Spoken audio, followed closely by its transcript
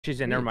She's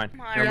in. Never mind.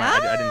 Myra. Never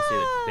mind. I didn't see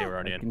that they were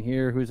already I in. can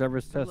hear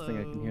whoever's testing.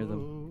 I can hear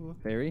them.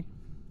 Fairy?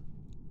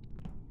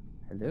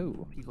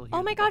 Hello.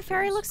 Oh my god,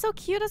 Fairy looks so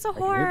cute as a I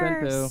can hear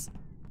Bento. horse.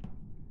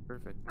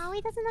 Perfect. Oh, he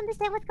doesn't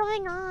understand what's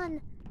going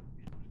on.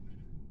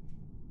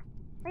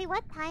 Wait,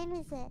 what time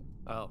is it?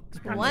 Oh.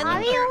 One Are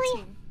we only?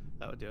 13.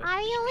 That would do it. Are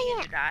we You only?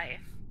 need to die.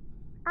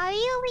 Are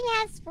we only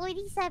has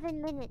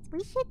 47 minutes? We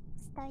should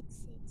start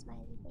soon,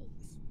 smiley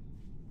face.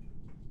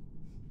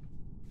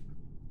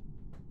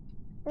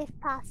 If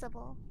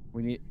possible.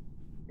 We need.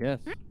 Yes.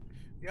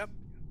 Yep.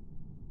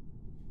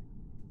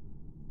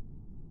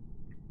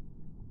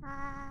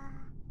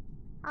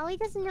 Ollie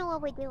doesn't know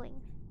what we're doing.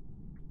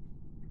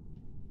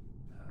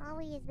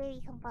 Ollie is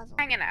very confuzzled.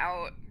 Hanging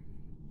out.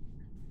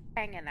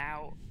 Hanging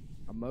out.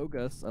 Among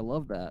Us. I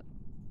love that.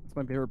 It's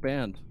my favorite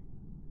band.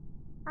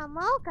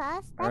 Among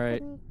Us?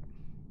 Alright.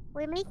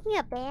 We're making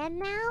a band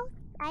now?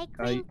 I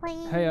claim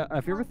playing... Hey,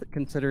 have you ever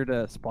considered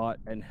a spot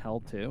in Hell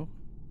too?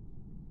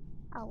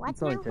 Oh, I'm what's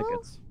selling now?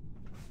 tickets.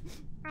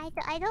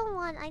 I don't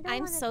want...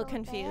 I'm so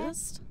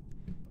confused.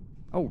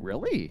 Oh,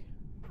 really?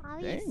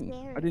 Ollie is Dang.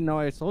 scared. I didn't know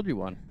I sold you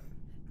one.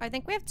 I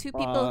think we have two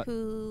people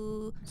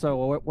who...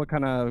 So, what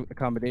kind of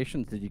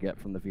accommodations did you get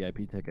from the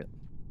VIP ticket?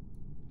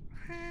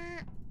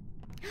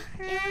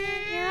 You're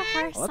a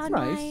horse Oh, that's on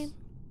nice. mine.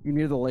 You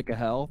near the Lake of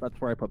Hell?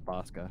 That's where I put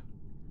Bosca.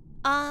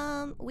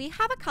 We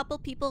have a couple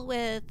people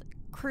with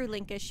crew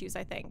link issues,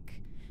 I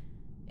think.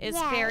 Is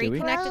Yeah, Fairy Do we?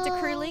 connected to Crow,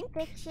 crew link?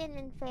 Fiction,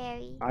 and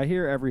Fairy. I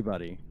hear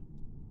everybody.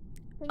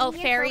 Can Oh, you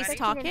hear Fairy's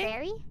Fiction and talking?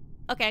 Fairy?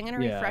 Okay, I'm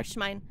gonna Yeah. refresh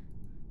mine.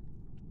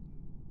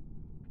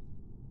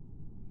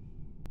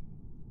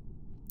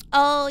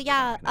 Oh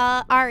yeah,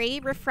 Ari,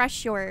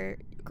 refresh your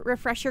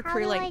How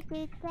crew do link. I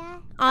do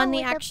that? On Oh, the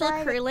with actual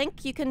button. crew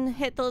link, you can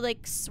hit the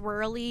like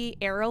swirly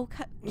arrow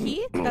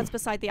key that's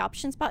beside the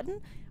options button,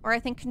 or I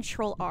think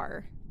Control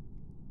R.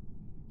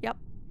 Yep.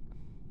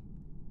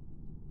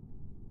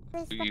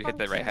 This is You hit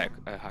the right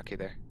function. hockey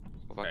there.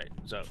 Alright,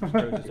 so.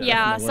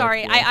 Yeah,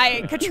 sorry.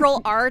 I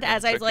Control R'd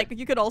as I was like,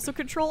 you could also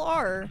Control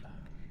R.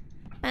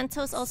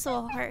 Bento's also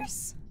a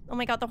horse. Oh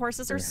my god, the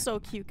horses are so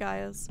cute,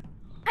 guys.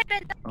 I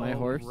bet My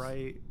horse.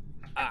 Right.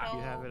 Ah.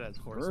 You have it as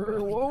horse. Wait,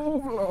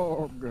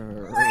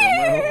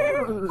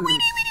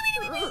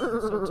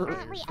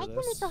 I can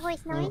make the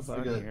horse noise.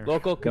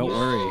 Local, Don't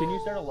worry. Can you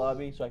start a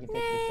lobby so I can take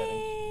your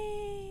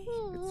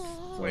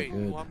settings? Wait, you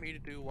good. want me to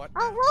do what?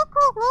 Oh,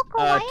 local.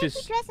 Why aren't you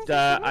Just, dressed as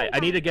a I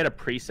need to get a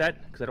preset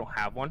because I don't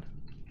have one,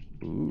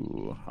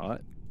 Ooh,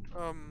 hot.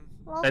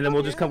 and then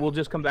we'll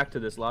just come back to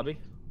this lobby.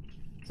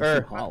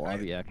 Some hot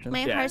lobby action.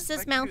 My Yeah. horse I is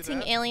can do mounting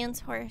that.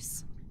 Alien's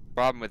horse.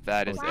 Problem with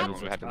that is What?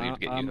 everyone would have to leave to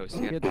get new hosts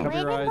again. Cover Where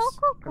your did eyes.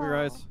 Loco Cover your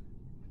go? eyes.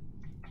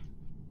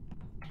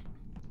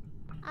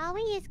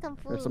 Ollie is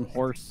confused. There's some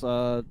horse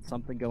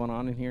something going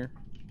on in here.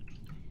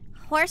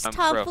 Horse I'm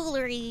pro.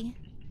 tomfoolery.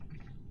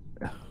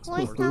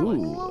 Horse Ooh.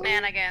 tomfoolery.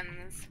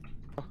 shenanigans.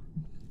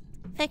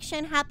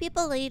 Fiction, happy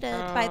belated,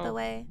 by the Oh.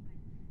 way.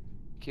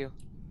 Thank you.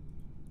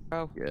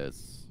 Oh.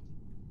 Yes.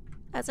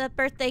 As a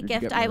birthday Did you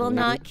gift, get I will belated?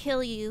 not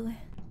kill you.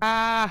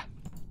 Ah!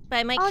 But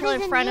I might Oh, kill in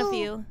there's a front of new-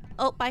 you.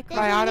 Oh, bye, There's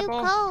Am I a new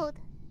audible? code.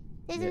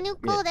 There's Yeah, a new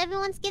yeah. code.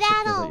 Everyone Is that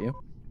skedaddle.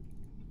 you?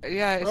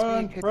 Yeah, it's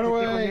Run, me. run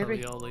away. Are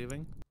we all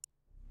leaving?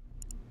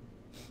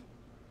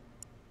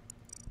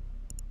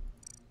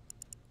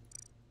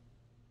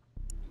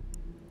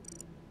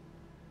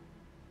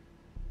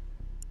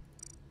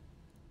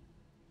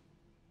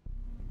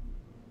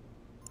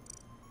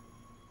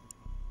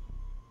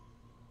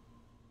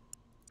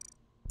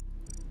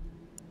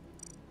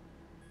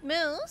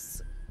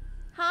 Moose?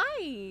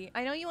 Hi!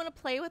 I know you want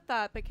to play with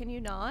that, but can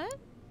you not?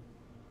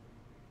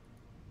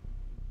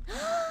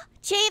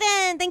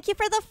 Jaden, thank you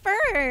for the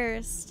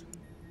first!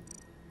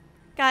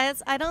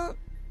 Guys, I don't...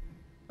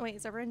 Wait,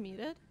 is everyone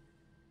muted?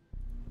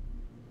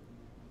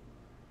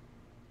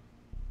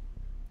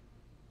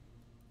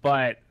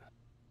 But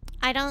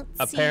I don't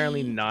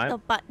apparently see not. the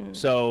button.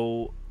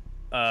 So,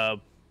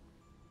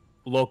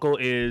 local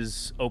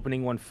is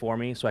opening one for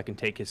me, so I can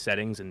take his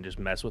settings and just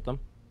mess with them.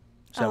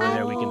 So that way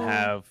there we can Oh.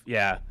 have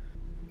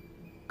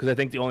Because I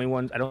think the only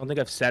one I don't think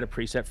I've set a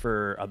preset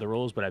for other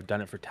roles, but I've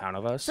done it for Town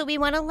of Us. So we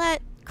want to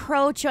let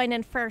Crow join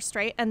in first,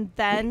 right? And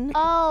then...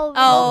 Oh,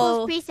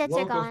 Oh. Local's presets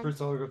are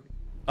gone.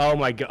 Oh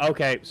my god.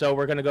 Okay, so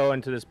we're gonna go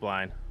into this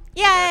blind.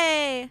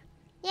 Yay!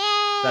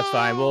 Yay! That's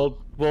fine. We'll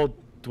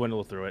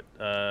dwindle through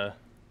it.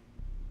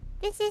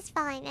 This is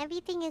fine.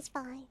 Everything is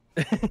fine.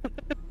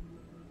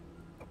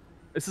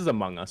 This is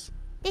Among Us.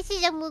 This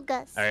is Among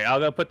Us. All right, I'll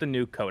go put the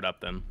new code up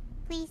then.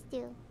 Please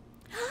do.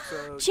 So,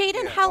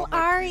 Jaden, yeah, how all my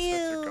are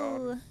presets are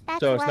gone. you? That's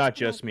So it's what not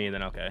just me,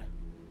 then okay.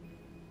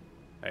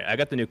 All right, I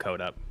got the new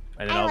code up,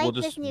 and then I like we'll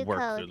this just new work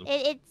code. through them.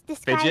 It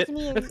describes Fidget?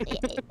 me.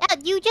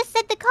 You just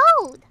said the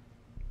code.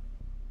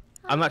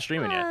 I'm not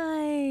streaming yet.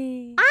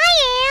 Hi.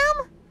 I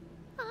am.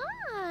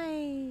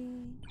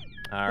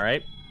 Hi. All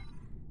right.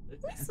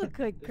 That's a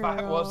good If girl.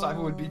 I was, I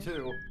would be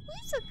too.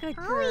 That's a good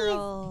Oh,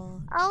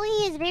 girl. Ollie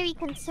is very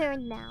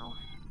concerned now.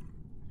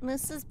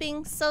 Moose is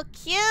being so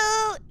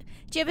cute.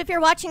 Jib, if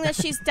you're watching this,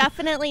 she's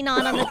definitely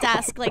not on the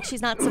desk like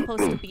she's not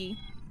supposed to be.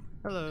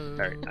 Hello.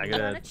 Alright, I I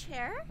gotta. want a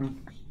chair.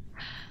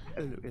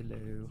 Hello,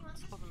 hello.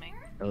 Excuse me.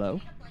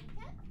 Hello?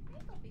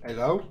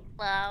 Hello?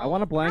 I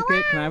want a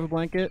blanket. Can I have a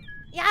blanket?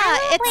 Yeah,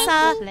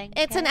 Blanket.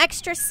 it's an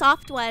extra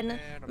soft one. Man,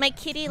 My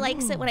kitty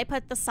likes it when I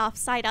put the soft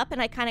side up and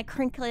I kind of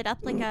crinkle it up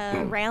like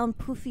a round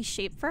poofy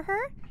shape for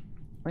her.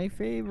 My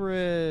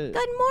favorite.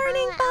 Good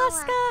morning, Owa, owa.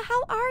 Bosca.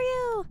 How are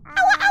you?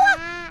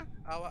 Ow.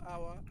 Awa,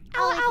 awa.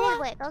 Oh,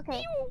 Ow, it did work.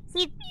 Okay.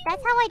 See,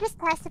 that's how I just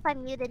test if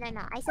I'm muted or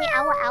not. I say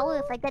ow ow.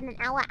 If I get an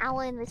ow ow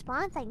in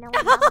response, I know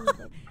I'm not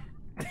muted.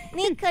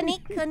 Nika,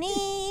 Nika,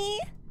 nee.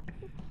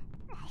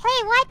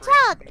 Hey, watch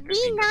out!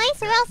 Be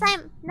nice or else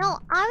I'm... No,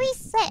 Ari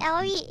said,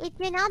 Ari, if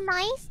you're not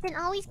nice, then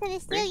Ari's gonna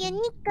steal your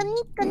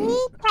Nika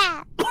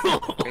kneecap.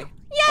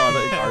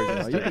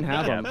 Oh, you can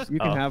have them. You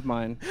can have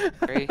mine.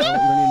 Great. You don't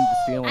need to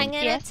steal them. I'm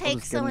gonna Yes. take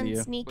just give 'em to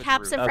someone's you.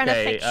 kneecaps in With front of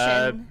Okay,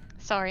 fiction.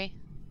 Sorry.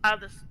 I'll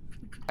just.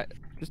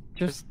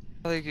 Just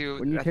Like you,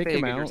 When you I take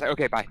think them you're out- just like,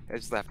 okay, bye. I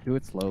just left. do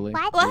it slowly.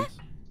 What? What? please.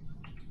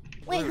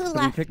 Wait, who When you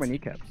left? take my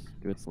kneecaps,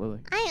 do it slowly.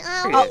 We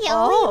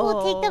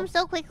will take them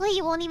so quickly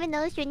you won't even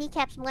notice your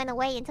kneecaps went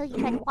away until you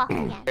try to walk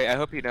again. Hey, I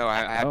hope you know I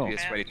have to be a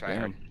Oh, sweaty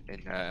tryhard damn.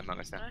 in Among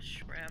Us now.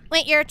 Mushroom.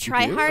 Wait, you're a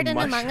tryhard in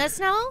Mushroom. Among Us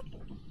now?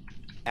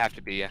 I have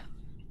to be, yeah.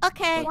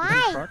 Okay.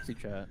 Why? Proxy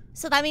chat.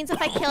 So that means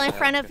if I kill in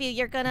front of you,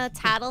 you're gonna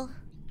tattle?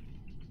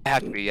 I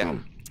have to be, yeah.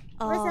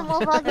 Oh, Listen,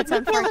 Wolvog, if that's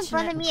you kill in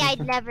front unfortunate. of me,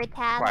 I'd never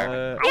tab. Why? I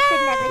could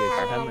Okay, never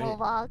how tab many- on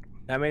Wolvog.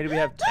 How many do we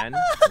have? 10?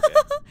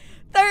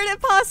 Third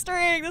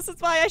impostering! This is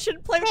why I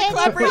shouldn't play with the Third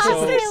collaboration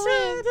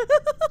impostering.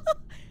 station!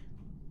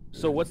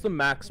 So what's the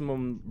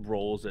maximum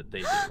rolls that they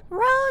do?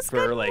 Rose,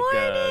 For, good like,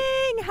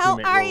 morning! How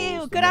crewmate are rolls, you?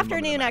 the Good minimum and the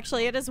afternoon, maximum.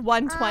 actually. It is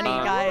 1:20,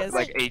 guys.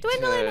 Like 8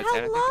 Dwindling, to 10, I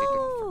think,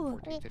 hello!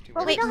 14, 15, But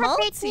we Wait, don't have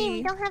 13. multi.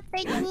 We don't have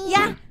 13.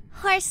 Yeah,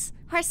 horse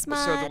So the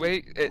mod.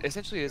 way it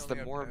essentially is, the only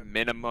have more 10.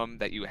 minimum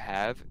that you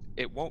have,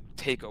 it won't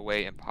take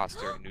away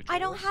imposter and neutral. I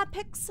don't roles, have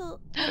pixel.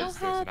 I don't because there's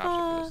have an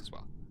option for this as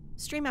well.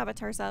 stream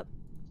avatars up.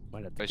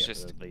 Might have to It's get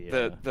just rid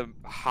of the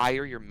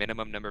higher your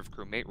minimum number of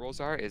crewmate rolls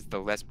are, is the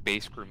less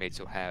base crewmates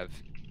you'll have.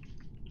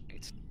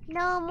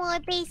 No more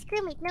base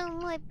crewmates. No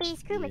more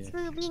base crewmates.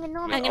 Yeah. We're being a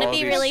normal. I'm gonna all be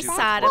these really super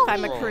sad if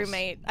I'm a rolls.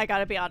 crewmate. I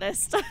gotta be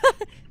honest.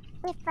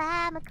 If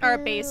I'm a Or a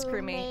base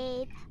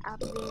crewmate. I'll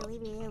be really,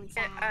 really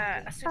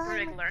sad. A super If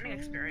big I'm a learning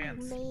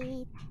experience.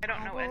 crewmate, I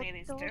don't know what any of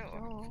these don't do.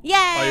 know. Yay!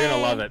 Oh, you're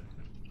gonna love it.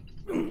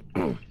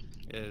 Yeah,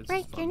 this is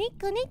Break your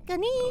fun. Nika these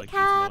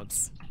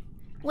kneecaps.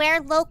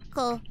 We're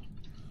local.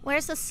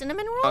 Where's the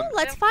cinnamon roll?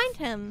 Let's find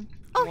him.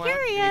 Oh, What here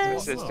he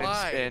needs is. assistance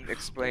Why? in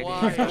explaining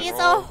Why? the He's a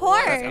role,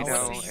 horse. let me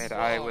know, and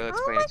I will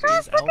explain my it to you.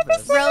 gosh, look at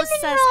this Elvis. Rose cinnamon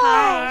says roll.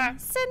 hi.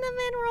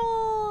 Cinnamon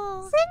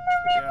roll.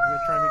 Yeah, I'm gonna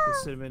try to make the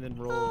cinnamon and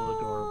roll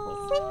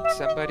adorable.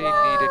 Somebody need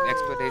an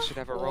explanation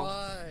of a role.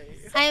 Why?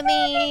 I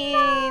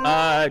mean,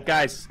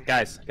 Guys.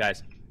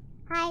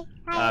 Hi,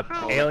 hi,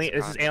 hi. Alien.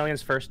 This is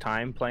Alien's first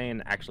time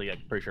playing. Actually,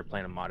 I'm pretty sure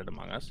playing a modded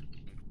Among Us.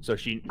 So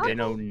they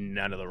know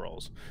none of the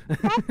roles.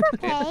 That's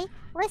okay. You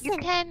Listen,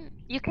 can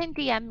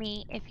DM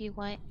me if you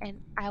want, and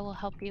I will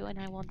help you, and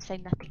I won't say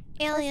nothing.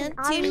 Alien,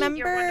 Listen, do you Ollie,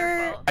 you're remember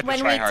wonderful. I have when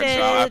to we try hard,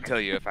 so I'll did?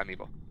 kill you if I'm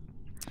evil.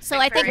 So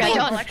I think Very we,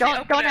 well. I'll actually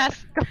open Don't it.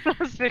 ask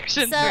those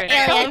fictions So, right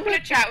I'll Alien- open a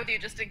chat with you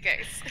just in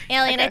case.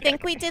 Alien, I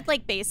think we did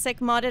like basic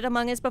modded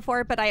Among Us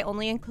before, but I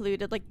only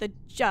included like the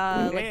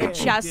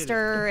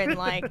jester and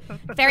like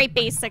very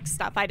basic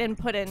stuff. I didn't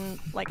put in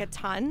like a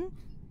ton.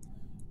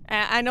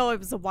 I know it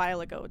was a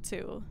while ago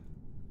too.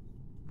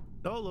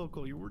 No,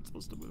 local, you weren't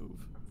supposed to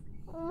move.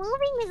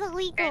 moving is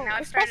illegal. Okay, now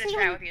I'm starting to especially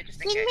chat when with you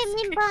just in cinnamon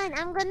case. bun.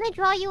 I'm gonna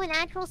draw you an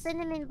actual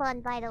cinnamon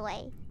bun, by the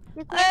way.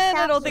 You can't I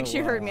stop don't me. think she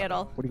heard me at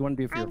all. What do you want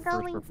to do for your I'm first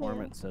going to.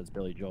 performance? Says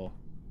Billy Joel.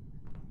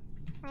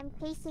 I'm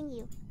chasing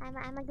you.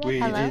 I'm a We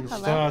good didn't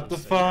hello. start the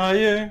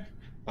fire.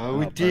 Oh,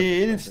 we Oh, perfect,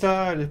 didn't perfect.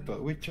 start it,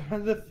 but we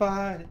tried to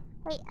fight it.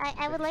 Wait,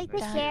 I would like to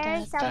Da, share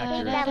da,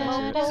 something da, that da, da,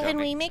 local. da. Can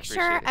we make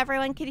sure Appreciate it.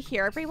 everyone can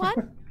hear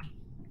everyone?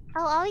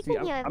 Oh, always See,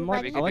 can hear I'm like-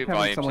 everybody. We I can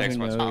like do having volume someone checks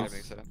who once we knows. get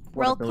everything set up.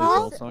 What Roll a Billy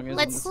call? Joel song is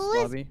Let's- in Who this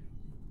is- lobby.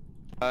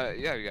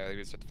 Yeah, you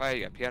got Start the Fire,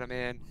 you got Piano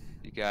Man,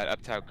 you got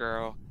Uptown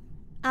Girl.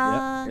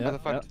 Yeah.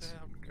 Motherfuckers.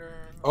 Damn girl.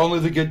 Only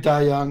the good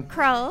die young.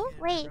 Crow,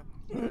 Wait,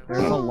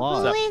 There's a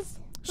lot. who is?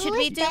 who should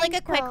we is do like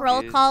a quick Bento? roll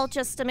Is- call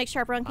just to make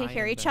sure everyone can I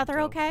hear am each other,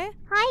 Bento. okay?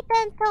 Hi,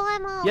 Bento.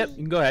 I'm Ollie. Yep, you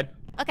can go ahead.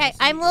 Okay, Nice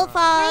to I'm meet you. Wolfog.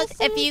 Nice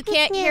to If you meet you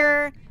can't too.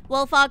 hear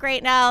Wolfog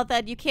right now,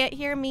 then you can't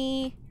hear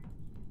me.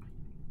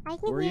 I Who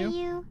can are hear you?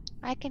 you.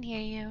 I can hear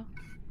you.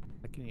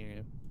 I can hear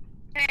you.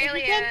 If you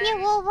Alien. can't hear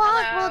Wolvog,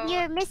 well, Hello.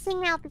 you're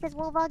missing out because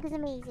Wolvog is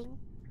amazing.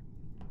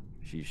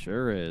 She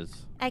sure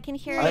is. I can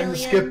hear I'm the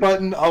Alien. skip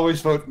button. Always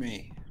vote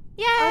me.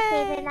 Yay!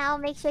 Okay, then I'll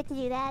make sure to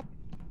do that.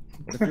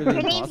 What if you're the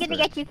Your name's gonna imposter?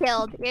 get you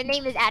killed. Your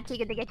name is actually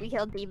gonna get you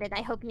killed, Demon.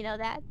 I hope you know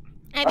that.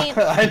 I mean,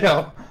 I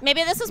know.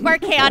 maybe this was more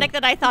chaotic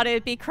than I thought it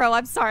would be, Crow.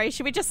 I'm sorry.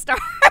 Should we just start?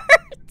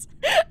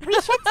 We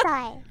should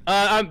start.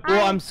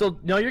 I'm still.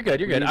 No, you're good.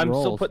 You're good. Need I'm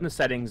still rolls. putting the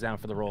settings down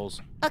for the rolls.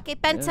 Okay,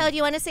 Bento, Yeah. do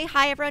you want to say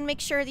hi, everyone? Make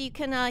sure that you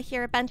can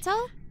hear Bento.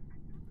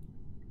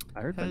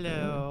 I heard Bento.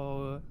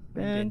 Hello.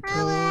 Bento.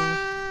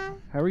 Hello.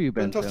 How are you,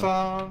 Bento Bento?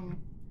 song.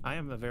 I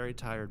am a very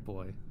tired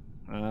boy.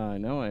 I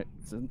know it.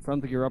 Sounds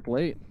like you're up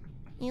late,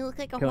 You look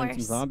like a killing horse.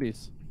 some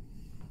zombies.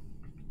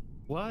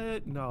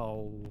 What?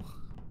 No.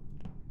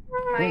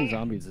 Killing My-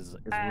 zombies is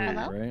rude,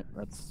 Hello? right?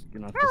 That's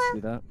you're not supposed to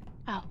do that.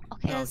 Oh,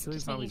 okay. No, Yes. killing Just making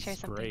zombies sure is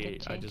something great.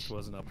 didn't I change. just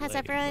wasn't up Has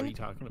late. What are everyone- you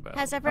talking about?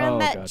 Has everyone Oh,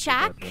 met gotcha,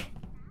 Jack? gotcha.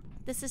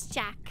 This is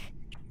Jack.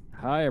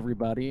 Hi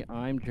everybody,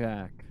 I'm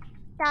Jack.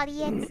 Daddy,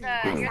 You're it's the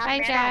Hi,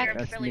 manager Jack. of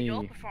That's Billy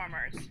Joel me.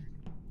 performers.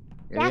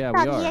 Yeah, Jack we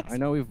Daddy, are. it's- I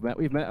know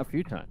we've met a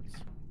few times.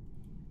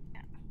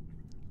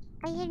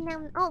 I didn't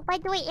know. Oh, by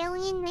the way,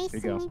 Alien, nice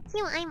There to you go. meet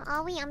you. I'm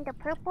Ollie. I'm the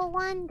purple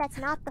one. That's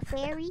not the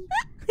fairy.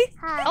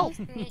 Hi. Oh. Nice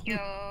to meet you.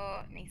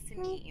 Nice to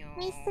meet you.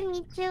 Nice to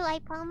meet you. I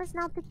promise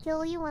not to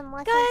kill you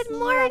unless I Good see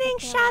morning, you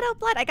as a cat. Shadow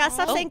Blood. I gotta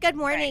stop Oh. saying good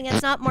morning.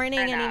 It's not morning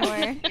Fair enough.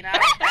 anymore. You know,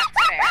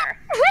 that's fair.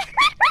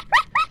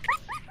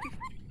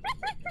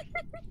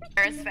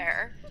 Fair is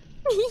fair.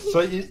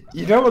 So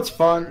you know what's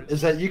fun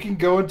is that you can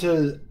go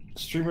into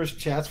streamers'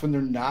 chats when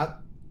they're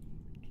not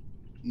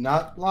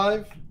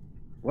live.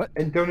 What?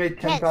 And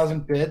donate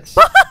 10,000 bits.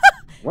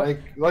 What?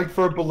 like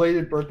for a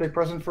belated birthday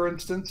present, for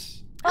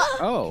instance.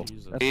 Oh,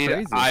 Jesus. that's Aid,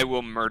 crazy. I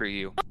will murder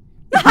you.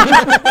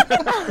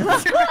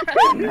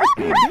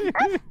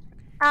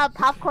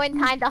 Popcorn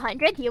times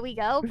 100. Here we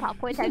go.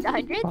 Popcorn times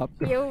 100.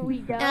 Popcorn. Here we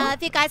go.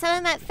 If you guys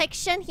haven't met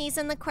Fiction, he's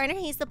in the corner.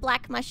 He's the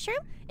black mushroom.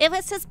 It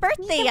was his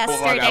birthday He's a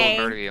Hold on, I will yesterday.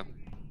 murder you.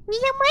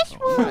 He's a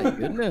Oh my mushroom.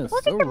 goodness,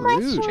 Look so at the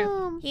rude.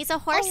 mushroom. He's a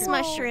horse Oh.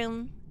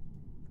 mushroom.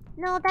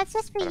 No, that's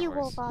just for Not a you,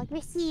 horse. Wolfog.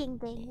 You're seeing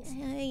things.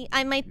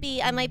 I might be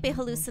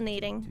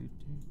hallucinating.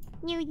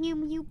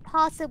 You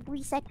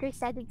possibly set your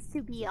settings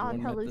to be on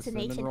Anyone met the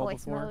cinnamon hallucination roll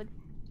horse before? mode.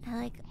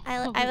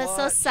 I was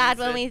so sad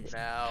when we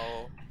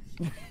Now.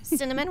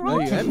 cinnamon No,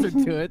 roll. you answered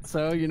to it,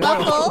 so you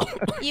know. Buckle,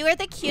 you are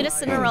the cutest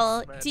cinnamon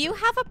roll. Do you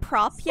have a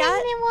prop yet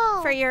Cinnamon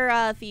roll. for your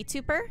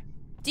VTuber?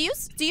 Do you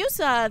use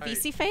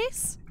VC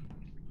Face?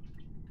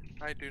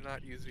 I do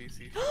not use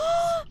VC.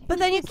 But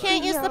then you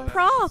can't use the Yeah.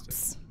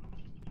 props.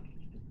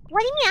 What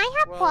do you mean? I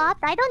have Well- props.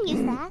 I don't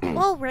use that.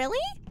 Oh really?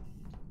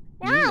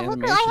 You need Yeah,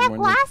 look, animation I have when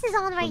you- glasses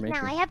on right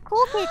Maker. now. I have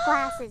cool kid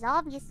glasses,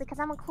 obviously, because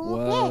I'm a cool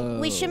kid. Whoa,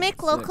 We should make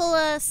sick.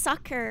 local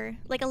sucker,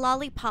 like a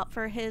lollipop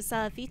for his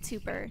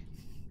VTuber.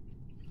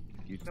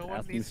 You just No one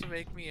asked me needs if- to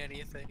make me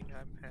anything.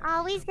 I'm happy.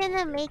 Always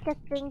gonna make a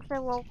thing for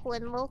local,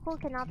 and local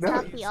cannot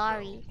stop the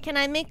Ari. Can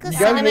I make a You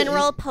gotta cinnamon make-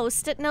 roll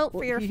post-it note for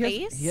Well, your he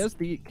face? He has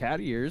the cat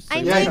ears. so I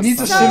you Yeah, can he did needs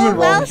a have so cinnamon roll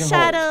well, he can hold.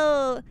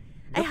 Shadow.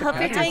 I But the hope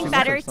you're cat doing ears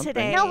better or something.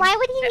 today. No, why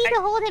would he need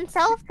to hold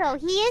himself though?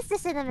 He is the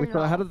cinnamon Wait, so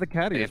roll. how does the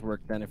cat ears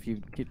work then if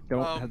you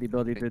don't have the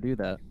ability to do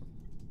that?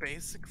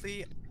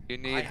 Basically, You I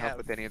need help have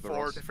with any of the 4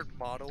 rolls. different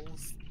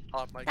models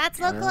on my That's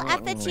computer. local Oh.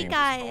 effigy, One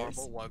guys.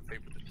 Normal, one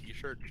saved with the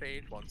t-shirt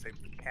change, one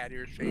saved with the cat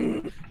ear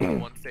change, and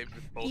one saved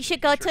with both You the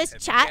should go to t-shirt his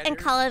and the chat cat and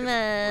ears, call him because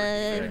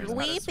a it works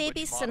wee better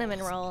baby switch cinnamon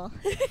models.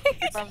 roll.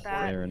 Love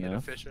that. Fair enough.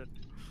 Inefficient.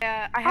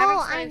 Yeah, I haven't Oh,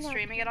 I started know.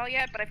 streaming it all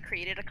yet, but I've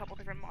created a couple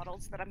different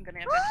models that I'm gonna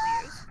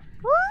eventually use.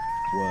 Woo!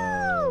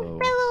 Whoa,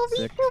 Fellow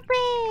sick.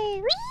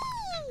 VTuber! Whee!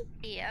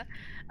 Yeah.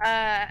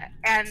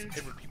 And Hey, when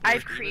people I've are streaming, I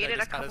created a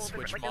just gotta couple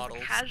different, switch like there's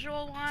models. a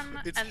casual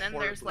one, It's and then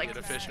there's like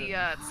horribly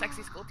inefficient. the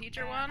sexy school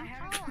teacher one.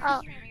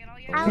 Oh.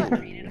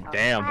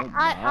 Damn.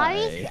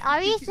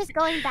 Ari's just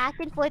going back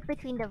and forth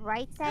between the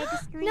right side of the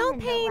screen No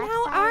and pain, the left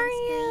how side are of the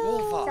screen,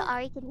 Wolfog, so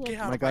Ari can get hear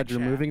Oh out my of god, you're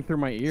chat. moving through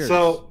my ears.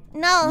 So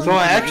No.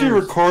 I actually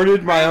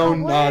recorded my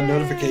own Word.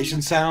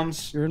 notification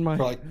sounds You're in my.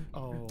 for like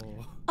Oh.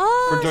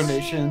 Oh, for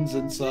donations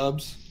and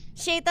subs.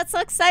 Shade, that's so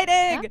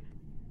exciting.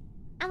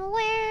 I'm a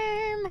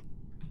worm.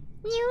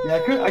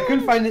 Yeah, I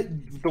couldn't find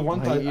it. The one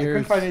My time I couldn't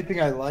ears. find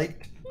anything I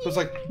liked. So it's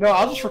like, no,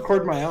 I'll just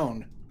record my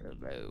own.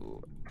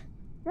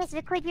 Yes,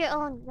 record your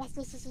own. Yes,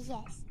 yes, yes, yes,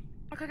 yes.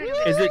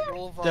 Is it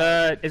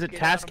Wolfog, is it get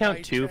task out of my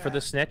count 2 for the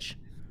chat. snitch?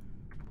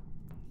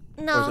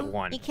 No, Or is it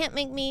one? you can't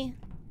make me.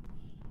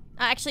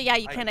 Actually, yeah,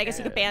 you can. I guess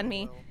you could can, ban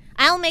me. well.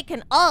 I'll make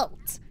an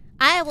alt.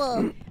 I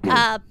will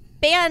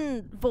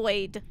ban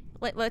void.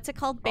 What's it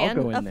called? I'll Ban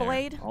go in there.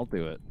 avoid. I'll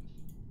do it.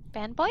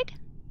 Fanboyd?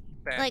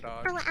 Bad Like-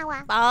 dog. Ow, ow,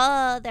 ow.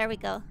 Oh, there we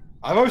go.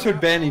 I've always heard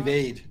ban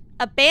evade.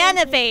 A ban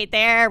evade.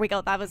 There we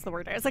go. That was the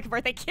word I was looking for.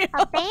 Thank you.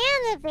 A ban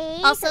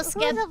evade? Also, Who's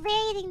Skip,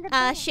 evading the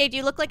ban? Shade,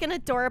 you look like an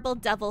adorable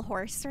devil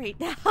horse right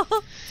now.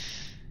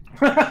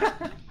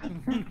 I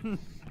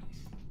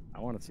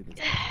want to see this.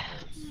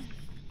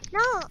 No.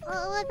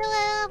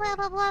 Blah,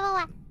 blah,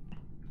 blah.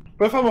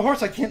 But if I'm a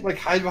horse, I can't like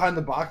hide behind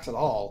the box at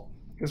all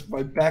because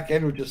my back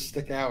end would just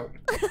stick out.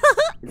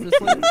 Is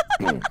this like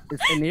is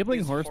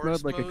enabling Is horse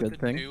mode like a mode good the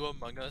thing? New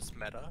Among Us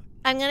meta?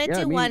 I'm gonna Yeah, do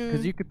I mean,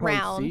 one you could probably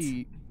round.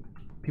 see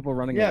people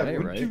running Yeah, away,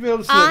 would right? you be able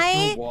to see like,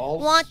 I through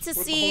walls want to with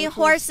the see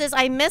horses.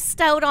 I missed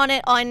out on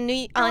it on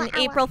Ow, ow.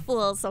 April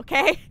Fools.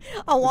 Okay,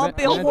 I won't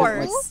be a Imagine, like,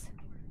 horse.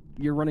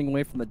 You're running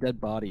away from the dead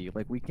body.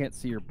 Like we can't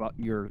see you,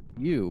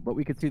 but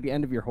we could see the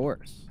end of your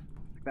horse.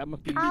 That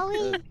must be.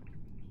 Ollie.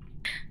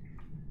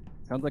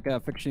 Sounds like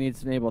Fiction needs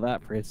to enable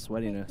that for his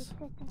sweatiness.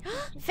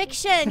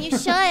 Fiction, you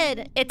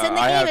should. It's in the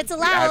I game. have, It's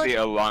I have allowed. the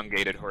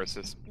elongated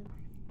horses.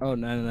 Oh,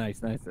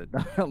 nice.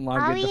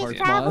 Log Ari into is Hearts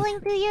mod. traveling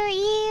through your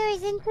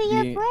ears into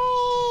your The-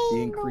 brain. The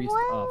increased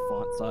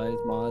font size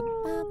mod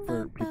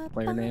for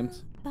player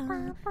names.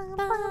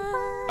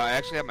 I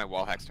actually have my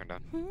wall hacks turned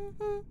on.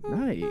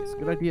 Nice,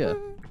 good idea.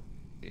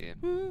 Yeah.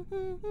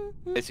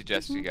 I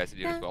suggest you guys to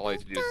do it as well. All you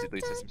have to do is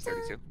delete Systems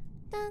 32.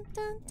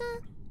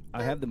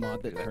 I have the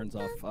mod that turns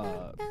off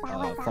Fog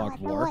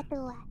War.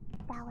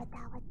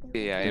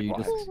 Yeah, I have you wall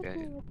just- hacks.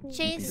 Yeah.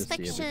 Jay's just see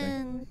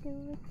fiction.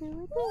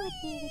 Oh,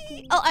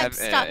 Oh, I'm Have,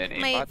 stuck. an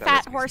My aimbot that fat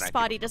lets me horse snipe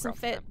body people doesn't from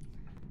fit.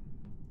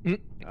 them.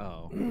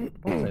 Oh,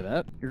 don't say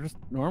that. You're just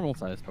normal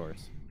sized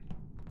horse.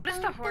 What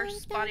does the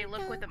horse body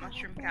look with a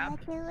mushroom cap?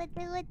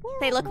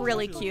 They look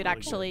really Those are cute, really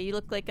actually. You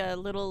look like a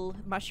little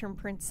mushroom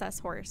princess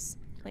horse.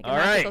 Like a All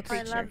magical right.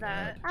 I creature. love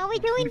that. Are we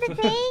doing the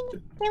thing?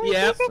 Can we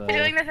Yep. do the thing?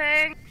 Doing the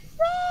thing.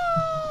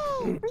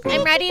 Yay!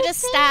 I'm ready to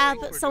stab.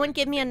 We're Someone doing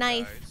give me a the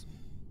knife. guys.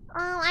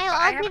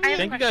 I'll give you.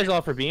 Thank you guys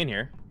all for being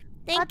here.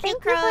 Thank you,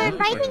 thank you for Crow.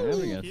 inviting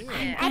Having me. us.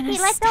 Yeah. Okay,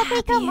 let's all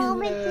take a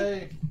moment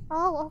to.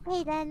 Oh,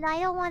 okay then. I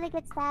don't want to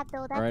get stabbed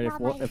though. That's Alright, not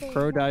my if thing.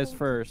 Crow dies Okay.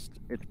 first,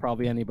 it's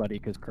probably anybody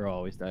because Crow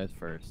always dies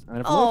first. And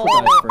if Oh.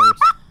 Wolf dies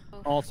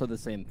first, also the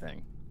same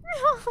thing.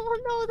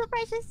 Oh no, the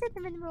precious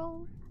cinnamon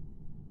roll.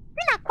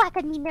 You're not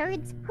quacking me,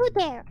 nerds. Who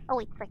dare? Oh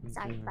wait, frick.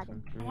 Sorry,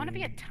 button. I want to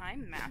be a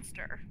time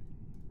master.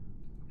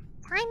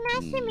 Time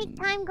master make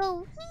time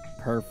go.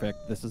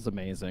 Perfect. This is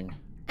amazing.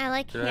 I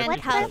like Did I put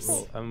handcuffs.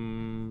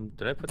 that,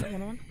 did I put that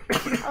one on?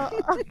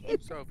 Oh, okay.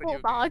 So, Cool video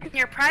dog. In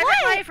your private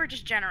life or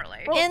just generally?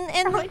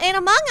 In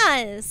Among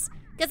Us.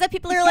 Because the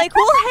people are like,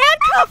 who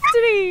handcuffed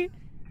me?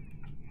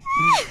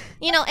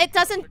 You know, it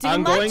doesn't do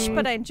I'm much, going-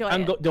 but I enjoy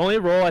it. The only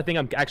role I think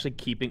I'm actually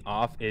keeping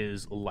off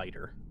is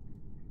lighter.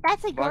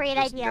 That's a But great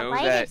just idea. know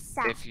Lighter that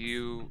sucks. if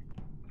you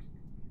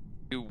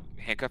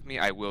handcuff me,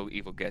 I will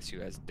evil guess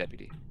you as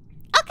deputy.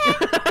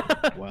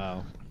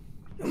 Wow.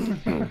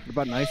 What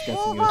about nice guessing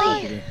Oh, you as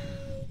boy. deputy?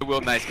 I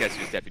will nice guess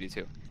you as deputy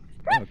too.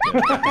 Okay,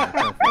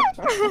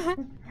 perfect.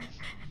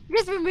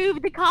 Just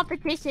remove the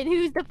competition.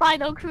 Who's the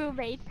final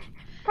crewmate?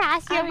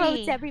 Cast your Ari.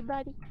 votes,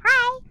 everybody.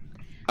 Hi.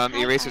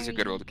 Eraser's a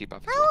good Ari. role to keep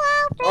off as well.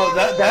 Hello, Oh,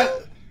 that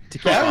Freddy. To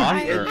keep that off?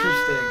 would be or-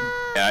 interesting.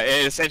 Yeah,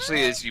 it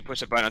essentially is you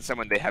push a button on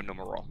someone, they have no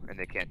more roll, and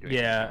they can't do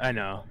anything. Yeah, I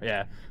know.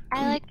 Yeah.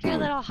 I like your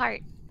little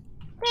heart.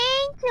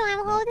 Thank you. I'm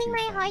Not holding too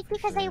my far heart for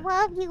because I sure.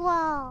 love you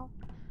all.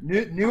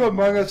 New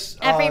Among Us.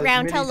 Every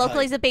round tell mini-type.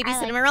 locally is a baby I like-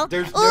 cinnamon roll.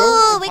 There's Ooh,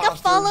 no we can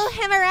follow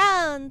imposters. him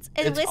around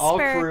and It's whisper. all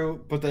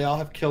crew, but they all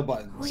have kill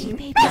buttons. Wee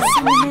baby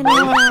cinnamon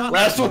roll.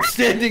 Last one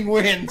standing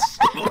wins.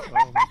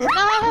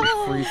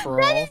 No. Free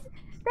for all.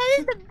 That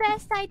is the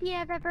best idea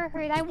I've ever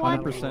heard. I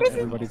want 100% this. Is,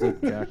 everybody's a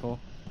jackal.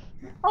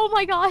 oh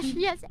my gosh,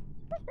 yes.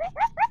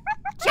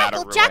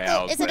 Jackal, Battle jackal.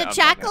 Royale Is it a Among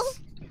jackal?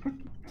 Us.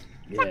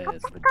 Yes,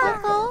 the jackal.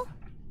 Jackal.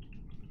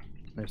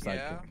 Their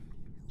Yeah. sidekick.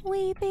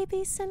 Wee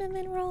baby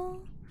cinnamon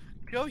roll.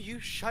 Yo, you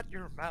shut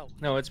your mouth.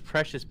 No, it's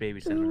precious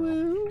baby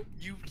cinnamon roll.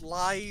 You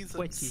lies and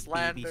What's his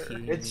baby slander.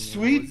 thing? It's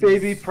sweet,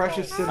 baby,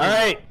 precious All cinnamon.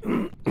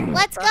 right.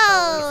 Let's That's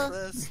all go. it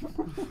is.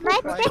 Let's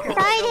Right, get go,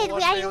 started. go,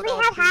 I go, only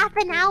go, have go, half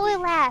an go. hour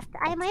left.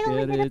 I'm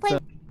only Get gonna it, play.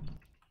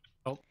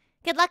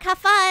 Good luck. Have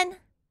fun.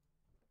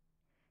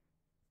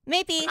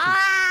 Maybe.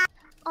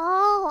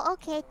 Oh,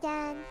 okay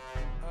then.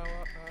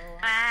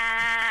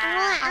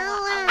 Ow,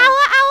 ow, Ow,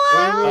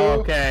 ow.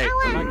 Okay.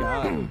 Oh my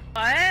god.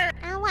 What?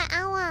 ow,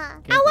 ow,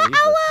 ow. Can't believe this.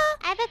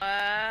 I have a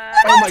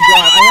Oh my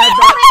god, I had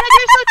Oh my god,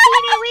 you're so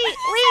teeny!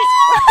 Wait!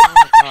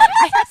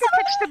 I had to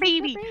touch the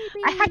baby!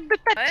 I had to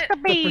touch What? the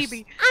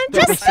baby! I'm the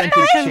just percentage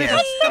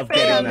chance of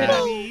getting that.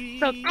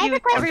 So I have a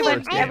cute!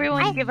 question.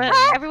 Everyone give a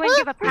pat.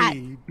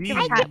 Give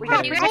a pat. We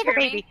gotta You protect the hear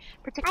me? baby.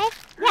 Protect yeah,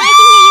 I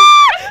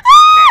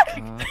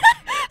can hear you.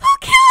 Who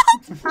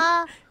killed?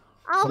 Ari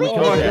Oh my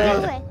didn't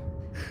God. do it.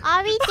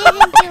 Ari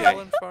didn't do Kill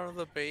it. in front of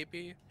the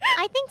baby.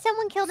 I think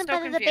someone killed in So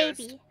front of the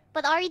confused. baby,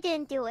 but Ari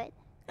didn't do it.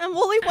 I'm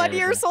only 1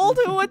 year old.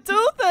 Who would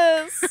do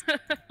this?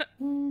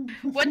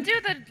 What do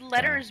the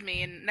letters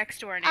mean next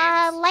to our names?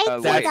 Light Uh,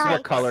 and That's Light. what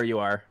dark. color you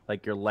are.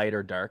 Like you're light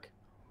or dark.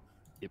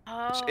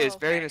 Oh, It's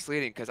very okay.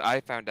 misleading because I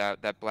found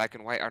out that black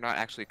and white are not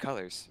actually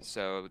colors,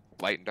 so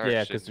light and dark Yeah,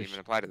 'cause shouldn't there's- even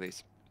apply to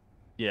these.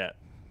 Yeah.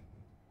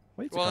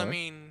 Wait, it's a Well, I color.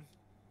 mean,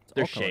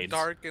 They're all colors. shades.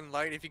 dark and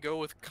light. If you go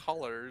with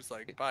colors,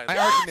 like by My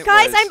that. argument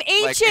Guys, was, I'm like,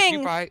 if aging!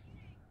 you buy,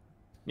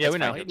 Yeah, we That's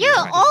know. fine. You're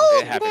It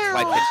old happens. now.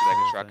 Life hits you like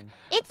a truck.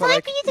 It's But time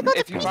like, for you to go to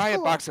if you buy a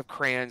preschool. box of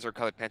crayons or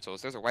colored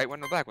pencils, there's a white one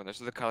and a black one.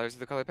 Those are the colors of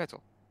the colored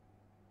pencil.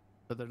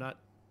 But they're not.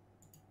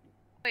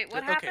 Wait,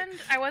 what Okay, happened?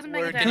 I wasn't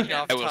paying we're getting attention.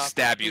 off I will topic.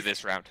 stab you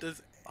this round.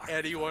 Does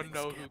anyone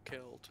know who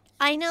killed?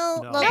 I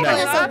know No. Local No.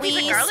 is a No.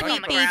 wee Garlic on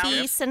sweet the baby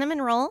ground.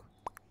 cinnamon roll.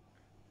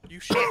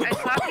 You should. I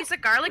saw a piece of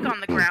garlic on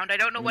the ground. I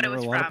don't know what it There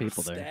was were a lot of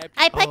from. people there. Oh,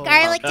 I put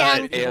garlic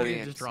down.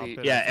 Alien Just drop seed.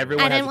 it. Yeah,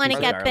 everyone I didn't has a wanna piece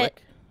of get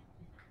garlic.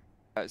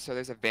 So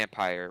there's a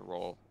vampire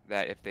role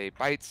that if they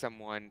bite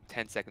someone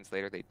 10 seconds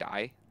later, they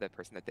die. The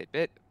person that they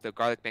bit, the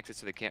garlic makes it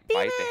so they can't bite.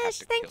 They have Beamish,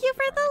 to thank kill you the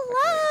for the garlic. That's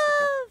why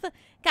it's the kill. love.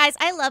 Guys,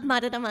 I love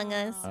Modded Among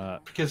Us.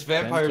 Because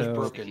vampires Bento.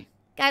 broken.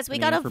 Guys, we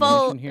Any gotta information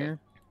vote. Here?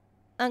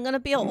 I'm gonna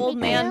be an old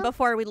Me man too.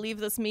 before we leave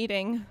this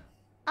meeting.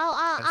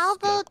 I'll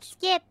vote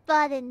skip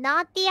button,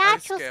 not the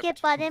actual skip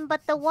skipped. button,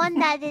 but the one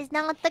that is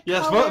not the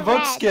Yes, color vote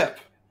red. skip.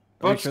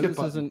 Are you Vote sure skip this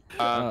button. isn't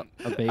Um,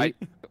 a bait? I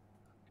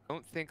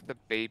don't think the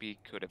baby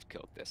could have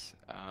killed this.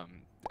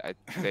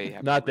 They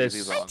have Not really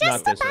this. long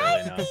Not this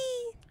early. No.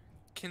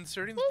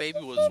 Considering the baby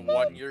was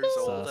 1 year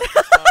old Sus. at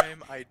the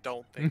time, I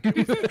don't think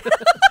it was.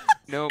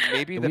 No,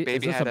 maybe Are the we- is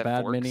baby this had a a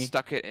bad fork, mini?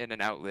 stuck it in an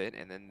outlet,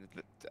 and then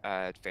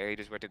the fairy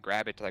just went to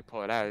grab it to like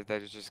pull it out.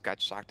 That just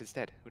got shocked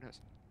instead. Who knows?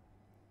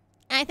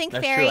 I think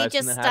That's true, Fairy I've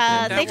seen just that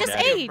happen in they Double just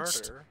Dash.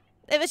 aged.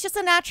 It was just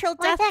a natural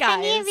One death, second, I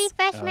need to guys.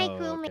 refresh my Oh,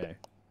 crewmate. okay.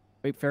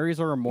 Wait, fairies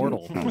are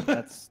immortal.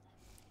 that's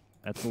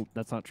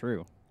not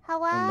true.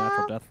 Hello?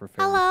 Unnatural death for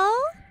fairies. Hello?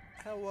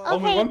 Hello.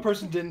 Only Okay. one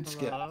person didn't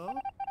skip. Hello?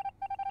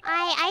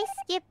 I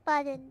skip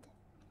buttoned.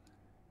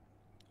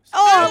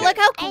 Oh, Okay. look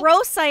how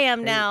gross I am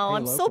Hey- now. hey,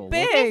 I'm so local,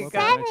 big. local,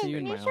 can I see you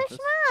in You're my so office?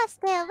 small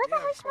still. Look Yeah,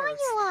 at how of small course.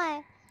 you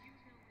are.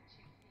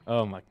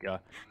 Oh my god.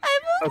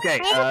 I'm Okay.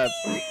 I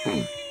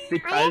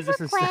Because have this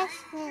a is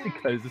question.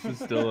 because this is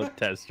still a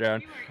test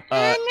round. No,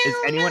 Does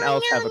no, anyone no,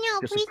 else no, have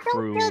no, just please a don't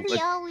crew kill the like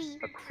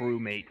Owie. a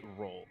crewmate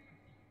role?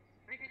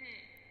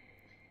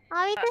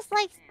 Owie just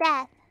likes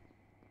death.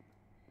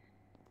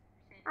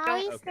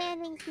 Owie's Okay.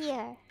 standing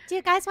here. Do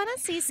you guys want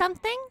to see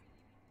something?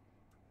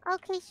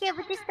 Okay, sure,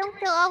 but just don't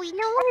kill Owie.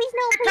 No, please,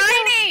 no, please, no.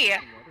 Tiny!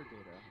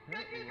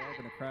 Apparently we're all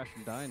gonna crash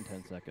and die in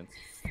 10 seconds.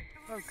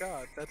 Oh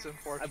god, that's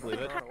unfortunate. I believe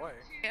it. Run away.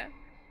 Yep.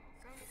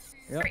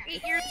 You're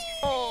 8 years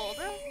old.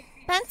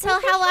 Bento,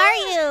 how are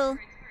you?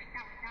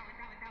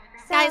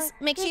 So, Guys,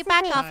 make sure you here's the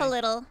back thing. off a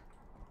little.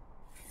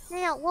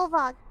 No,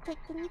 Wolvog,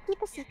 can you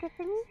keep a secret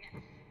from me?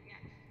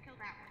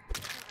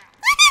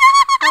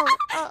 Oh.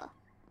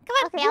 Come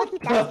on. Okay, I'll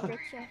keep that secret,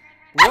 sure.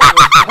 What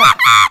was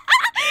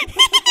that?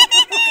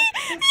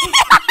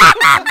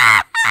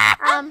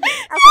 Okay.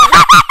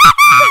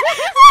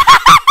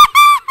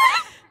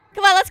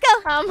 Come on, let's go.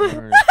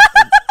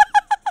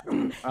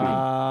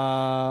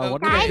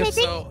 What Guys, did I I think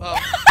So,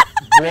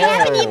 we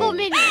have an evil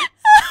mini.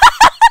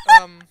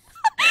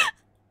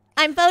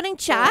 I'm voting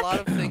so a Jack. lot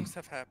of things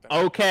have happened.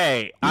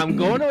 Okay, I'm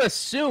going to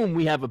assume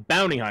we have a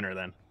bounty hunter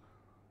then,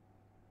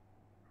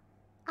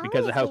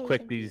 because of how Owie's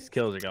quick really these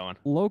kills are going.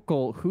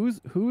 Local,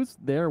 who's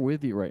there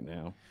with you right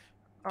now?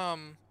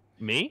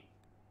 Me?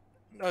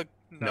 No,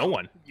 No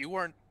one. You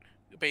weren't.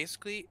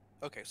 Basically,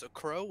 okay. So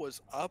Crow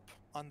was up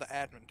on the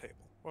admin table,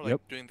 or like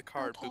Yep. doing the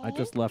card boot, I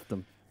just left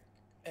them.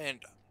 and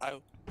I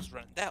was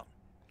running down,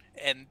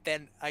 and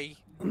then I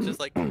just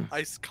like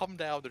come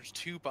down. There's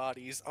two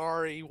bodies.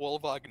 Ari,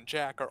 Wolvog, and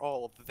Jack are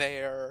all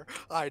there.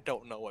 I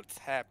don't know what's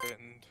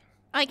happened.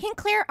 I can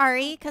clear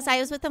Ari because I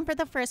was with them for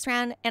the first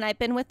round and I've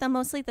been with them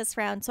mostly this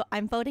round, so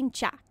I'm voting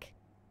Jack.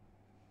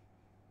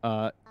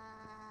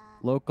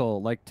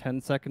 Local, like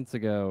 10 seconds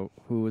ago,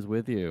 who was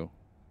with you?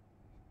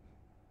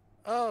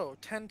 Oh,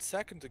 10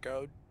 seconds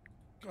ago,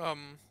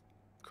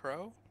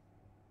 Crow.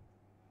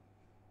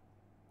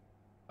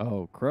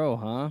 Oh, Crow,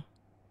 huh?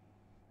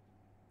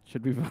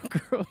 Should we vote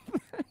Crow?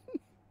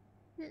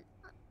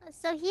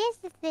 So here's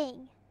the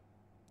thing.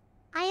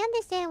 I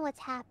understand what's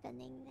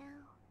happening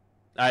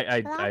now.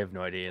 I have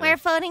no idea. We're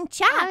voting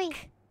Jack. Ari.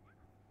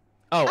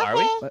 Oh, are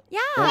we? Okay. Yeah.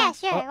 Yeah,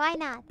 sure. Why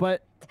not?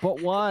 But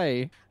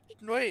why?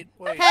 Wait.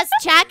 Because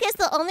Jack is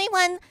the only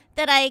one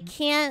that I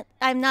can't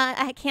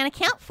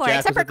account for, Jack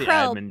except was for at the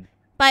Crow. admin.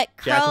 But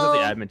Jack was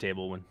Crow. at the admin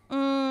table when.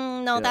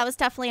 No, Yeah. that was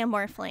definitely a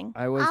morphling.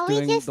 I was Are we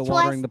doing just the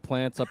watering trust- the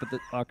plants up at the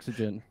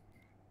oxygen.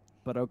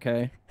 But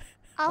okay.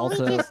 Are we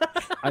Also, just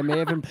I may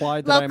have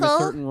implied that I'm a Local?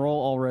 certain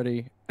role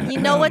already. You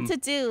know what to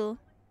do.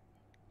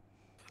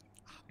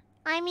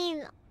 I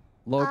mean,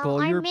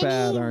 Local, our you're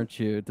bad, mini- aren't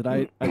you?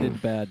 I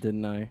did bad,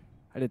 didn't I?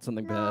 I did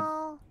something bad.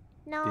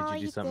 no,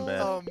 Did you do something did.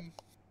 bad?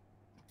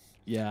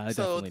 Yeah, I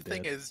So definitely the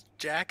thing did. is,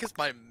 Jack is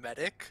my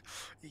medic.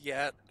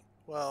 Yet,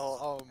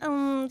 well,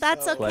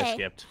 That's so- So I okay.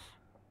 skipped.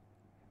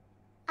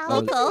 I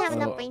Oh, doesn't have oh.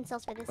 enough brain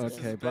cells for this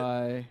Okay, game.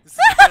 bye. This is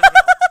a bit of an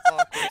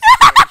awkward situation.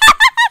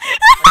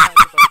 I had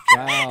to vote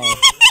Wow, Jack.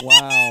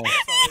 wow.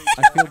 Sorry,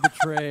 I feel Jack.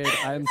 betrayed.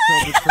 I am so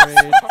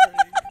betrayed.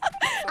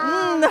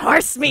 Um,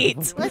 Horse meat.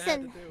 That's what I had to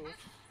Listen. do.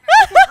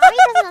 Ari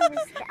doesn't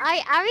understand.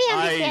 Ari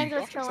understands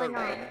what's going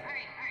on.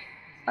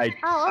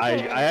 Oh,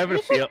 okay. I have a We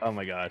should- feel. Oh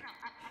my god.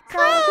 So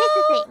here's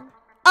the thing.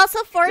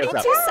 Also, 42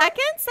 Yes, sir.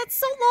 seconds? That's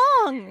so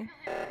long.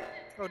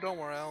 Oh, don't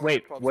worry. I only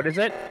Wait, have 12 what is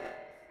seconds.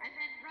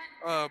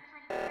 it?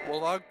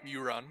 Warlog,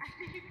 you run.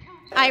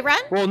 I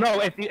run? Well, no.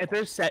 If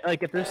there's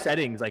if there's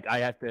settings, like I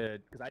have to,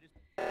 because I just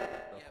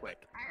real quick.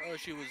 Oh,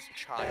 she was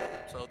child,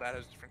 so that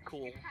is different.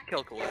 Cool.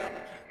 Kill collab.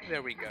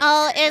 There we go.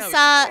 Oh, Now is we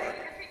can go on.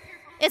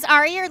 is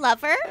Ari your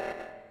lover?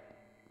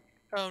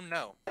 Oh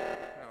no. No.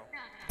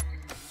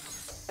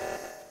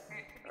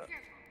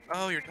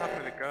 Oh, you're talking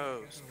to the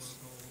ghosts.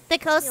 The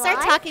ghosts You are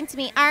are? talking to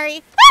me.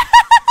 Ari.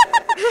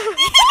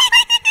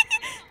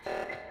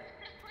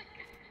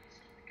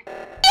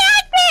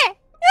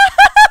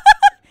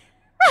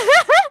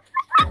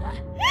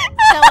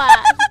 So,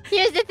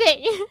 here's the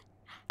thing. You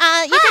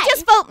Hi. can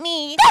just vote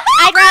me.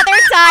 I'd rather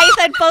die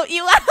than vote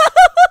you out.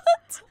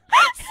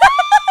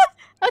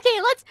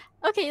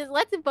 Okay,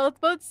 let's both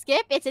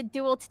skip. It's a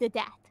duel to the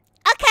death.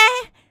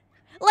 Okay.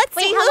 Let's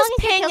Wait, see how whose long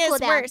is your ping kill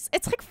is cooldown? worse.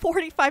 It's like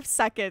 45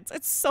 seconds.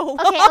 It's so long.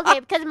 Okay,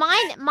 because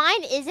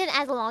mine isn't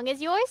as long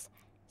as yours,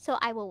 so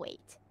I will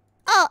wait.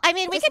 Oh, I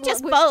mean, we Just could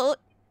just what- vote.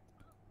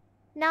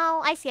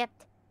 No, I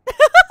skipped.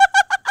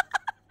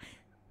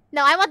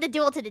 No, I want the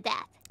duel to the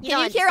death. Can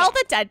you hear all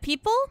the dead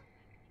people?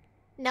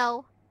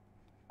 No.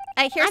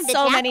 I hear I'm the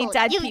so many jackal.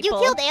 dead You people.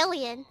 killed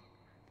Alien.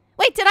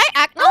 Wait, did I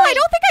act? No, I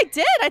don't think I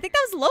did. I think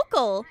that was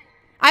local.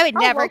 I would Oh,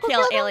 never local kill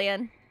killed him?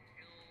 Alien.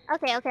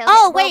 Okay. Oh,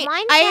 Well, wait.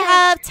 mine I says-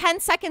 have 10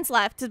 seconds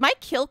left. Did my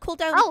kill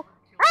cooldown? Oh.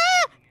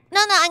 Ah!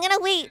 No, I'm gonna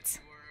wait.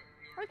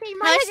 Okay, How mine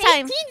much has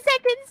time? 18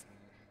 seconds.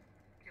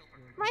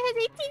 Mine has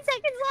 18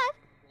 seconds left.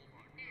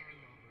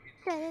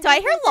 Do I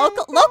hear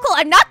local? Local,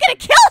 I'm not gonna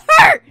kill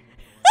her!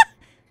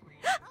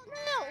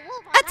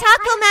 A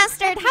Taco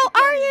Mastered, how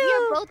are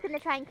you? We're both gonna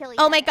try and kill each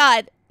Oh my other.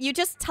 god, you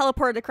just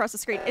teleported across the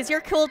screen. Is your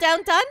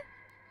cooldown done?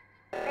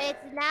 It's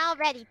now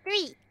ready.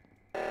 3,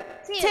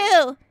 2,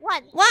 2, 1.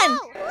 1. Go.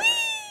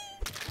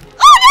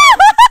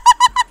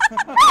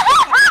 Oh no!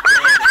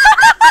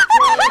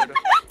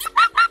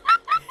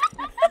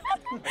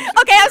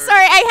 Okay, I'm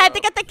sorry. I had to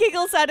get the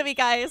giggles out of me,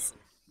 guys.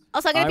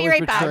 Also, I'm gonna be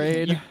right back.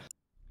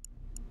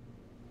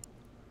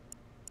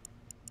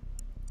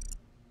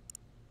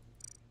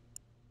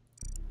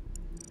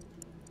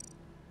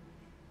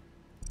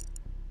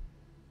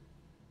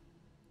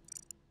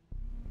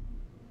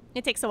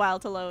 It takes a while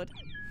to load.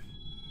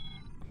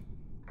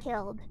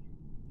 Killed.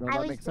 No, I that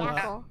was makes sense.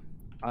 jackal.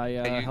 I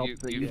Hey, helped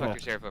you fucked your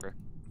sheriff over.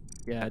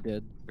 Yeah, I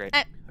did. Great.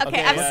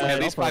 Okay, at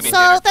least buy me so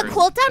dinner the first.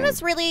 cooldown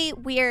was really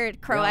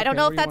weird, Crow. Yeah, I don't okay,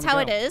 know where if do you that's wanna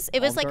how go? it is.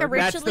 It was like Altar?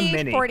 That's the originally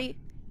mini. 40.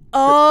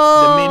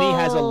 Oh. The mini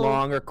has a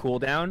longer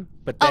cooldown,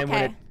 but then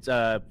when Okay.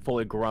 it's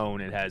fully grown,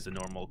 it has a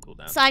normal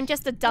cooldown. So I'm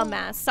just a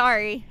dumbass.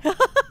 Sorry.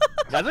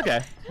 That's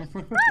okay.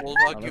 Well,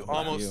 Luck, you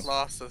almost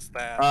lost us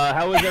that.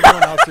 How was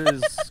everyone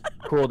else's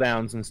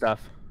cooldowns and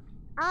stuff?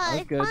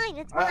 It's fine.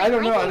 It's fine. I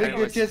don't know. I didn't did.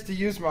 get a chance to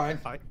use mine.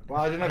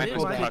 Well, I didn't have I a did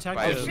my cooldown.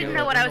 detective. Didn't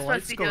know what I was When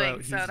the supposed to be lights go doing,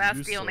 out, so he's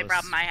that's the only useless.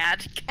 problem I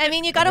had. I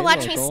mean, you gotta Hey,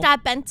 watch me local.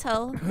 stab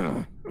Bento.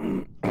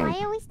 Why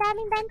are we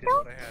stabbing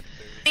Bento?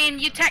 I mean,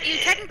 you technically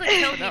killed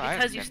me No, I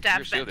because you understand. stabbed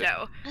You're shielded.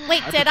 Bento.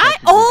 Wait, I did protected I? you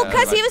Oh, from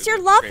because that. he was your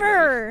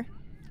lover.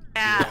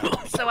 Yeah,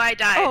 so I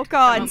died. Oh the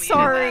god, moment you did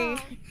sorry.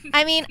 that.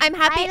 I mean, I'm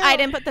happy I I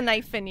didn't put the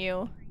knife in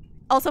you.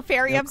 Also,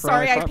 Fairy, Yeah, I'm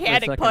sorry Crow, I I thought for a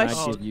panic second I'd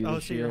pushed. give you the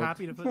So you're shield.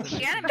 happy to put the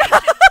Yeah,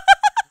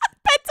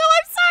 Bento,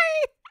 I'm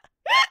sorry.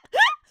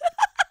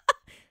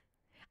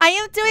 I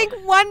am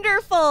doing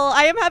wonderful.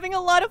 I am having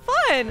a lot of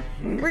fun.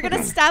 We're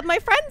gonna stab my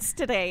friends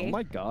today. Oh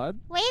my god.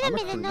 Wait a I'm a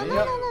minute. No.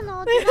 crewmate. Do I'm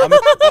not a- stab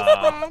this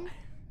friend.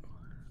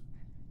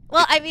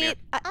 Well, I mean,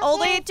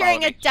 only Okay.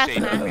 during a Follow me. death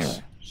Shade.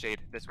 match. Shade.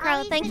 This way.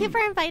 Carl, thank you for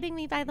inviting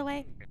me, by the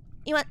way.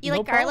 You No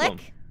like garlic? problem.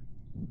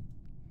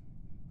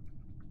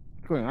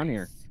 What's going on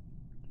here?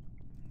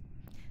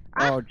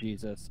 Oh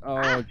Jesus. Oh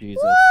Ah.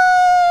 Jesus.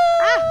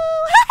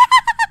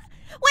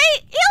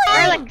 Wait,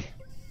 Alien! Garlic.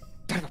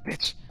 Son of a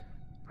bitch.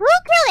 Who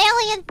killed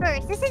Alien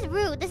first? This is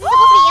rude. This is supposed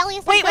to be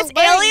Alien. Wait, was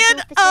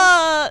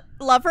Alien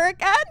lover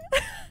again?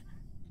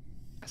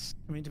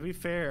 I mean, to be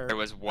fair, There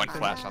was one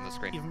flash on the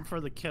screen. even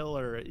for the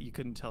killer, you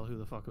couldn't tell who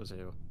the fuck was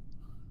who.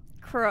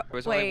 Crow. There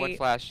was only one Wait.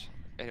 flash,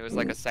 and it was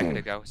like a second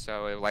ago,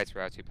 so the lights were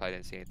out, so you probably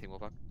didn't see anything,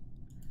 Wolfbuck.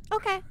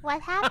 Okay. What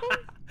happened?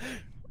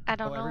 I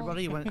don't know.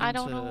 Everybody went I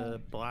don't into know.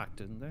 black,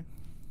 didn't they?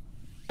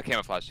 A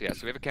camouflage, yeah.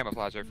 So we have a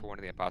camouflager for one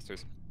of the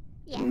imposters.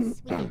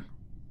 Yes, we do.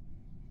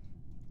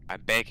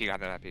 I'm banking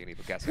on there not being an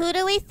evil guesser. Who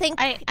do we think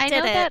I did know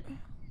it? that.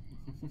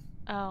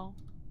 Oh.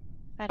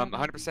 I don't know.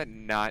 100%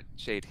 not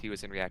Shade. He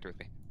was in reactor with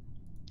me.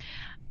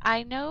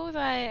 I know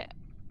that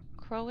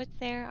Crow was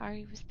there,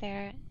 Ari was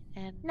there,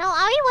 and No,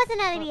 Ari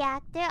wasn't at a Oh.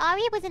 reactor.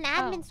 Ari was an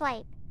admin Oh.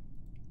 swipe.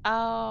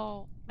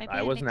 oh, maybe I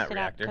I wasn't mixed at it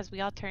up reactor. because we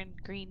all turned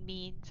green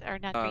beans, or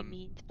not green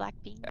beans, black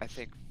beans. I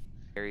think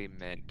Fairy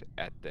meant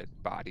at the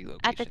body location.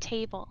 At the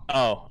table.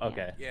 Oh,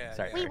 okay. Yeah,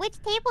 Sorry. Wait,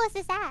 which table is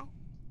this at?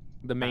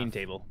 The main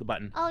table, the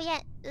button. Oh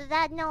yeah,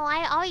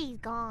 Ari's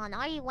gone.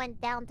 Ari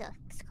went down to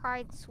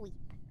card sweep.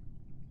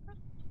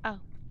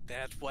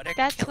 That's what a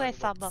That's who killer I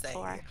saw would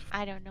before. say.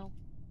 I don't know.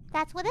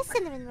 That's what a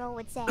cinnamon roll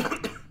would say.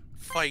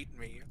 Fight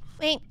me.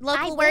 Wait,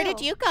 local, I where did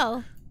will. you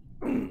go?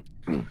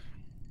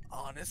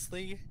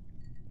 Honestly,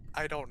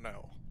 I don't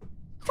know.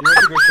 He went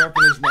to go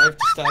sharpen his knife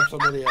to stab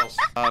somebody else.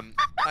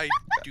 I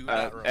do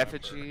not remember.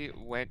 Effigy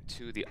went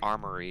to the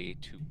armory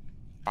to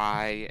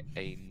buy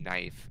a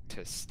knife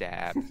to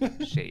stab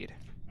Shade.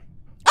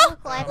 Oh,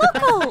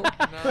 Local. local!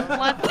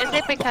 What is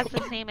it because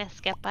his name is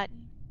Skip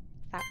Button?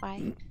 Is that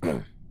why?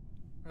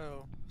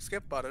 Oh,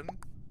 skip button.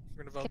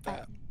 We're gonna vote Skip that.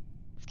 Button.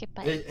 Skip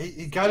Button.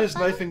 He got his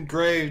knife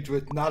engraved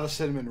with not a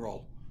cinnamon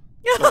roll.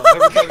 So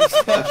every time he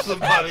stabs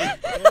somebody, Not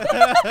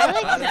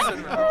a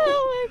cinnamon roll.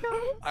 Oh my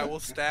god. I will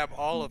stab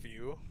all of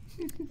you.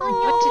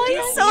 Oh, do?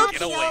 he's so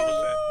Get away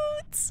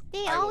with cute.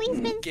 They I will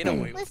always been get away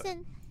with it.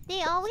 listen.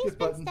 They always Skip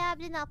been button.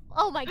 stabbed enough.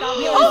 Oh my god,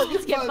 we Oh, almost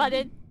skip skip button.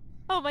 button.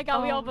 Oh my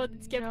god, we all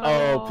voted skip.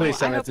 Oh, please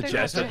tell me I that's a hope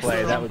there's Jester no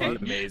play. That Jester. would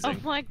be amazing.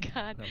 Oh my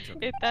god.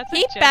 If that's a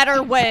He Jester better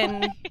play,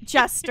 win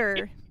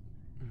Jester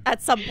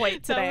at some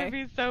point That today. would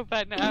be so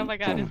fun. Oh my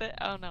god, is it?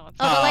 Oh no. It's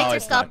Oh, the Oh, lights are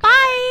it's stopped. not.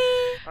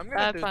 Bye! I'm gonna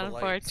That's do the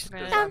lights, 'cause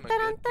unfortunate. I'm a Dun,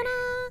 dun, good dun,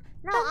 game.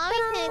 No, Ari's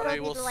But gonna I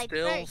go will do the lights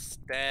still first.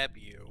 stab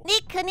you.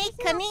 Nika,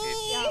 Nika,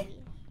 Nika.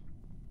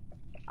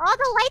 All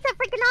the lights are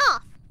freaking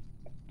off.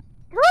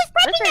 Who's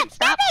breaking Listen, it?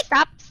 Stop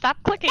stop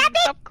it! clicking, Stop it!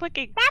 stop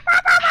clicking.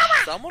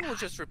 Someone was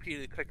just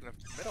repeatedly clicking the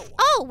middle one.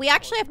 Oh, we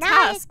actually have Nice.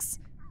 tasks.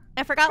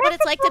 I forgot what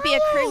it's like to be a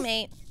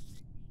crewmate.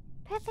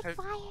 Perfect Have-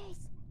 fires.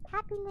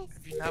 Happiness.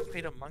 Have you not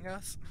played Among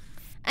Us?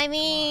 I Come on, I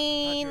thought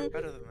you were mean,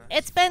 better than this.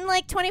 it's been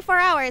like 24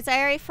 hours. I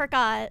already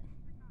forgot.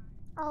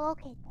 Oh,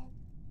 okay then.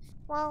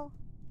 Well,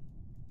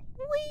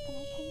 can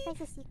I tell you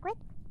guys a secret?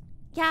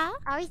 Yeah?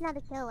 Ari's not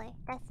a killer.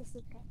 That's the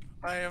secret.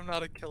 I am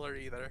not a killer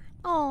either.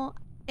 Oh,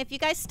 if you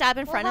guys stab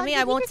in Well, front of why me, did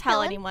I you won't just tell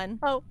kill him? anyone.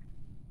 Oh.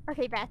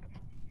 Okay, Beth.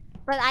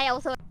 But I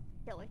also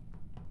killer.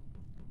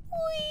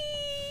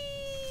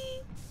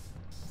 Whee!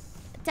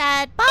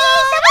 Dad, bye!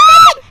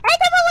 Hey,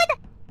 someone with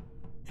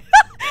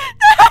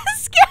That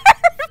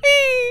scared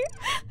me!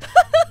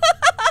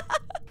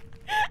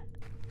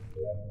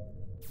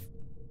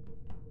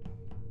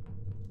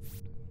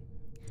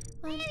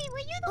 Mary, were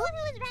you the one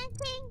who was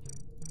ranting?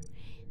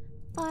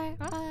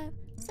 4, 5,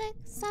 6,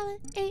 7,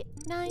 8,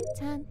 9,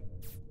 10.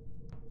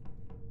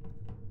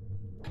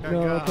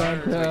 No,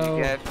 Tonto.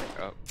 You get,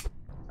 oh,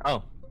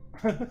 Oh.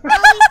 Ari found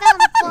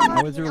the fog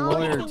I was your and all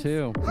lawyer things-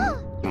 too.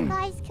 You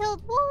guys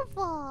killed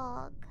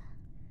Wolfog.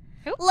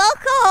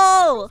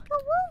 Loco!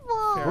 Killed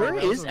Wolfog. Where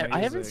that was is? I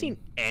haven't seen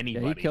Yeah,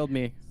 anybody. he killed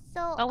me.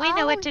 So Oh, we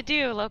know what to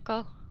do,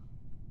 Loco.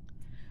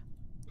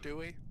 Do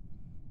we?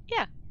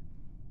 Yeah.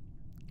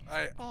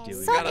 Do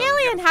So, gotta-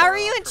 Alien, gotta how are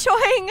follow you up from-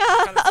 enjoying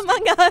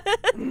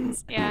kinda Among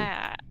Us?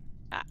 Yeah.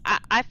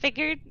 I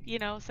figured, you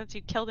know, since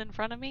you killed in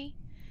front of me,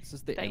 This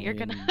is the that you're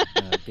gonna game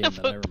that I vote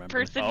the remember.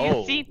 person Oh,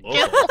 you've seen oh.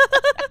 kill.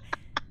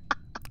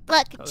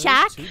 Look, Oh, there's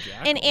Jack two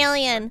Jackals. and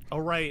Alien. Oh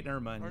right, never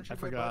mind. Aren't I you my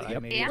forgot. buddy? I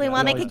made Yeah. it We up.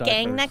 wanna He make a always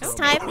gang died next first.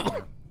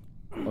 time?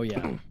 Oh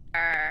yeah.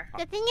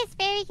 The thing is,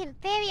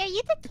 Fairy, are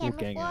you the We'll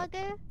gang up.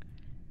 camouflager?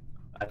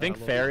 I think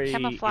Local. Fairy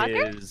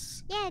Camouflager?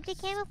 is. Yeah, the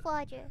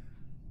camouflager.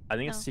 I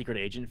think it's Oh. Secret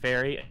Agent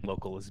Fairy, and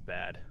Local is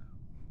bad.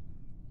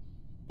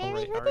 Oh, Fairy,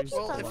 right, who did Ari's you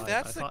Well, vote? alive. if I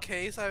that's the thought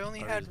case, I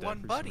only Ari's had dead one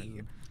for some buddy.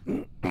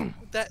 reason.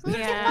 That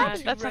Yeah, there's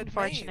two that's red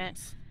unfortunate.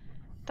 names.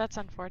 That's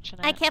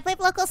unfortunate. I can't believe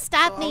Local So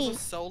stabbed I was me. a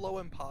solo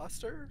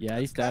imposter? Yeah,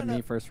 he stabbed Kinda-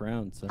 me first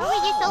round. So.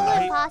 Oh, you solo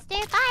Right.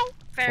 imposter? Bye.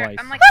 Fair. Twice.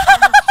 I'm like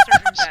almost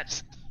certain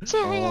that.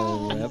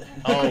 Oh, yep.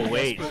 Oh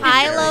wait.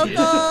 Hi, Fairy is-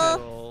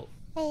 Local.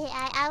 Hey,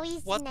 I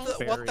always What nice.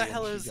 the what the Fairy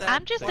hell and is she that? got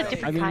I'm just a play?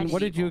 different I mean, kind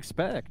what of did you evil. Oh,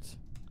 expect?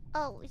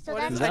 so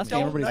What that's is He's I asking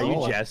don't everybody's Are know. you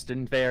role.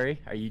 jesting,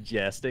 Fairy? Are you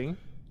jesting?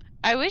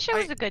 I wish I I-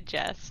 was a good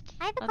jest.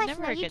 I have a I'm question.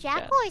 never Are a you good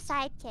Jack jest. or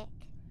sidekick?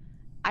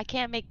 I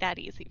can't make that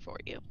easy for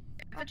you.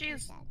 Could you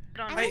use it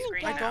on I'm my gonna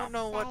screen guess I don't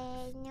know what-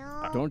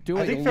 No. Don't do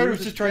I it. think you'll Fairy lose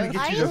was his just trying to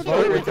chest. get you to Ari's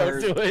vote gonna with her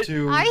do it.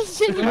 to. Ari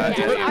shouldn't do that.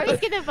 do it. Ari's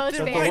gonna vote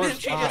Then for Why the it. didn't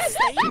she worst just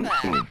say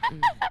that?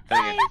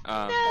 Again,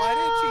 Why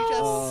didn't she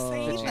just Oh.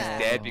 say She's that?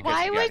 dead because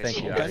Why you would got Thank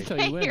you you, it. Ari. That's how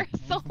you say win. you're a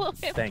solo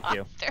Thank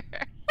you. imposter?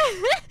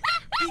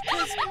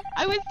 Because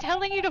I was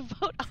telling you to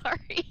vote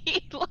Ari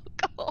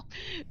Local,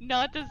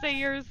 not to say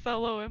you're a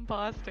solo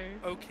imposter.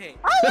 okay.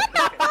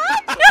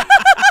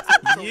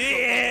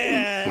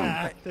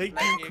 Yeah! Thank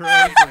you, me-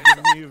 Craig, for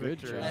giving me a Good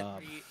victory.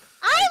 job.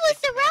 I was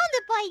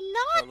surrounded by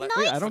not let-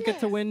 Wait, I don't get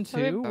to niceness. win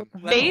too. What the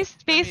hell?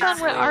 Based on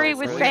what Ari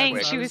was really saying,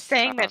 quick, she was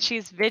saying that um,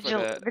 she's for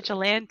the-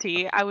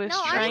 vigilante. I was No,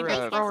 Ari trying thinks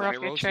to that's throw her what off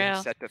Summary your rolls trail.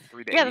 are set to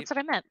 3 to Yeah, 8, that's what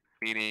I meant.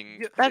 meaning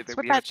Yeah, That's that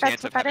what we have a that- chance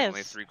that's of what that having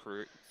only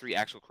is. three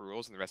actual crew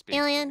rolls and the rest being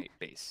Alien,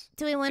 base.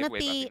 Do we want to Give away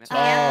be about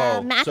Oh, so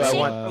I matching?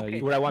 want.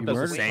 Okay. Would I want you those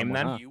the murdered same someone,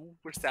 then? huh? You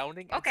were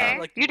sounding. it Okay.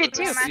 sounded like You did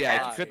were too. gonna Yeah,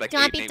 die. if you could, like, Do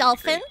you want to eight be names would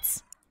be great.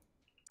 dolphins?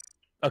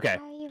 Okay.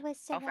 Ari was Dolphins?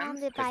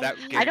 surrounded 'Cause by that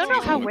evil. game I don't know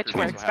changes how what which crews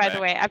will works, have by the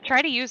way. I've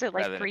tried to use it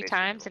like rather than 3 basic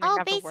times and it Oh,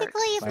 never basically, works.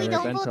 if we By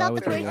don't Vento, vote I out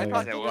was the a person, I lawyer.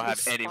 thought That you will were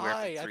have the anywhere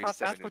spy. from I 3 to thought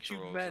 7 that's what you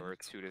neutral rolls meant. or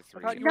 2 to I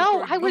 3. thought you No,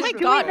 were I was doing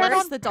doing that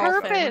where's on the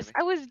dolphin? purpose.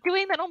 I was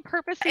doing that on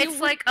purpose. so you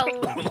It's like a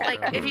wouldn't- like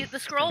if you the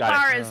scroll Got it.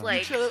 bar is Oh.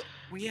 like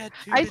We had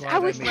two. I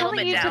glad was I made telling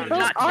it you to down, vote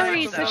not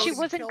Ari, killing so she those.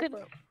 wasn't good.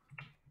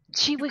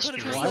 She was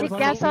could've trying just to voted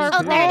guess for our me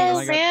too, role, and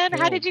I got man. How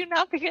killed. did you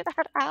not figure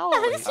that out?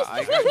 I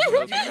got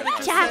killed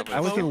because Jack. of I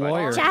was a your buddy.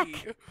 lawyer. Jack,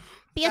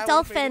 be a That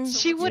would've made it dolphin. so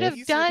She much would have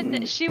easier.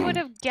 done. She would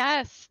have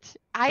guessed.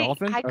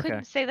 Dolphin? I couldn't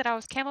Okay. say that I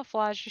was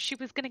camouflaged. She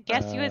was gonna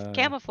guess you as Uh,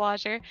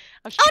 camouflager. I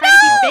was Oh, trying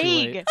no! to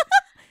be vague.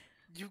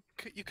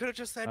 You could have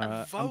just said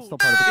I'm vote. still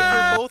part of the If gang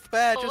they're now. both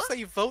bad, just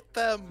say vote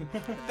them.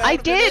 That I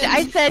would've been did. it.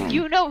 I said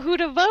you know who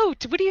to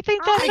vote. What do you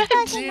think that I meant?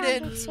 doesn't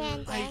didn't.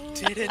 understand I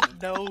things.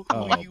 didn't know who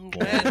Oh, you boy.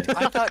 meant.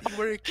 I thought you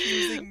were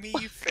accusing me,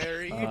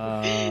 Fairy. I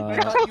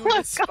Uh, thought you were the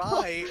Loco.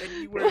 spy, and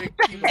you were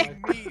accusing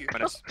me.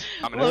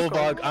 I'm gonna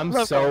Wolvog, I'm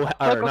Loco, so or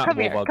Loco, not come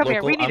here, Wolvog, come here,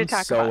 Local. we need to I'm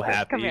talk so about this.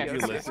 happy Come here, you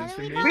come here. listened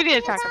to What me. are We need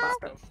to talking talk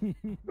about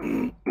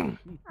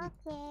this.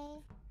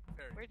 Okay.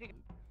 Where'd you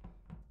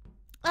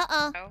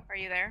Uh-oh. oh, are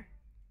you there?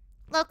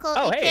 Local,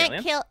 Oh, you hey, can't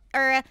Alien. kill,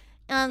 or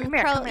Come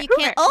here, Crow, come here, you come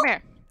can't. here, Oh, come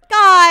here.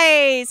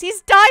 guys,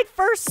 he's died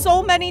first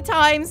so many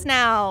times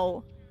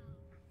now.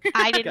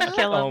 I didn't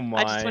kill him. Oh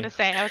I just my. want to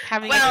say I was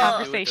having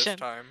Well- a Do it this conversation.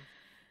 time.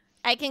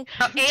 I can.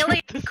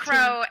 Alien,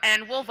 Crow,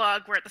 and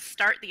Wolvog were at the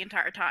start the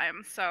entire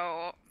time,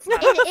 so. it's not-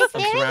 If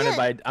I'm there is surrounded a-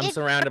 by if-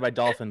 surrounded by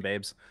dolphin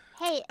babes.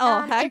 Hey,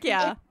 Oh, heck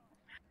yeah.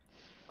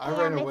 I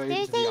ran away if to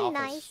there's the a office.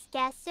 nice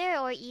guesser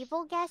or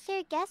evil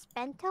guesser, guess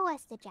Bento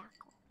as the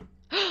jackal.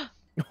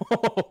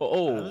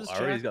 Oh, was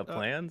Ari's Jack- got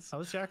plans. I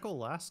was Jackal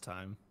last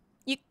time.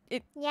 Yeah, Yeah,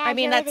 I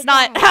mean, you're it that's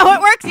not again. how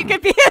it works. You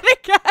could be it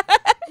again.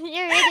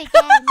 You're it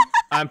again.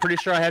 I'm pretty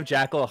sure I have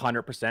Jackal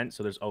 100%,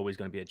 so there's always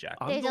going to be a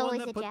Jackal. I'm There's the one always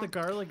that a put the Jack.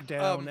 garlic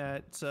down Um,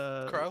 at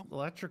Crow?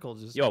 electrical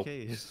just Yo. in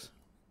case.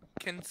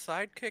 Can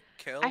sidekick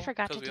kill? I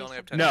forgot to 'Cause we do only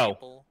have something. 10 No.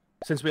 people.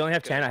 Since we only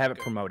have 10, I have it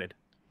Good. promoted.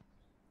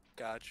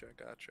 Gotcha.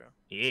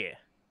 Yeah.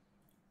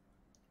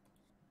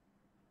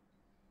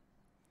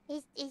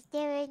 Is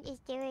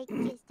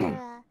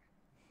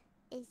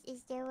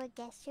there a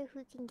guesser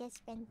who can guess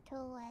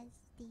Bento as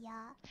the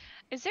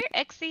Is there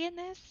Exy in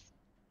this?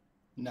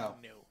 No.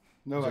 No.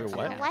 No, Is there exit.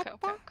 what? Okay, What okay,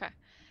 the? okay, okay.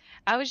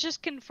 I was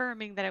just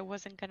confirming that I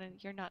wasn't gonna.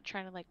 You're not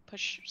trying to like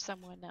push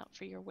someone out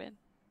for your win.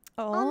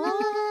 Oh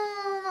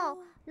Oh.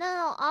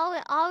 no!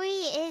 Ari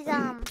is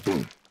Oh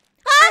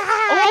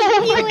I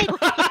knew my it. God.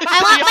 I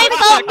want my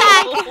phone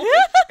back.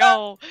 Let's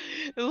go.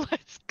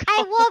 Let's go.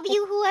 I love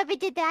you, whoever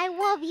did that. I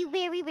love you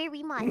very,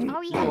 very much.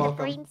 Ari You're has a welcome.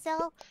 brain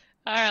cell.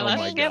 All right, Oh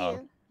let's my skip.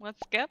 God. Let's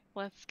skip.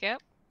 Let's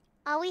skip.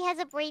 Ari has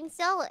a brain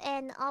cell,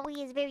 and Ari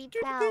is very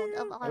proud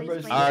of Ari's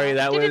Everybody's brain Ari,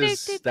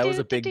 cell. that was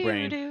a big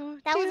brain.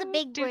 That was a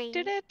big brain.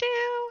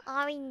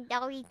 Ari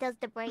does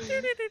the brain.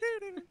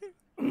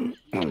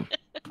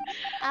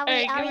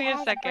 Ari give me a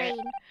has second. brain.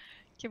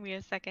 Give me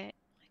a second.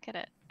 I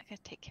gotta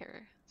take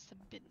care of some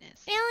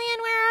business.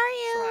 Alien, where are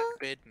you?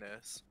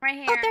 Business. Right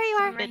here. Oh, there you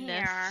are. I'm right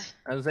Business. here.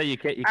 I was say you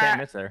can't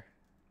miss her.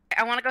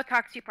 I want to go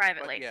talk to you But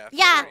privately. yeah.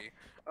 Yeah. Sorry.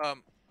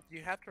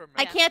 You have to remember.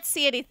 I can't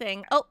see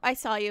anything. Oh, I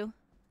saw you.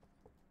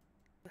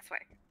 This way.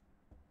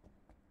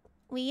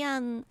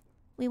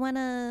 We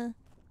wanna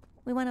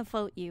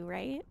vote you,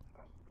 right?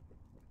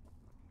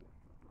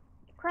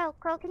 Crow,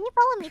 can you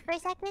follow me for a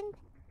second?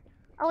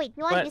 Oh wait,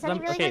 you want to do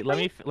something really okay,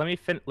 quickly?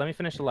 let me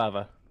finish the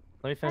lava.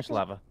 Let me finish the Okay.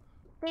 lava.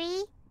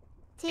 3,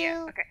 2,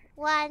 Yeah, okay.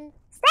 1,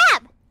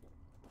 stab!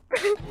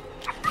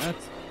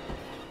 That's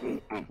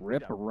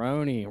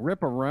ripperoni.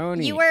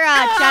 You were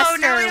Oh, Jester,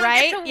 now I don't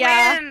right? Get to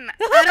Yeah. Win.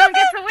 I don't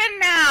get to win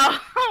now.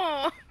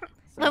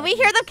 When we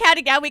hear them count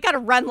again, we gotta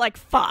run like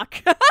fuck.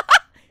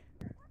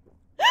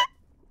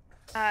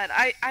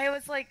 I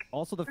was like,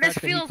 Also, the This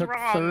fact that he feels took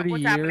wrong, 30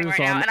 what's happening years right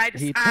now, on, and I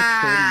just- he took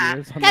 30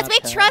 years on Because that we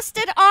path.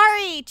 trusted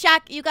Ari.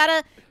 Jack, we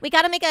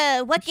gotta make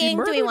a. What She game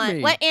do we murdered want?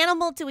 me. What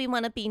animal do we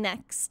want to be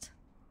next?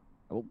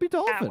 We'll be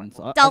dolphins.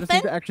 I just Dolphin?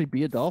 need to actually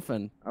be a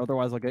dolphin.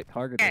 Otherwise, I'll get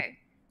targeted. okay.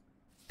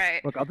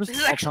 Right. Look, I'll This is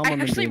tell actually, them I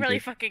I'm actually really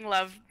endangered. fucking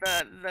love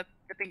the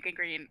pink and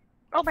green.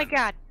 Oh my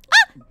god.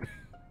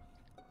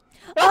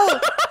 Oh,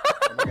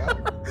 Oh my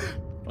god.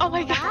 Oh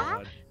my god.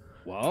 God.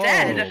 Whoa.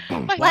 dead.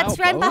 My Let's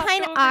run boat.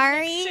 behind Go over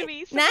Ari next to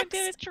me. Someone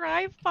did a next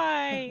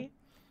drive-by.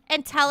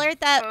 and tell her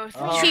that Oh,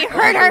 Oh, she oh,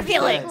 hurt her oh,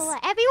 feelings. Oh,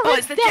 everyone's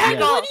it's the dead.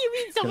 jackal. What do you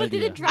mean someone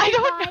did a idea. drive I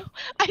don't know.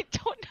 I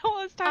don't know.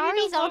 I was talking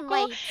Ari's to on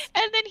local, lights.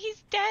 and then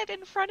he's dead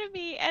in front of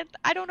me, and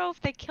I don't know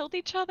if they killed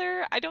each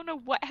other. I don't know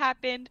what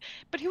happened,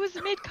 but he was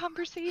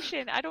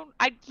mid-conversation.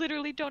 I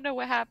literally don't know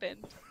what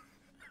happened.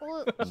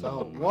 Well,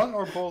 So one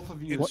or both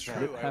of you It's is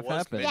true. I have was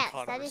happened? yes,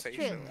 that is true,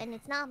 mid-conversation. and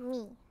it's not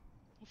me.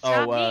 It's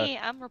Oh, not me.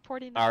 I'm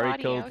reporting the Ari body.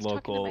 I killed was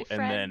talking to local, my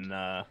friend. and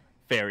then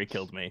Fairy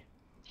killed me.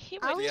 He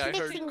I was was Yeah, I heard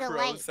fixing the Crow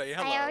lights. say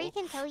I hello. already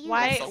can tell you.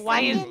 Why the why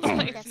is second the and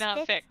lights the not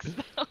fifth. fixed?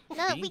 No, Being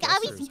I was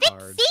Jester is fixing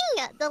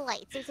hard. the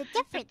lights. There's a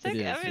difference. It's, like,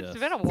 It I is, mean, it's yes.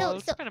 been a while.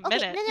 It's So been a okay,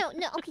 minute.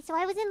 no. Okay, so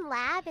I was in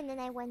lab, and then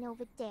I went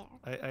over there.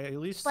 I at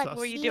least But sussed What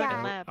were you doing in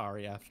Yeah. lab?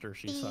 Ari after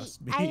she The- sussed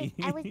me.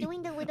 I was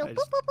doing the little I boop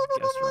just boop boop boop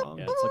guessed boop wrong.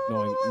 Yeah, it's like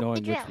knowing the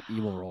which drill.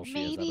 evil role she is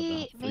Maybe out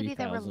of the maybe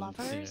they were 3,000.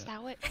 lovers. Yeah. Is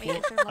that what? Well, Maybe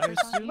they're I lovers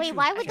on assumed you? Wait, she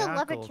why was would the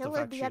lover Jackal, kill the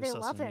fact the she was other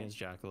sussing lover? me as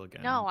Jackal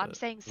again, No, I'm but-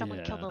 saying someone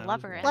Yeah, killed a that was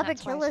lover. wrong. And Lover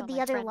that's why killed the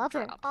someone's other friend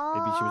lover. dropped.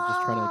 Maybe she was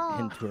just trying to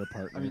hint Oh, to her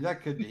partner. I mean,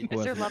 that could be. who Is there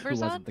wasn't, who lovers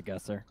wasn't on? the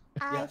guesser.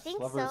 I Yes, think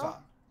lover's so.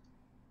 on.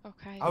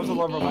 Okay. I was a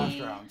lover last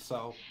maybe- round,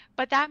 so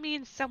But that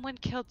means someone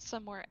killed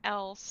somewhere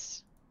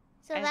else.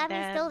 So And that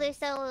means still then- there's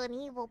still an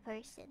evil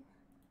person.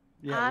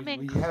 yeah, I'm we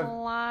have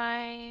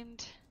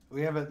inclined.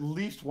 at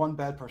least one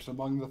bad person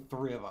among the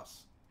three of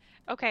us.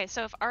 Okay,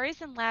 so if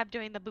Ari's in lab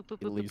doing the boop boop At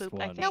boop boop least boop,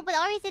 I one. think. No, but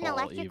Ari's in All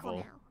electrical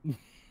evil. now.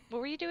 What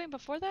were you doing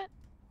before that?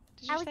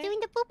 Did you I was say? doing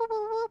the boop boop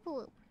boop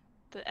boop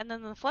boop. And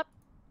then the flip.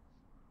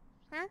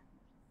 Huh?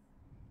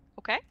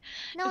 Okay.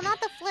 No, not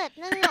the flip.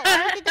 No.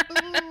 Ari did the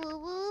boop boop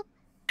boop boop.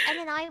 And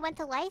then Ari went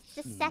to lights,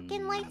 the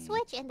second light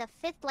switch, and the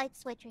fifth light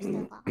switch are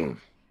still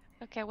on.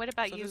 Okay. What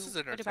about So you? this is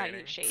What about you,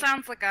 entertaining. Shade?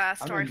 Sounds like a I'm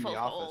story in full the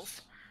of office.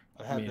 holes.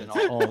 I I have mean, been it's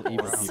all all over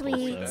evil around. people,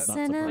 Sweet so it's not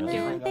cinnamon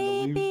surprising. I've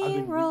been baby hiding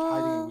in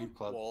roll. Weed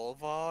Club.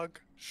 Wolvog,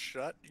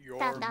 shut your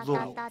Dot, dot, mouth.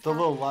 dot, dot, The dot.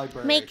 little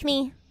library. Make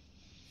me.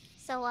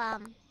 So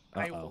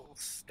I Uh-oh. will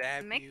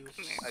stab Make you me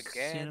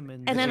again.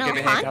 Cinnamon. And then Give I'll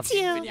me haunt handcuffs.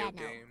 you. Video Yeah, no.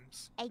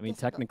 games. I mean,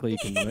 technically, you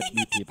can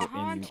meet people in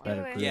Haunt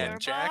Better you Crew. Yeah, Your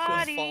Jack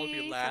was following me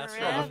body last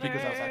Well, round that's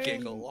because I was actually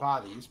Giggle. eating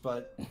bodies,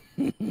 but Oh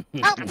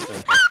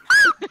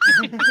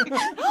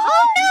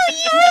no,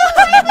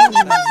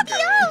 Let's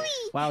go.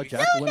 Wow,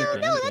 Jack won Sure.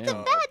 again. no, that's a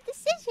Damn. bad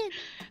decision.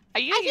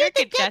 You're hear a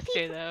the good dead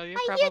jester, though. You're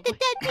I hear the probably.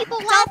 dead people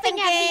Dolphin laughing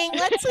at gang, me.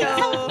 let's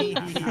go.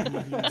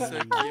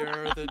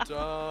 Secure the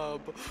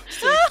dub.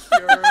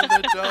 Secure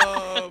the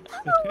dub.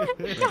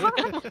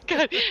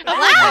 God.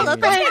 Wow,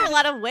 Loco's getting a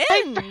lot of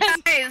wins.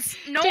 Guys,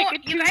 no, Take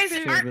it you too guys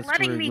soon. aren't Service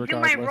letting crew, me do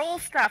my regardless. role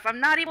stuff.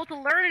 I'm not able to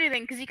learn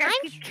anything because you guys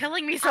I'm- keep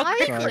killing me so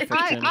Ari, Sorry, quickly.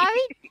 Fiction. Ari,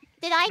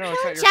 did I No,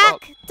 it's kill not your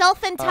fault. Jack,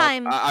 dolphin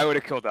time. I would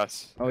have killed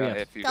us. Oh, yeah.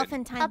 If you didn't.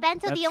 Dolphin time.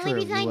 Bento, That's the only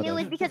true, reason you I knew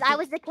would've. is because I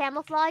was the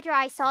camouflager.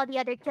 I saw the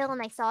other kill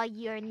and I saw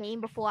your name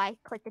before I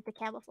clicked at the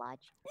camouflage.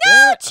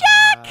 No,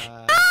 Jack!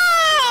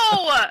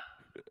 No!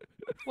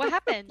 What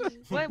happened?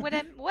 What?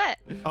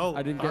 Oh,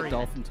 I didn't get Ari,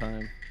 dolphin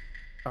time.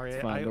 Ari,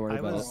 It's fine, don't worry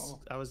about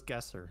I was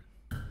guesser.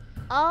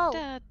 Oh,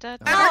 Da, da,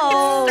 I'm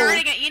Oh.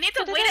 starting it. You need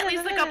to wait at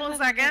least a couple of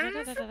seconds.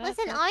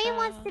 listen, Ari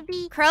wants to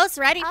be. Crow's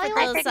ready for I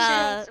those like What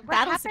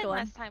battles to happened go on.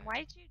 last time? Why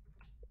did you?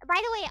 By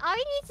the way, Ari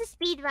needs to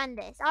speed run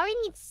this. Ari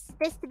needs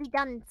this to be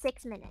done in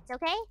 6 minutes,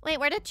 okay? Wait,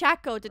 where did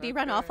Jack go? Did he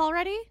run Okay. off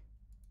already?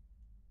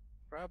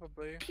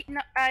 Probably.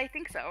 No, I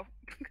think so.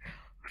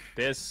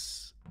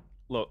 This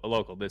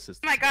local. This is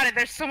Oh my god,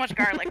 there's so much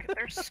garlic.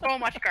 There's so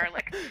much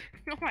garlic.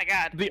 Oh my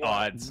god. the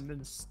odds. And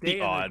then stay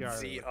in odds. the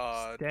garlic. The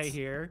odds. Stay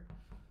here.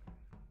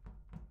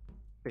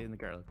 Stay in the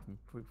garlic,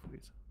 please.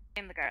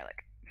 In the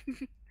garlic.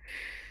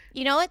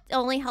 You know it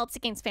only helps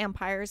against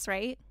vampires,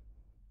 right?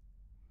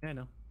 Yeah, I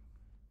know.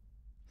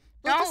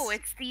 No,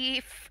 Lucas,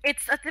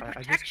 it's the I just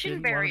protection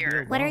didn't wanna be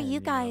barrier. what are alone, you you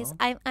guys?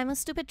 know? I'm a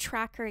stupid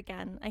tracker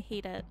again. I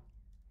hate it.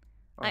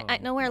 I Oh,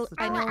 know where- what's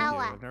the I deal know- with you?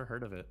 I've never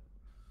heard of it.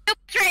 You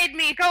betrayed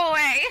me. Go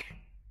away.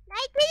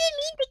 I didn't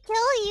mean to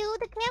kill you.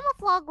 The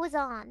camouflage was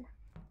on.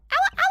 Ow.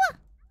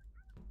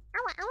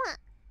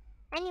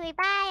 Anyway,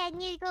 bye. I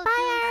need to go do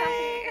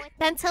something important.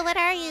 Bento, what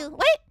are you?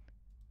 Wait,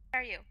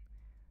 Where are you?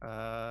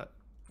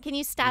 can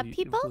you stab will you-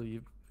 people? will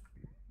you-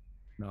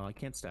 No, I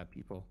can't stab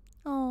people.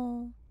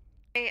 Oh.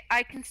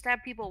 I can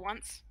stab people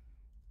once.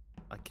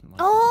 I can. Like,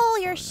 Oh,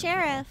 you're a sorry, I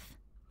don't know. sheriff.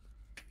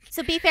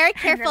 So be very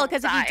then careful, I'll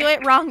because if you die. do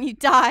it wrong, you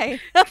die.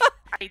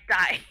 I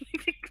die.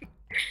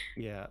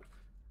 Yeah.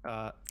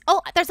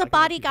 Oh, there's a I can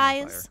body, keep on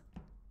fire. guys.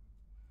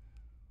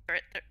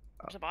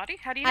 There's a body?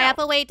 How do you I know? have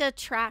a way to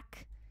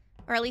track,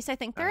 or at least I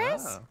think there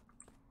is. Ah. Are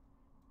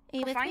you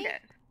I'll with find me?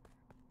 it.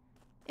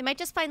 It might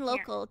just find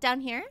local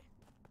down here.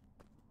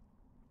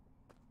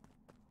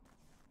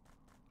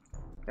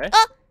 Okay.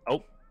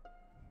 Oh!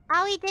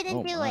 Ari didn't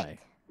Oh do my. it.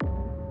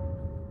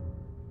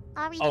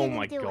 Ari Oh didn't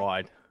my do it.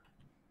 god.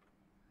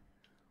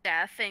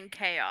 Death and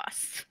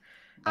chaos.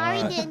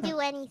 Ari didn't do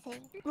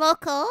anything.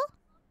 Local?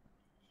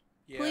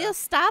 Who Yeah. you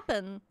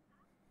stopping?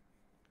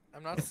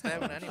 I'm not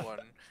stabbing anyone.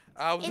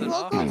 I was In in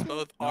local- office.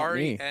 Both Not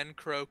Ari me. and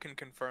Crow can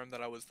confirm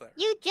that I was there.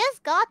 You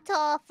just got to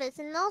office,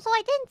 and also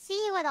I didn't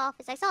see you at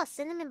office. I saw a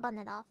cinnamon bun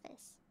at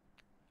office.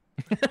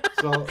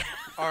 so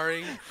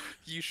Ari,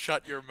 you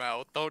shut your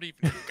mouth. Don't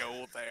even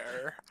go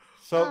there.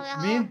 so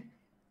Oh,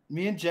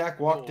 me and Jack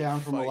walked Oh,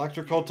 down from fight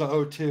electrical to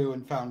O2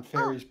 and found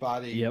Fairy's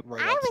body Yep.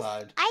 right I was-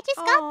 outside. I just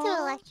got Aw.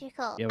 to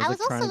electrical. Yeah, it was I like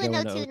was trying also to in go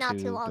into O2 not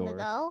too O2 long door.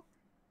 ago.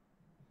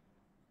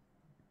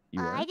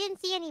 You were? I didn't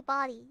see any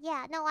body.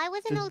 Yeah, no, I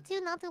was in Did-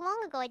 O2 not too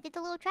long ago. I did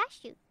the little trash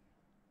chute.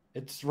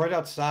 It's right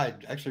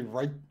outside, actually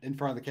right in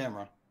front of the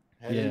camera.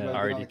 Had Yeah. anybody been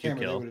Ari, on the did you camera,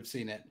 they kill? would have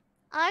seen it.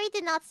 Ari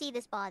did not see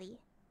this body.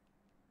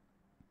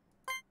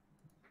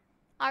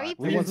 Ari, We It didn't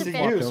please wasn't see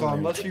defend. walked you, so over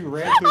unless anything. you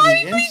ran through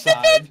Ari, the please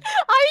inside, defend.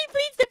 Ari,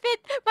 please defend.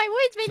 My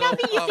words may not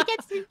be So, used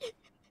against you.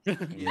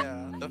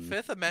 Yeah, the Mm.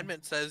 Fifth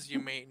Amendment says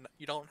you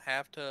don't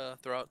have to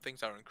throw out things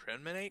that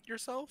incriminate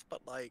yourself,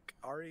 but like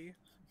Ari,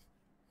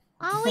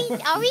 Ari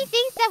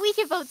thinks that we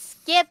should vote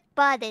skip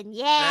button.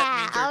 Yeah,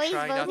 that Ari's means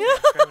you're trying not voting. to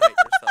incriminate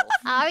yourself.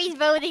 Ari's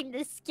voting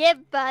the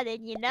skip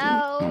button. You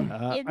know.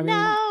 You I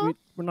know. mean,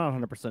 we're not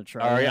 100%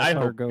 sure. Ari, I let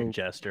her hope go. you're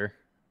Jester.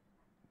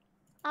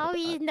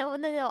 Ari, no.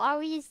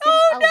 Ari is.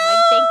 Oh my,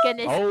 thank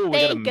goodness. Oh, we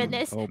got a Thank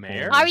goodness. Oh,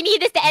 Mayor? boy. Ari,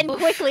 need this to end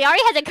quickly. Ari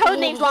has a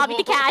codenames lobby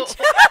to catch.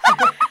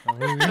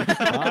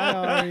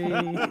 Bye,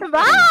 Ari.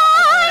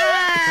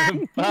 Bye.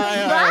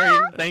 Bye,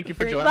 Ari. Thank you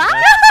for joining Bye. us.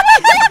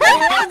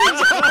 That's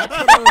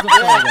what I was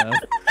afraid of.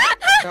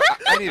 No,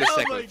 I need a Oh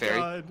second, my Fairy.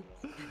 god.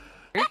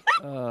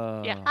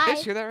 Yeah. Did Hi.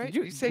 you hear that right?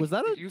 Did you- say was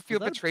that a- you feel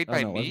was that- betrayed oh,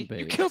 by no, it me? wasn't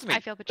You bait. killed me. I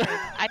feel betrayed. Did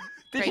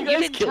Right, you guys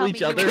didn't kill tell each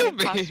me other? you were an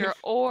Kill me. imposter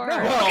or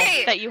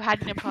Okay. that you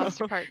had an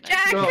imposter partner.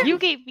 Jack, No. You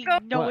gave me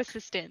no What?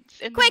 assistance.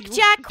 And Quick, then you-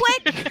 Jack,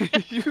 quick!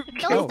 You Don't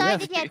killed start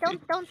me. it yet.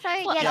 Don't start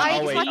it Well, yet. yeah, Ari I'll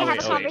just wait, wants to I'll have a wait, I'll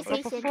wait. But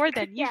conversation. before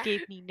then, you Yeah.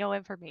 gave me no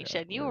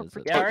information. You what were is it?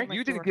 protecting Ari? my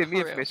You didn't door give me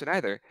crew. information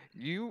either.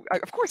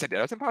 Of course I did.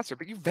 I was an imposter,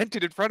 but you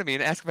vented in front of me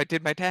and asked if I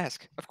did my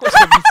task. Of course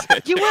I missed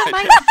it. You were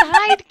my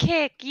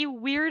sidekick, you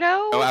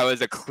weirdo. Oh, I was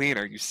a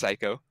cleaner, you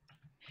psycho.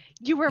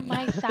 You were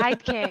my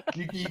sidekick.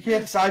 you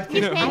can't sidekick.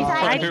 You the can't boss.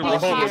 sidekick Your the role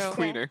boss. was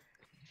cleaner.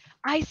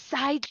 I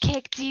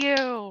sidekicked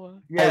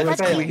you. Yeah, But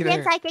fail. you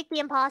can sidekick the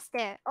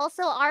imposter.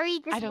 Also, Ari I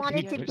just don't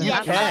wanted think to you be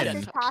as can. fast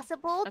as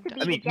possible I'm to done.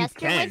 be I mean, the you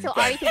jester one, can, so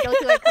but- Ari can go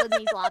to her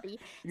Codename's lobby.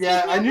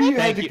 Yeah, I knew you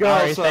had Thank to you, go.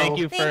 Ari. So Thank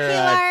you for Thank you,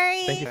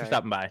 Ari. thank you for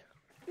stopping by.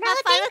 No, Have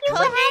fun thank with you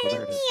for Codename. having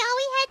me.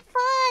 Ari had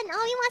fun.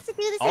 Ari wants to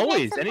do this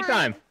Always, again sometime.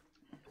 anytime.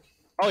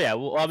 Oh yeah,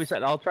 well,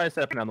 I'll try to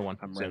set up another one.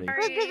 I'm soon.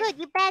 ready. Good.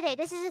 You better.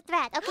 This is a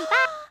threat. Okay,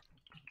 bye.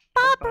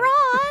 Bob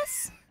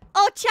Ross.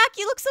 Oh, Jack,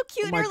 you look so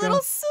cute in my your God. little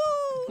suit.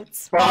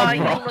 Oh, Bob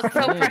you Ross. look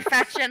so Hey.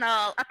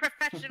 professional. A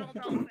professional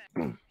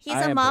dolphin. He's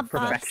I a am mob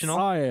boss. professional.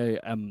 I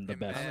am the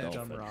best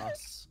Jump dolphin.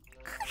 Ross.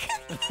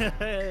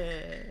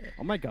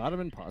 Oh my god, I'm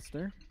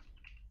imposter.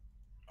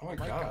 Oh my Oh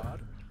my god.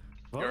 god.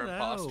 Vote You're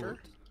imposter? out.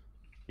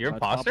 You're I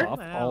top imposter? off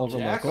all of the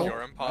Jackal. local.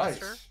 You're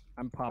imposter? Nice.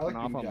 I'm popping like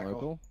off being on Jackal.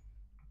 local.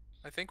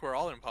 I think we're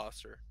all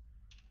imposter.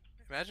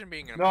 Imagine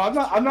being an No, I'm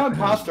imposter. not. I'm not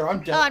imposter. I'm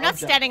dead. Oh, I'm not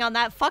standing on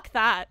that. Fuck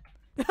that.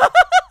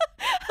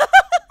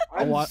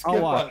 I'll watch. I'll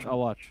watch. I'll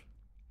watch.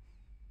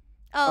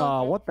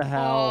 Oh. What the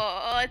hell?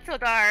 Oh, it's so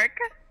dark.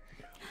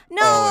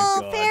 No, Oh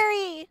my God.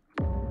 Fairy.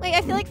 Wait,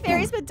 I feel like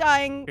Fairy's been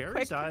dying Barry's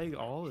quick. dying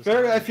all the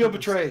Barry, time. I feel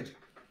betrayed.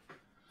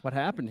 What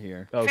happened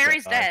here? Oh,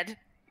 Fairy's God. dead.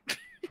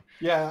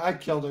 Yeah, I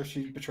killed her.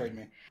 She betrayed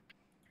me.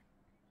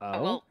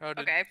 Oh, well, How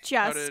did- okay.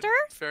 How did Jester?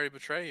 Fairy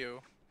betray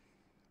you?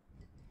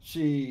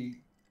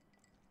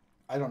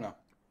 I don't know.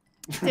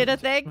 Did a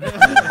thing.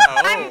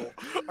 Oh,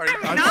 are you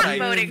I'm not not saying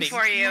voting things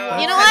for you. You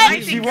know what? I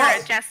She think you're a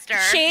was- jester.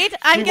 Shade,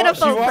 I'm She gonna wa- she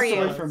vote for walked you.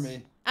 away from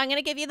me. I'm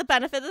gonna give you the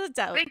benefit of the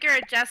I doubt. think you're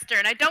a jester,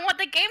 and I don't want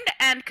the game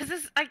to end because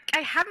I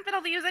haven't been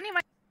able to use any of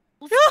my.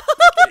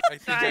 I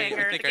think Dying,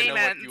 or I the game know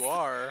what ends. you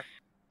are.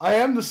 I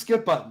am the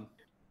skip button.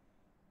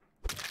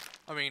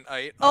 I mean,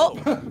 I. Oh.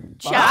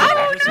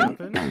 Jack? Jack?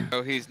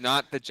 Oh, he's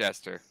not the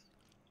jester.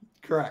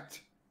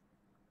 Correct.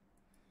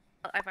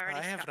 I've already.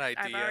 I have an stopped.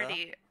 I've idea.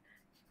 already.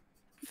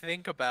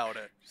 Think about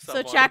it.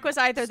 So Jack was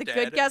either the Someone's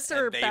good dead, guesser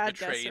or and they bad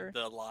betrayed guesser.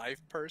 the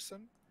live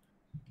person.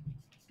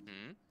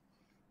 Hmm?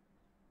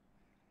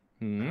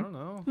 I Hmm? don't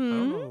know. I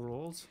don't know Hmm? the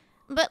rules.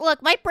 But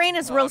look, my brain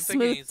is No, real I'm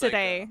thinking smooth he's like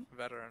a today.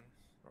 veteran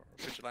or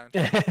vigilante.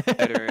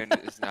 Veteran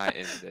is not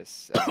in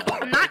this.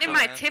 I'm not in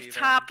my Vigilante, then.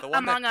 tip-top The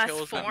one that Among Us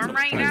kills them form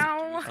right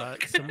sometimes now.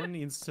 Someone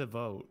needs to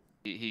vote.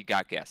 He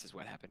got gas is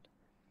what happened.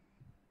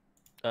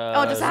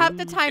 Oh, does that have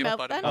to Skip time out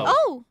button. then? Oh.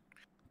 Oh.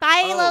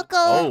 Bye, Oh. local.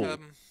 Oh.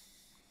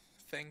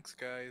 Thanks,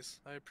 guys.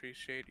 I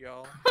appreciate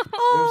y'all.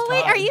 Oh, It was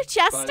wait, are time, you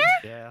Chester?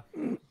 Yeah.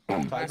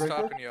 Nice Tiebreaker?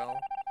 talking to y'all.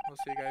 We'll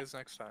see you guys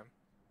next time.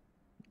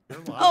 You're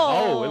live.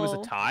 Oh, it was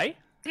a tie?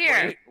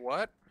 Here, Wait,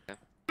 what? I'm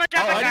gonna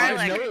drop Oh, a I didn't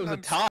even know garlic. it was a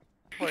I'm tie.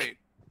 Wait,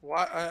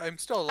 why? I'm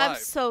still I'm alive.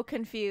 so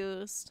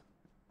confused.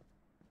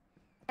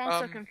 I'm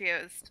also Um,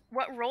 confused.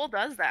 What role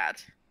does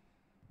that?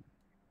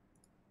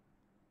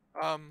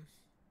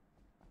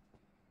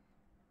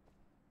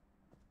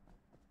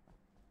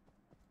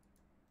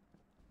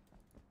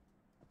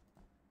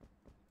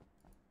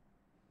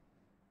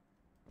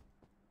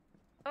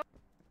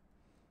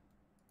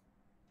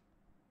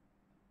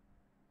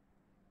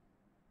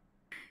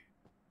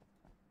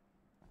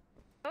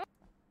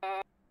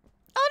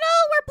 Oh no,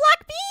 we're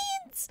black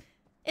beans!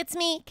 It's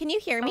me. Can you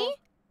hear me?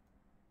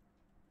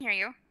 Hear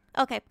you.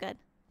 Okay, good.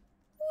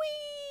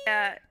 Whee!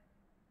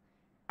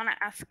 Wanna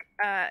ask.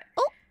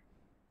 Oh.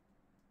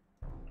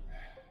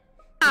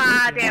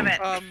 Ah, damn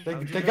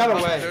it. They got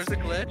away. There's a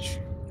glitch.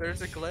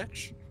 There's a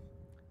glitch.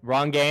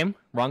 Wrong game,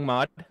 wrong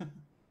mod.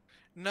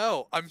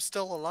 No, I'm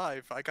still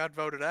alive. I got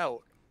voted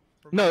out.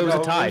 No, it was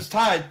No, a tie. It was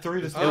tied 3-3.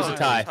 It was a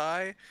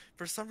tie.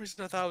 For some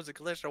reason, I thought it was a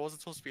glitch. I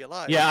wasn't supposed to be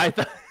alive. Yeah, I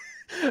thought.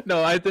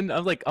 No, I didn't. I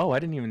was like, oh, I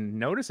didn't even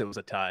notice it was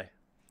a tie.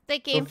 The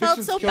game So felt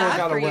Fiction's so killer bad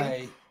got for you.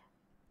 away.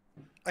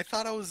 I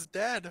thought I was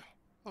dead.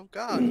 Oh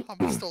God,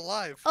 I'm still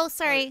alive. Oh,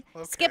 sorry.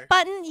 Okay. Skip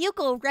button, you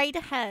go right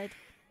ahead.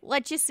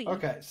 Let you see.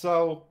 Okay,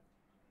 so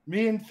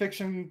me and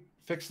Fiction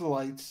fix the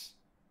lights.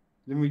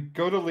 Then we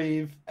go to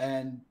leave,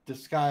 and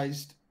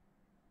disguised,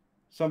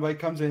 somebody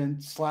comes in,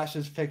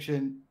 slashes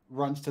Fiction,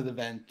 runs to the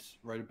vent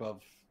right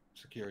above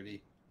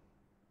security.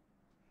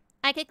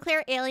 I could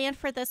clear Alien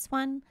for this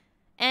one.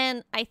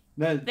 And I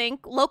Then,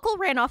 think Local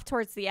ran off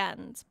towards the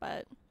end,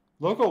 but...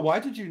 Local, why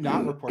did you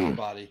not report the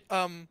body?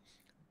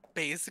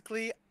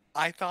 Basically,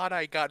 I thought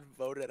I got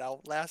voted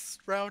out last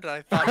round, and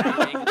I thought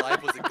being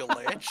alive was a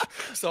glitch,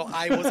 so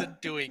I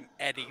wasn't doing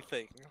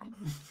anything.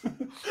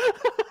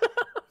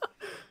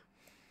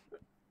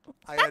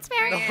 I That's had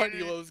fair. no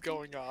idea what was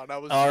going on. I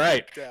was All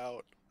right. freaked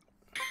out.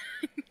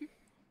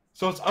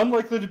 So it's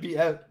unlikely to be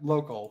at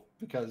Local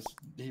because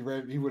he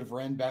would have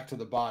ran back to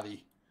the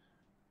body.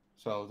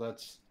 So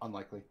that's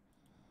unlikely.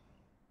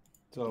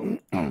 So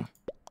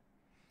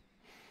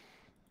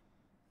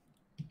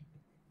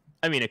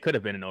I mean, it could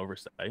have been an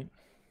oversight.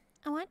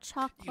 I want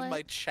chocolate.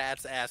 My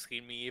chat's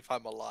asking me if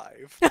I'm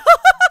alive.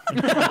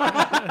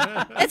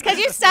 It's because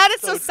you sounded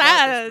so it's not just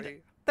sad. me.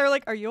 They're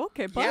like, are you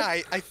okay, bud? Yeah,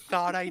 I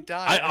thought I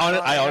died. I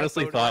got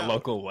honestly voted thought out.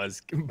 Local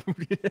was.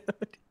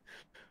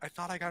 I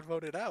thought I got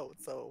voted out,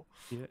 so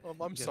Yeah, I'm you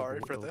gotta sorry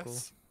vote for local.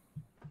 this.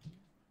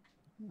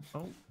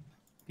 Oh,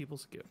 people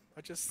skip.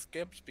 I just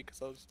skipped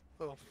because I was.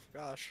 Oh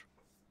gosh.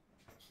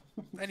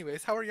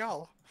 Anyways, how are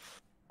y'all?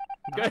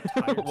 I'm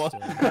tired Well- still.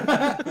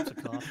 Cups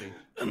of coffee.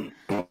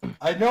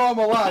 I know I'm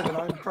alive, and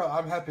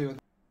I'm happy with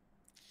it.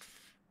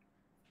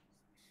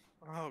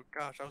 Oh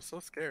gosh, I was so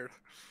scared.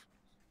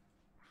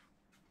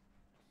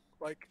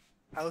 Like,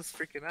 I was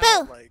freaking Boo!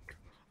 out. Like,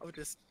 I was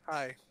just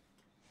hi.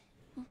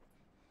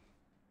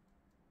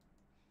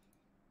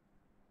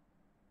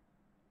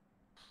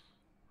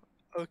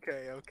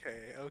 Okay.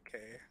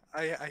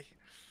 I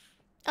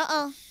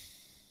Uh-oh.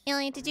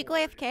 Alien, did you go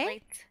AFK?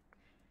 Wait.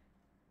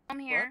 I'm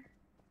here.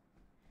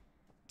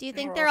 Do you Yeah,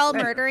 think we're they're all all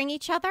set. murdering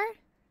each other?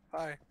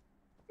 hi.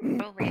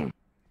 Probably.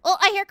 Oh,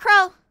 I hear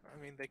Crow.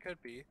 I mean, they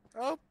could be.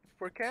 Oh,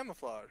 we're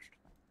camouflaged.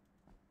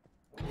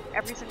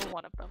 Every single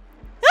one of them.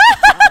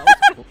 Wow,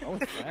 that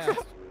was fast.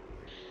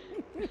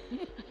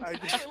 I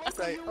just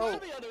say, oh,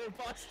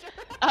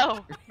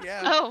 Oh.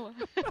 yeah. Oh.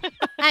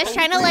 I was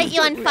trying to light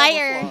you on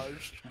fire.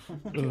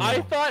 Camouflaged.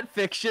 I thought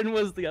Fiction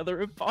was the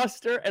other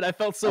imposter, and I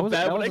felt so that was,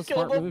 bad that when was I a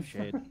killed smart him. move,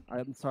 Shade.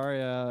 I'm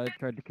sorry I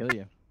tried to kill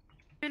you.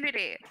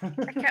 Opportunity.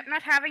 I kept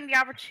not having the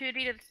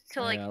opportunity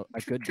to like Yeah, I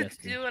could to guess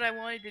you. do what I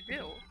wanted to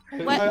do.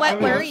 What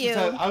were I you?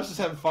 was just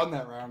having fun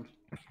that round.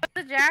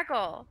 The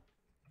jackal.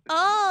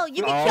 Oh,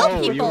 you can Oh, kill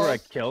people. you were a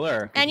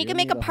killer. And you can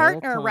Me make a the whole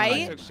partner, time.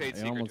 right? Took Shade's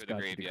I secret almost to the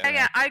got grave, you. yeah.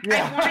 Yeah, I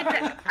Yeah. wanted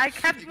to. I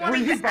kept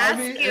wanting you to buy ask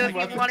me you any if you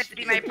weapons? wanted to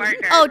be my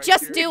partner. Oh, Right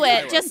just here. do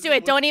it. Just do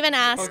it. Don't even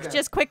ask. Okay.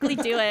 Just quickly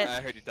do it.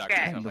 I heard you talk.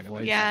 Okay. Sounds And the like a voice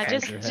bunch Yeah, of inside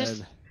just- your just-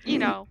 head. You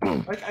know,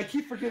 Like I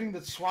keep forgetting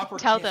that Swapper.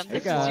 tell can't them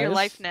speak. this is your guys.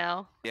 life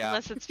now. Yeah.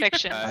 Unless it's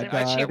fiction, I in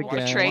got which he it will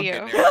again. betray Walked you.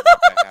 in there, I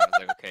was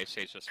like, okay,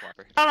 Shade's just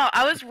Swapper. I don't know.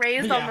 I was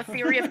raised on Yeah. the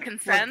theory of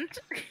consent.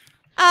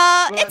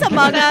 It's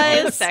Among Consent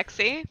is Us.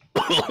 sexy.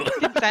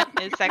 Consent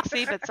is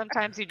sexy, but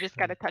sometimes you just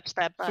gotta touch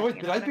that butt. So wait,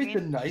 you did know I what beat the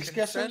mean? nice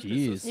guesser? Consent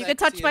is the Jeez. You can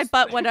touch my sexiest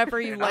butt thing. whenever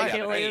you And like, I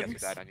got an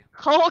aliens. died on you.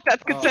 Oh,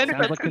 that's consent. sounds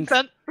That's like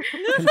consent.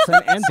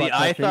 Consent and See, butt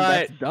I touching,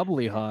 that's thought-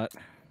 doubly hot.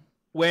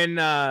 When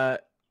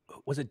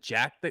was it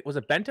Jack that was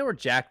it Bento or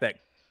Jack that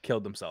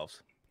killed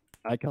themselves?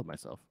 I killed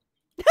myself.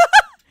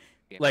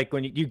 Like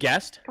when you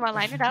guessed? Come on,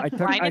 line it up. I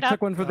took line it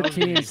up. one for the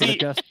team for See-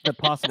 the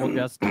possible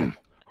guest.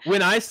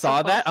 When I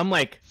saw close. that, I'm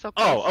like, So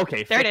close. oh,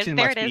 okay, There it is, Fiction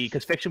there must it be is.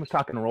 because Fiction was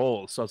talking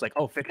rolls, so I was like,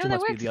 oh, Fiction No, that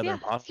must works. be the other Yeah,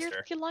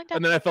 imposter. you're lined up.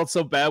 And then I felt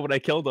so bad when I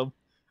killed him.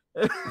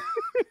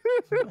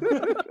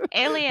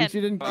 Alien.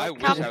 She didn't. I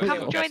wish Come- I was come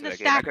able to join guess the that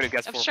game. I stack could have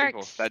guessed of 4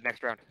 people sharks. that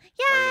next round. Yay!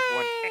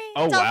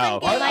 Oh, wow.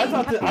 Dolphin I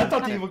game.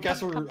 thought the evil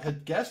guesser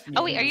had guessed me.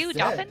 Oh and wait, are was you a dead.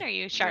 dolphin or are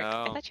you a shark?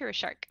 I No. thought you were a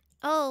shark.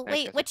 Oh Yeah,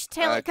 wait, guess which it-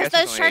 tail? Because guess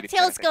those it's shark only 80%,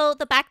 tails I go.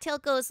 The back tail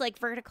goes like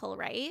vertical,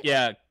 right?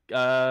 Yeah,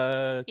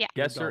 Yeah.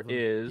 guesser Dolphin.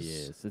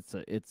 is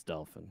It's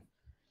dolphin.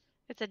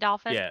 It's a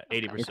dolphin. yeah,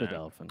 Okay. 80%. It's a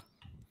dolphin.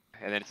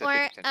 And then it's a Or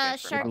 50% a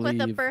chance for shark everyone. with a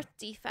believe- birth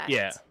defect.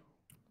 Yeah,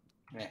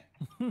 Yeah.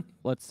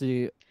 Let's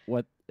see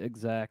what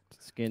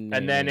exact skin.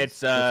 and name then is.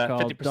 it's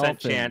called 50% dolphin.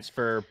 chance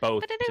for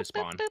both to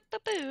spawn.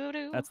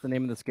 Ba-da-doo-ba-ba-boo-doo. That's the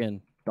name of the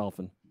skin.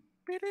 Dolphin.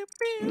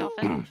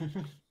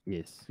 Dolphin.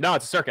 Yes. No,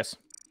 it's a circus.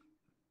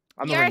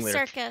 I'm the You're a ringleader.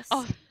 circus.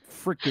 Oh,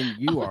 Freaking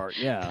you are.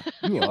 Yeah,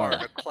 you You are.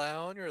 are a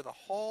clown. You're the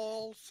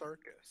whole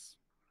circus.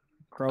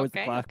 Crow is the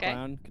Okay, class okay.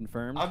 clown.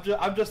 Confirmed.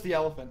 I'm just the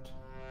elephant.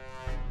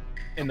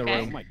 In the Okay. Oh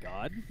room. my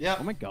god. Yeah.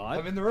 Oh my god.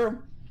 I'm in the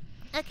room.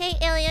 Okay,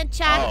 alien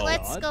chat. Oh,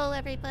 Let's God. go,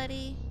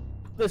 everybody.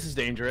 This is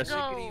dangerous. Go.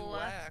 Wickety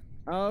whack.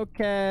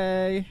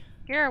 Okay.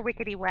 you're a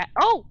wickety wet.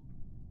 Oh.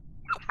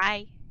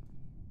 Hi.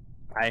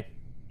 Hi.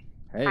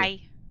 Hey. Hi.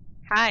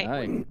 Hi.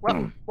 Hi.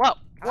 Whoa. Whoa.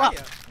 Whoa.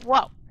 Hiya.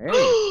 Whoa. Hey.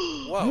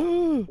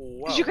 Whoa.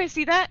 Whoa. Did you guys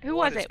see that? Who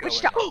What was is it?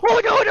 Which going dog?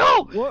 Oh no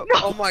no! What?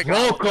 No! Oh my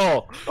god. Roll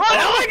call.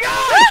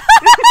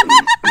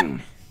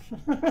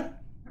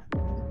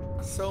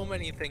 So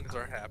many things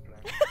are happening.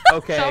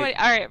 Okay. So all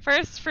right.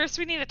 First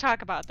we need to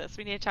talk about this.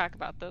 We need to talk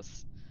about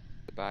this.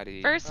 The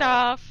body. First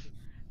off,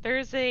 there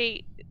is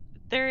a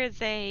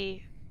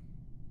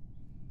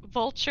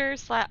vulture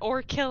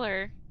or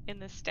killer in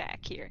the stack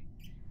here.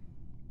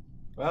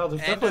 Well,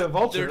 there's And definitely a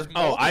vulture. there's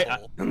Oh, I-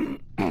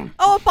 multiple.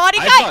 Oh, body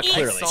I got thought eats.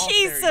 clearly. I saw Fairy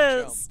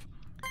Jesus.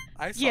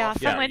 I saw Yeah,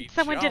 Fairy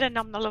someone did a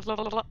jump.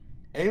 num.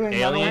 Alien,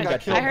 Alien got got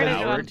killed. I heard by-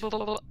 Howard.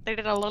 it. They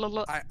did a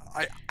little.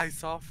 I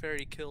saw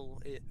Fairy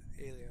kill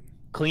Alien.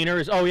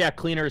 Cleaners. Oh yeah,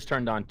 cleaners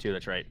turned on too.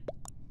 That's right.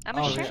 I'm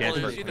Oh, a yeah. shark. Chance Well, it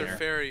for was either cleaner.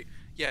 Fairy.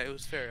 Yeah, it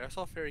was Fairy. I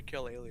saw Fairy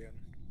kill Alien.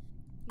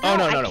 Oh,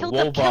 no, I no, no, killed the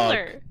Wolvog.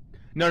 killer.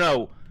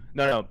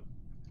 No.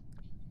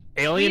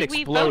 Alien We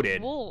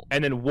exploded, vote Wolf.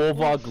 and then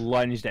Wolvog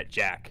lunged at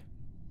Jack.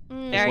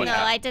 There you no, go.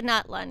 I did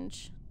not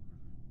lunge.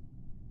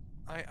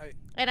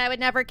 And I would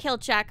never kill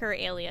Jack or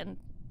Alien.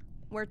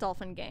 We're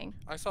Dolphin Gang.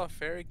 I saw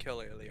Fairy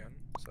kill Alien,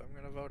 so I'm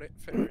gonna vote it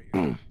Fairy.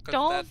 'Cause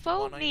Don't that's the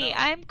vote one I me. know.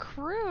 I'm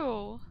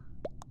crew.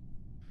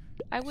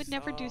 I would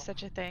never do So,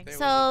 such a thing. they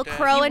So were dead.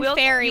 Crow You and will-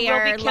 Fairy you will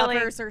be are killing-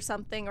 lovers or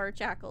something, or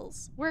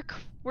jackals. We're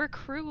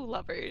crew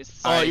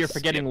lovers. Oh, I you're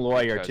forgetting skipped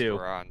Lawyer, because too.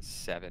 We're on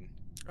 7.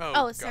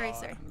 Oh, sorry, God.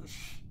 sorry.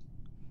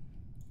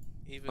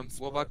 Even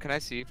Wolbach, can I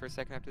see you for a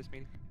second after this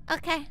meeting?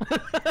 Okay.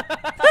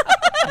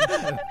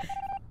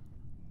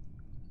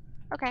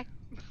 Okay.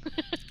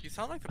 You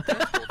sound like the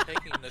principal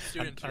taking the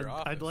student to your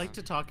office. I'd like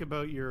to talk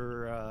about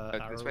your This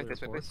way, hourly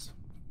this way, reports.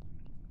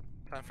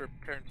 Time for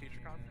parent-teacher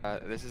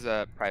conference. This is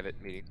a private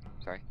meeting.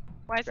 Sorry.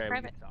 Why is it Okay, we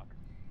private? can talk.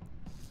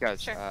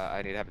 Guys, Sure.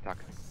 I need to have a talk.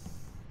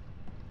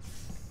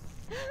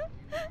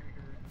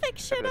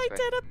 Fiction, This I way.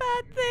 did a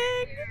bad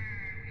thing.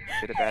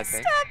 Did a I bad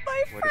thing? stabbed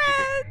my What did you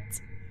do?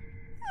 friend.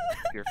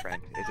 Your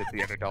friend. Is it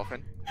the other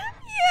dolphin?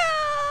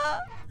 Yeah.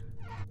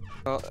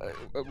 Well,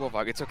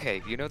 Wolfog, it's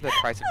okay. You know the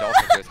price of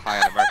dolphins is high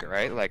on the market,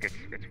 right? Like,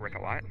 it's worth a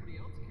lot.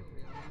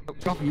 Oh,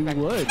 dolphin, You back.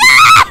 would.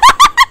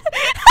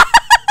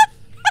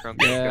 Go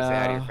say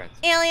hi to your friends.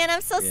 Alien, I'm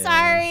so Yeah.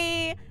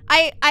 sorry.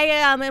 I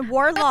am a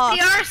warlock.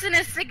 The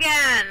arsonist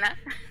again.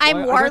 I'm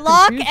Well, I got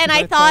warlock, confused and 'cause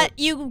I I thought thought-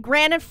 you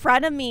ran in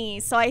front of me,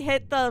 so I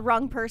hit the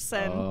wrong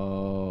person.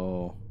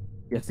 Oh.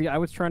 Yeah, see, I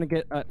was trying to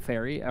get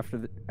Fairy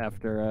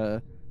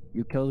after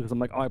you killed because I'm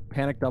like, oh, I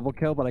panicked double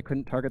kill, but I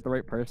couldn't target the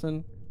right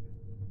person.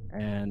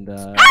 And Crow.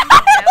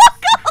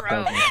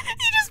 doesn't.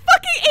 He just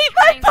fucking ate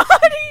my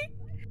body.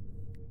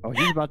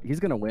 Oh, he's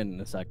gonna win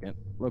in a second.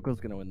 Loco's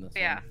gonna win this.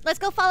 Yeah. one. Let's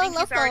go I follow think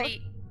he's Loco.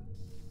 already.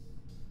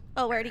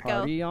 Oh, where'd he go?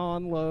 Party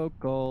on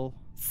Local.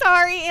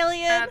 Sorry,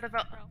 Alien.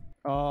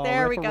 Oh,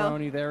 There we go.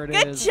 Ripperoni, there it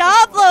Good is.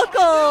 job,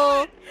 Local.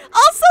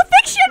 Also,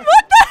 Fiction,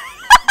 what the?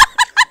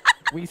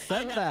 We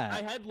said I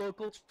that. had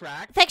local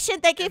track. Fiction,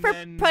 thank you and for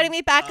then, putting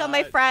me back on my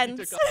he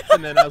friends. took off,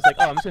 and then I was like,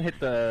 oh, I'm just gonna hit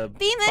the.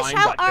 Beamish, find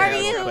how button. are Yeah,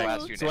 you? we're gonna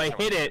blast you So I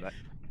next, hit don't it. worry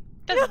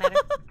Doesn't matter.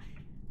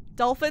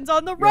 Dolphins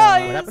on the Yeah, what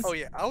rise. happened? Oh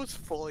yeah, I was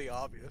fully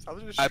obvious. I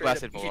was just. I straight up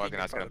blasted Volog, eating and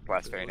I was in gonna front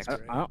blast of Fairy him. It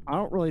next. was I great.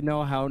 don't really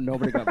know how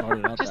nobody got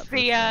voted out. Just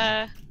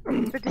that first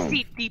time. the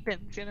deceit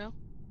deepens, you know.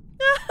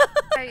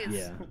 Guys,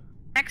 Yeah.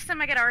 next time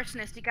I get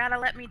arsonist, you gotta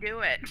let me do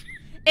it.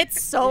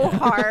 It's so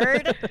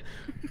hard.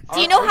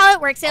 Do you know how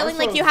it works, Alien?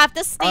 Like, you have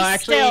to stay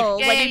actually- still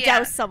Yeah, when yeah, you yeah.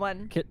 douse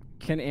someone.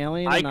 Can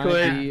Alien I and I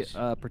could- be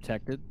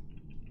protected?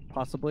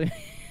 Possibly.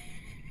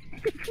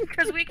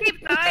 Because we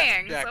keep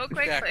dying Jack, so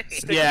Jack, quickly.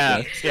 stick Yeah,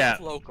 with me, stick yeah.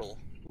 with Local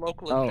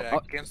Oh, and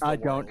Jack against the I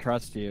don't world.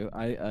 trust you.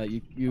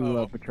 You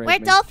Oh. betrayed We're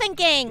me. Dolphin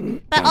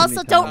Gang, but How many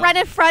also don't times? run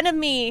in front of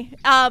me.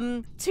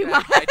 Too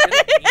Jack, much. I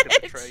didn't mean to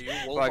betray you.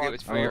 Volog, it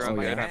was for your Oh,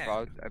 own yeah. good.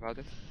 I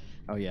apologize.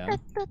 Oh yeah. Yeah,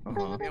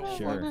 Uh-huh.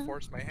 Sure. Wolfog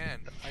forced my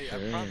hand. I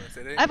Sure. promise. It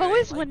ain't- I've it ain't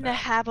always like wanted to that.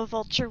 have a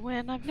vulture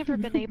win. I've never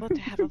been able to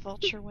have a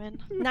vulture win.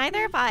 Neither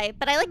have I,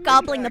 but I like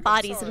gobbling the I'm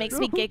bodies. It sorry. makes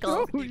me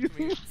giggle. I go. You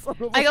did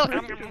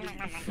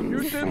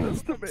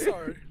this to me.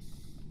 Sorry.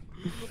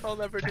 I'll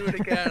never do it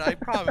again. I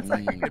promise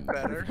I can get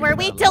better. Were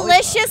we Yeah,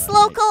 delicious,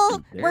 lollipop,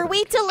 Local? right? Were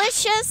we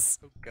delicious?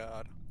 Oh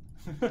God.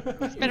 Spit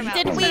 'em out.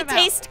 Did Spit we 'em out.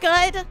 taste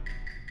good?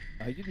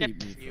 I did Yep.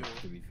 eat meat, You.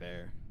 to be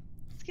fair.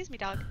 Excuse me,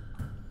 dog.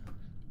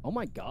 Oh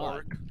my god.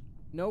 Work.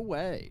 No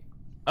way.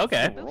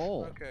 Okay.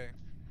 Roll. Okay.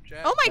 Jack,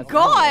 Oh my That's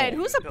god, normal.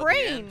 who's a until the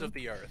end brain? of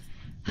the earth.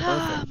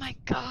 Oh my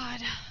god.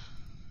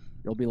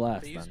 You'll be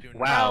last Please then. do not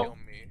Wow. kill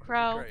me.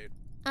 Crow. Great.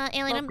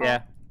 Alien, I'm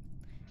Yeah.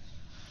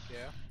 Yeah.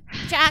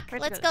 Jack,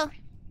 Where's let's it? go.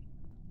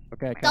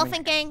 Okay. coming.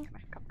 Dolphin Gang.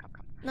 Come.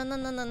 No.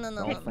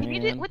 Dolphin. We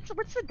need to,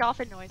 what's the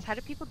dolphin noise? How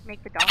do people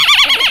make the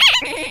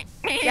dolphin?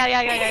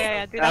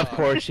 yeah. Do that. Of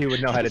course, she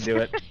would know how to do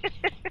it.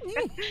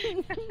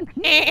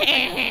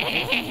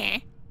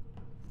 Alright,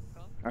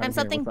 I'm okay,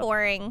 something what's up?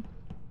 boring.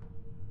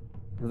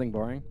 Something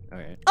boring?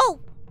 Okay. Oh,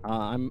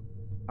 I'm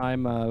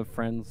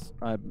friends.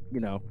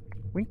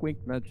 Wink, wink,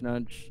 nudge,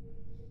 nudge.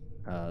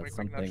 wink,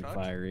 Something nudge, nudge?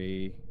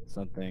 fiery.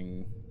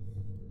 Something.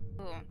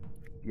 Ooh.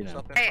 You know.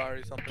 Something Hey, fiery,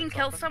 I something. can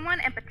kill something. someone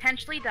and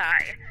potentially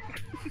die.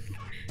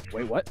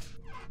 Wait, what?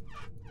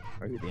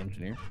 Are you the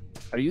engineer?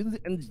 Are you the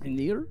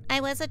engineer? I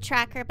was a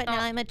tracker, but now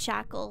Oh. I'm a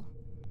jackal.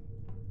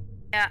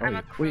 Yeah, Oh, I'm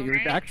a wait, you're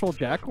crewmate. the actual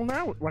jackal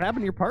now? What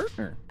happened to your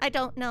partner? I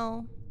don't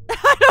know.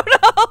 I don't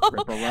know.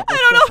 Ripple, I let's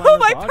don't go know who find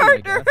my their body, I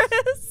partner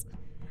guess. is.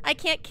 I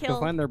can't Go kill.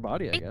 find their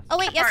body, I Make- guess. Oh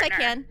wait, yes I partner.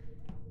 can.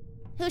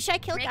 Who should I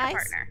kill, Make a guys?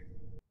 partner.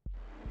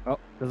 Oh,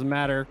 doesn't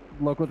matter.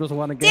 Local doesn't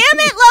want to get. Damn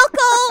it,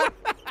 Local!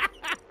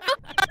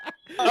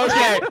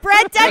 Okay.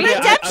 Red Dead Okay,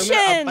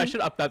 Redemption. I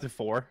should up that to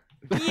 4.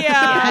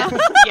 Yeah.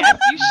 Yes,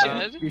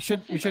 you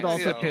should. You should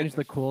also Yeah. change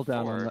the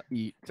cooldown on Four. the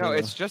eat. No, too.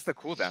 it's just the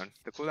cooldown.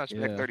 The cooldown should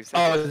be Yeah. like 30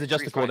 seconds. Oh, is it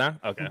just the Three's fine.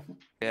 cooldown? Okay.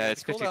 Yeah,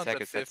 it's 15 Cooldown's at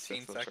seconds. That's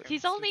 15 what's seconds.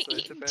 He's only It's a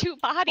eaten bit- 2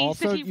 bodies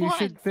also and he you won.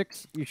 should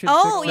fix. You should.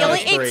 Oh, fix you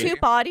only the- Three. ate 2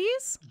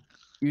 bodies?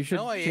 You should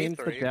No, I ate change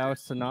the 3.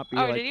 douse to not be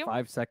Oh, did like you?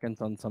 5 seconds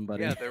on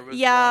somebody. Yeah, there was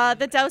Yeah, one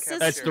the in doses-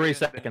 That's 3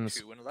 cafeteria and then seconds.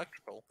 2 in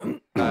electrical.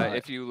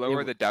 If you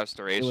lower it- the douse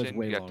duration,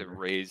 way you have to longer.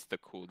 raise the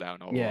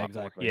cooldown a Yeah, lot more.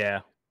 exactly. Yeah.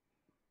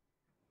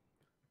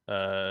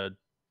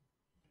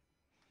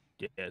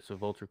 Yeah, so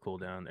Vulture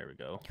cooldown. There we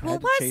go. I Who had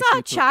to was chase that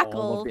you through all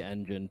jackal? of the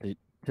engine to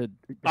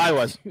I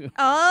was.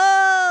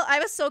 Oh, I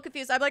was so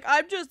confused. I'm like,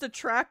 I'm just a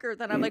tracker.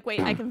 Then I'm like, wait,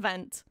 I can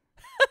vent.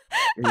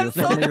 I'm You're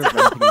so venting in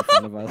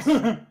front of us.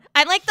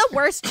 I'm like the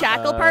worst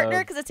jackal Uh, partner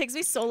because it takes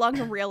me so long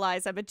to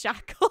realize I'm a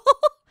jackal.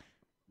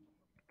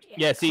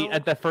 Yeah, see, So-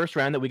 at the first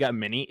round that we got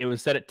mini, it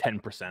was set at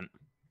 10%.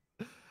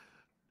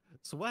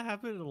 So what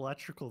happened in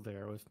electrical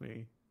there with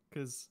me?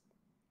 Because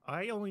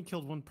I only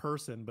killed 1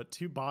 person, but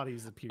 2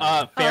 bodies appeared.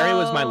 Fairy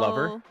was my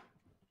lover.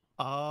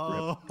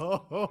 Oh.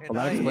 And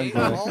that I explains ate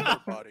why. all their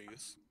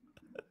bodies.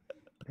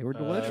 They were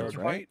delicious,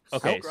 right? Quite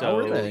Okay, How so-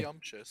 were they?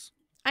 scrumptious.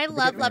 I we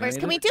love get lovers.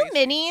 Can we do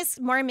reunited? minis?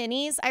 More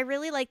minis? I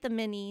really like the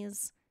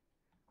minis.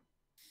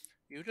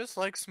 You just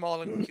like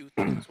small and cute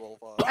things,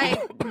 Wolva. I'm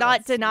not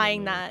That's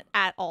denying really- that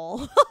at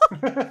all.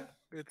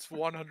 It's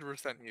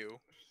 100% you.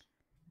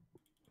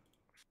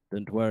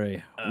 Don't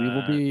worry, we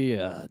will be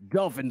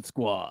Dolphin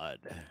Squad.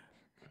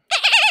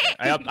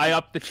 I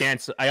up the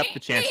chance. I up the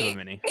chance of a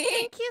mini.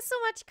 Thank you so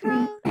much,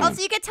 Crow.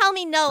 Also, you can tell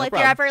me no, No if problem.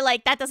 you're ever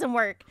like, that doesn't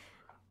work.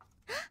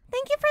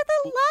 Thank you for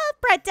the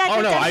love, Bread Dead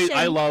Oh no, Redemption.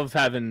 I love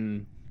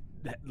having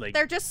like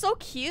They're just so the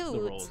cute.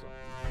 rolls.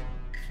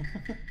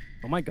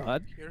 Oh my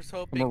god. Here's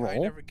hoping I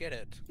roll? never get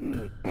it.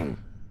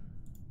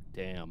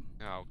 Damn.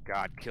 Oh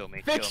God, kill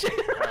me. Fiction. Kill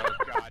me. Oh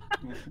God.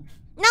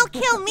 No,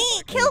 kill me,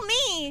 kill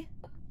me.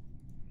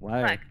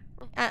 Why?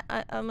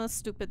 I'm a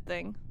stupid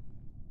thing.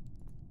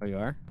 Oh, you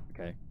are?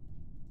 Okay.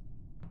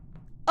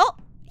 Oh.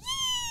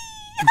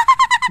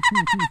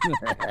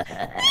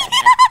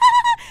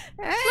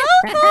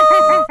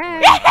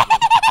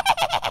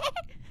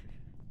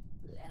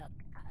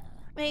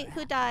 Wait,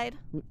 who died?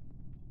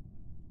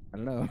 I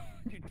don't know.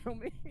 You tell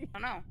me. I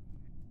don't know.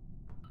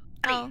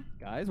 Oh,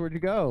 Guys, where'd you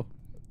go?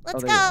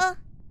 let's there you go. are.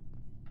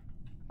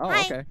 Oh, Hi.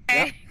 okay.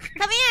 Hey.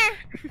 Come here.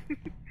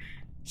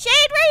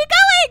 Shade, where are you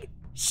going?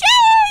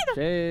 Shade!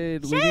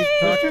 Shade, we need to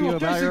talk to you Shade,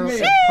 about your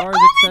Shade. car's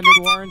extended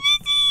warranty.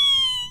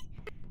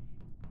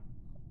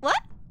 What?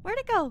 Where'd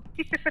it go?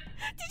 Did you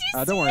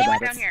Don't see worry it?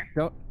 about down it. here.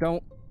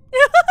 Don't.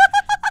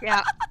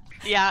 Yeah.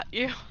 Yeah,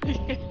 you.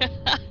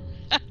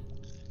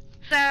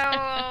 So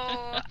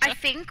I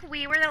think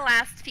we were the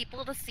last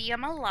people to see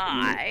him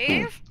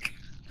alive.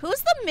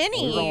 Who's the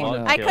mini? Oh,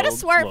 no. I could have Killed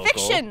swore local.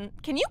 fiction.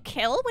 Can you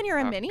kill when you're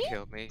a mini?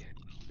 Kill me.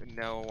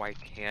 No, I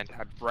can't.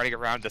 I'm running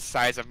around the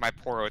size of my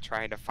poro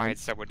trying to find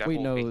someone to Wait,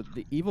 hold no, me.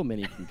 the evil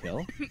mini can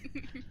kill.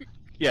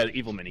 Yeah, the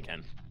evil mini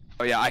can.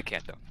 Oh yeah, I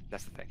can't though.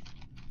 That's the thing.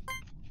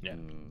 Yeah.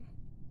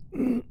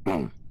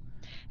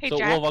 Hey, So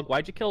Jack. Wolvog,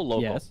 why'd you kill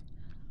local? Yes.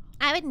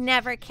 I would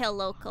never kill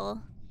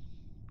local.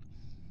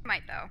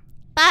 Might though.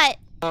 But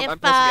I'm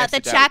if pressing X the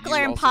to doubt. Jackler You also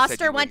said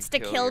imposter you wants to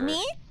wouldn't kill your-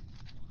 me.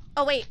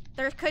 Oh wait,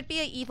 there could be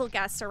an evil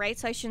guesser, right?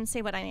 So I shouldn't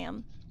say what I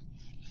am.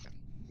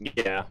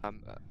 Yeah.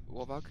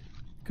 Wolvog?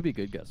 Could be a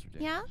good guess or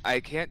two. Yeah? I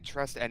can't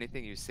trust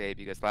anything you say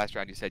because last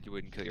round you said you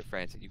wouldn't kill your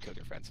friends and you killed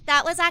your friends.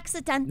 That was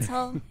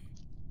accidental.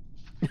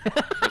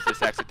 Was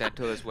this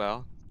accidental as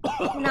well?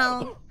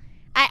 No.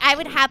 I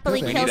would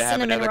happily We kill need to have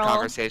Cinnamon another Roll.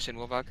 conversation,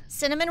 Wolvog.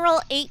 Cinnamon Roll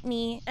ate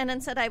me and then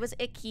said I was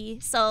icky,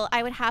 so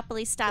I would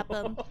happily stab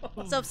him.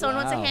 So if someone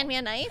wants to Wow. hand me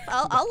a knife,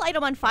 I'll light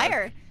him on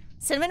fire.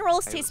 Cinnamon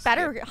rolls I taste will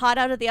better hot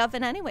out of the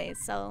oven anyways,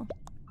 so.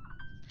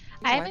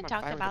 I I'm haven't on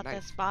talked fire with a about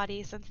knife. this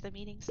body since the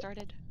meeting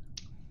started.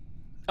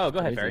 Oh, go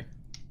ahead, Crazy. Ferry.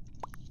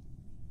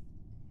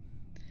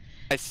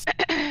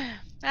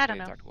 I don't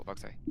know. Talk to Wolvog,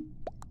 sorry.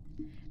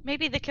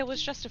 Maybe the kill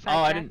was justified, Oh,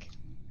 I Jack. didn't-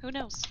 Who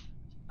knows?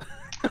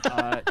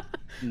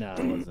 No,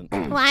 it wasn't.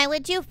 Why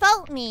would you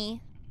vote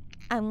me?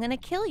 I'm gonna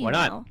kill you Why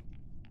not? now.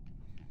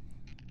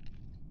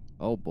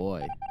 Oh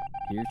boy.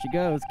 Here she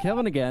goes,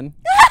 killing again.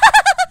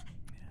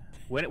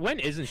 When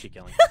isn't she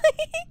killing?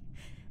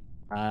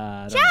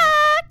 I don't know.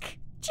 Jack!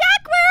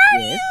 Jack, where are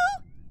Yes?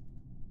 you?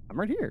 I'm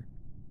right here.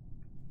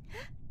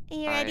 Are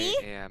you ready?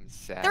 I am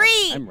sad.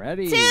 3, I'm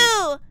ready. 2,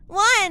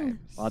 1. I'm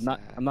Well, I'm not.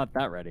 sad. I'm not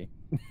that ready.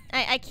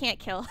 I can't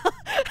kill.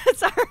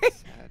 Sorry.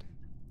 Sad.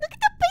 Look at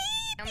the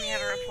I baby. only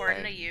have a report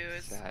I'm to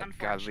use, sad.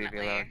 God, leave me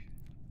unfortunately. alone.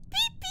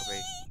 Beep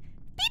Wait.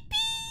 beep.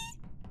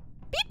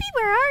 Beep beep.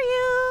 Where are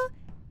you?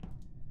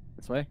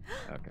 This way.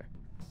 Okay.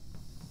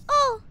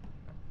 Oh.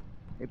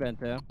 Hey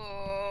Bento.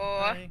 Oh,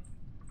 Hi.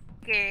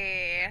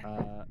 okay.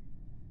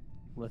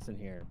 Listen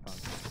here. Punk.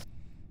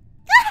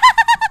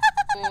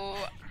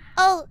 Oh,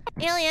 Oh,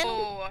 alien.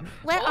 oh.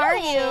 What are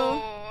you?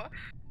 Oh.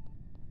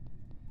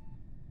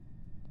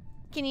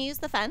 Can you use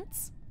the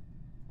fence?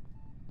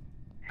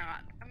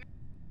 Not.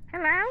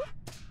 Hello?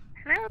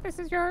 Hello, this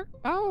is your.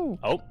 Oh.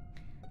 Oh,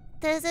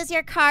 This is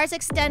your car's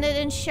extended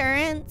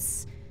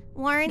insurance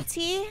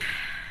warranty.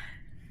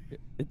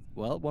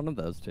 Well, one of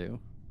those two.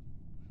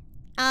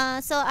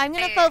 So I'm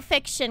gonna Hey. vote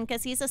fiction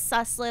because he's a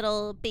sus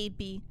little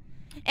baby,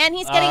 and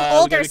he's getting we gotta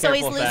older, be so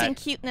he's careful with losing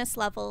that. cuteness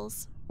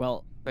levels.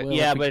 Well, But- well,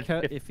 Yeah, if we but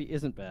cut- if- if he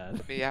isn't bad.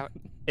 Let me out.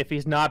 if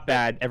he's not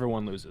bad,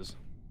 everyone loses.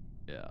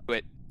 Yeah.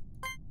 Wait,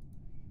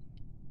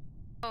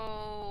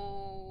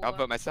 Oh. I'll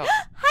vote myself.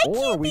 Hi,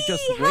 Or we cutie.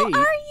 just How wait.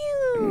 are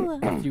you?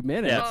 A few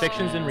minutes. Yeah,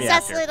 fiction's in Oh.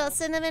 reactor. Sus little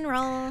cinnamon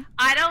roll.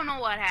 I don't know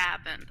what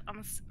happened.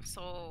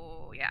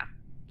 So yeah,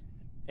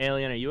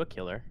 Alien, are you a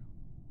killer?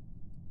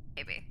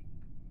 maybe.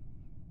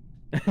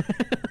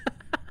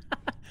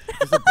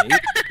 Is this a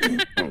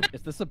bait?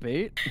 Is this a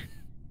bait?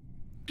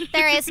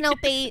 There is no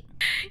bait.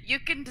 You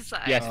can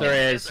decide. Yes, if there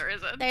it is. or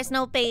isn't. There's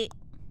no bait.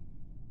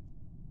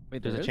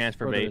 Wait, There's there a is? chance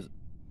for Or there bait.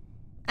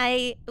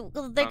 isn't?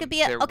 Well, there could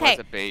be a. There Okay, was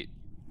a bait.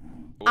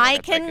 Well, I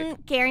that's like can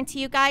guarantee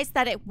you guys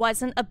that it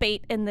wasn't a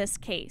bait in this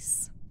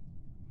case.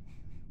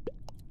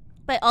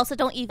 But also,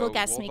 don't evil Oh,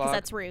 guess me because Wolvog?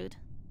 that's rude.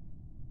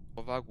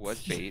 Wolvog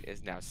was bait,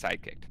 is now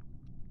sidekicked.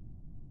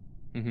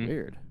 Mhm.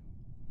 Weird.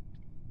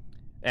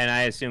 And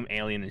I assume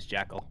Alien is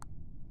Jackal.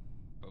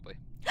 Probably.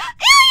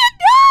 Alien,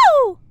 no!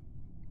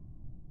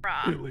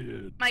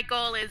 My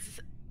goal is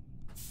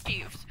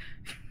achieved.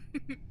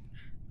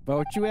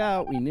 Vote you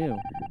out. We knew.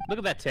 Look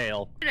at that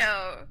tail.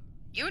 No,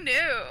 you knew.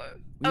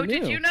 We Oh,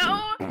 did knew. you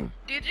know?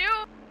 Did you?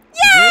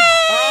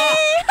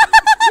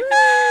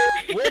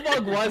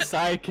 Wolfbug was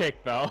sidekick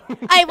though.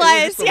 I It was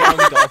was, just a yeah.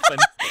 lone dolphin.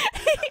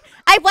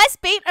 I was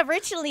bait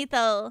originally,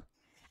 though.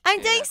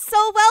 I'm doing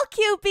so well,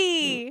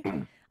 QB.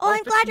 Oh,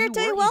 I'm but glad you you're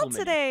doing were well Evil Mini.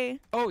 today.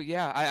 Oh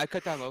yeah, I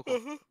cut down local. He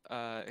kind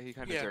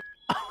of Yeah. deserved.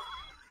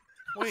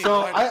 Wait,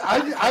 So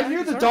why- I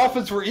knew the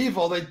dolphins were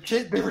evil. They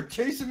were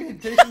chasing me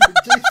and chasing me and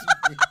chasing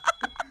me.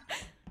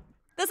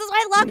 This is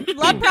why I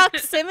love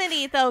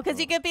proximity, though, because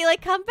you could be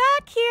like, come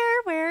back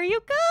here. Where are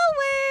you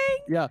going?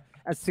 Yeah.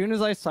 As soon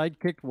as I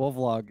sidekicked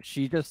Wolvlog,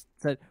 she just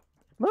said,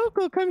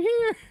 "Local, come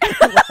here."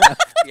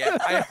 Yeah,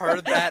 I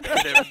heard that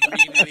and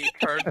immediately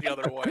turned the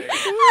other way.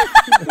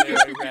 There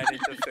I ran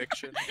into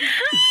Fiction.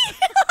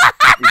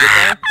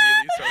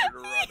 Immediately started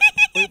running.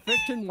 Wait,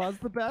 Fiction was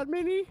the bad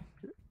mini?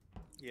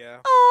 Yeah.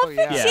 Oh, Oh,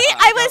 yeah. see,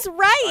 I I was know.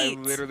 right.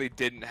 I literally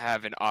didn't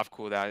have an off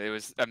cooldown. It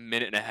was a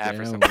minute and a half or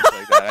Damn. something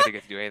like that. I didn't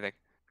get to do anything.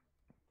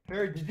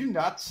 Harry, did you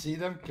not see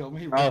them kill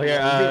me? Oh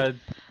yeah.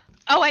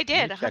 Oh, I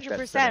did, You checked that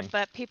 100%. setting.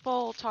 But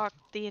people talked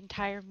the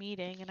entire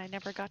meeting, and I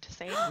never got to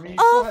say anything.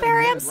 Oh,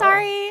 Fairy, I'm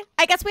sorry.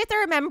 I guess we have to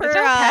remember It's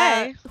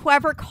okay.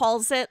 whoever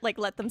calls it, like,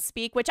 let them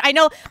speak, which I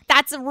know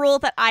that's a rule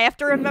that I have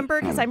to remember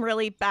because I'm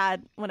really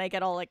bad when I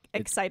get all, like,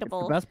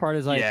 excitable. The best part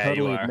is I Yeah, you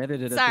totally are.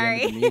 admitted it at Sorry.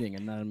 the end of the meeting,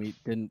 and then we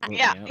didn't. vote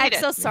Yeah, me out. I I'm did.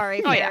 so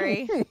sorry, Oh, yeah.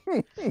 Fairy.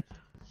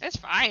 It's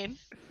fine.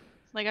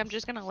 Like, I'm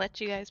just gonna let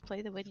you guys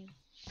play the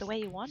way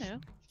you want to.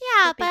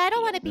 Yeah, No but I big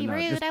don't want to deal. be No,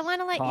 rude. just I want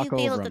to let Talk you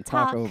be able over to him.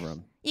 talk. Talk over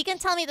him. You can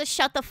tell me to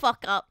shut the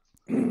fuck up.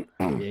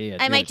 Yeah,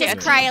 I do might it, just do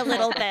it. cry a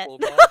little bit.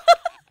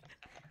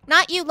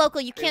 Not you,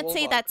 Local. You Hey, can't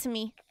say Wolfbug. that to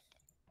me.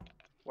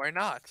 Why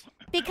not?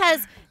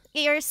 Because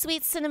you're a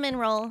sweet cinnamon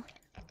roll.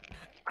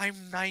 I'm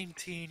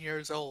 19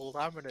 years old.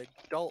 I'm an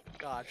adult.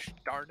 Gosh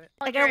darn it.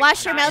 I gotta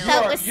wash your mouth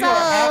out with You are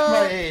half my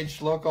soap.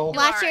 age, local.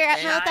 Wash You your are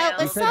a mouth out child.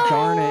 You with said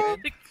darn soap.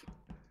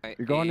 it.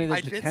 You're going into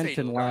I did say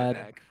detention, darn lad.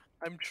 it.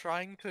 I'm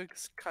trying to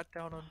cut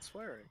down on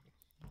swearing.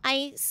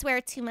 I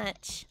swear too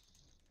much.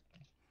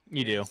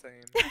 You do. Insane.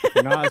 If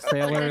you're not a That's a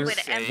good sailor, way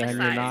to then you're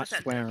emphasize not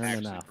that. swearing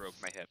Actually enough. broke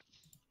my hip.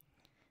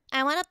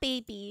 I want a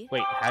baby. Wait,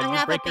 I'm how did gonna you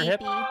have a break your hip?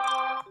 baby.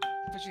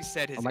 But she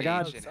said his Oh my age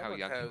God. and how Someone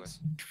young he has. was.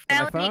 my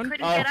Melody phone?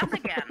 couldn't Oh. get up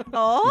again. You've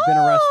been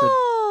arrested.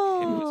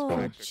 Oh,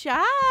 Hip was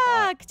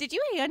Jack, did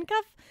you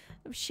handcuff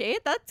Shade?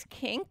 That's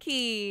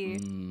kinky.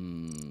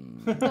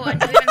 Mm. Oh,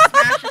 and you even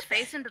smashed his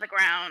face into the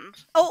ground.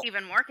 Oh.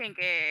 Even more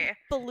kinky.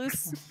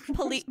 Balloose,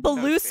 face.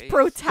 balloose So is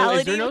brutality. So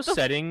is there no with the-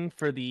 setting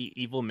for the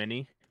evil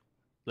mini?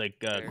 Like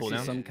There This is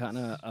cooldown? some kind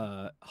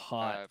of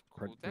hot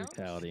cooldown?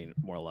 brutality,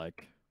 more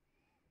like,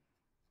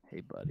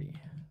 hey buddy,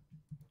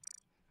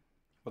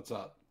 What's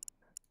up?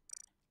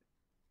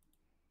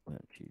 why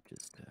don't you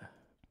just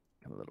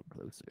come a little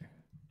closer?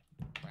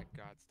 My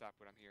God, stop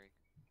what I'm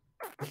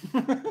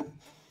hearing.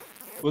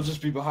 We'll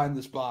just be behind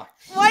this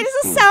box. Why does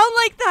it sound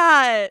like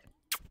that?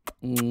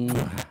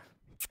 Mwah.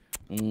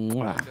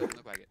 Mwah. Doesn't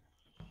look like it.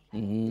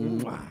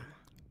 Mwah.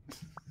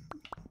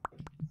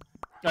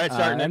 All right,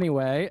 start. Nick.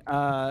 Anyway,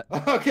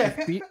 Okay.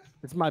 this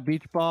is my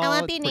beach ball. I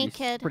wanna It's be pretty-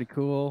 naked. Pretty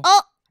cool.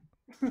 Oh,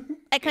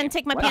 I couldn't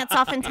take my pants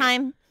off in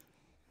time.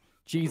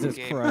 Jesus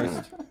Okay.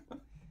 Christ.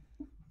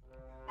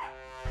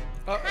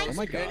 Uh-oh, Oh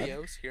my God.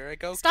 videos. Here I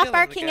go. Stop killing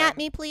barking again. at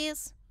me,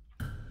 please.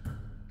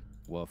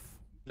 Woof.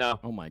 No.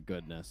 Oh my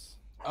goodness.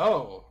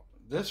 Oh,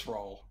 this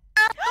roll.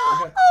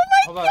 Oh Okay.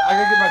 my Hold on, I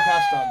gotta get my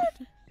task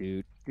done.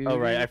 Dude. Oh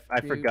right,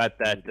 I forgot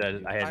that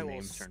I had I will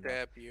names turned up.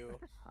 stab you.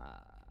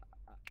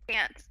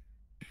 Can't.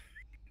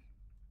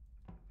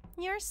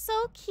 You're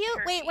so cute.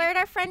 Wait, Turkey. where'd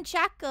our friend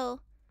Jack go?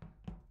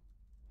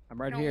 I'm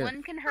right no here.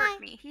 one can hurt Hi.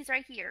 me. He's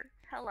right here.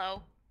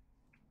 Hello.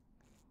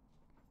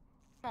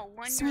 I'm a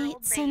 1-year-old Sweet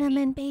baby.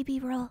 cinnamon baby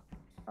roll.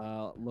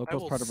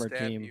 Local's will part of our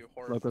stab team. you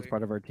Local's horribly.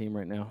 part of our team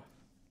right now.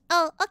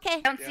 Oh, okay.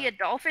 I don't see a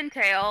dolphin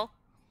tail.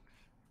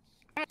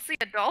 I don't see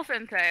a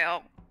dolphin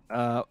tail.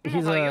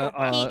 He's how you a.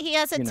 open He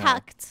has it you know,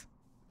 tucked.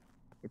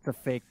 It's a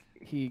fake.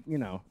 He, you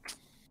know.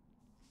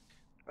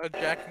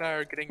 Jack and I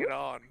are getting it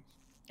on.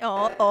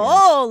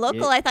 Oh,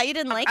 Local. I thought you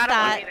didn't like I don't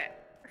that. need it.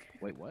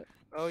 Wait, what?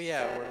 Oh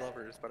yeah, we're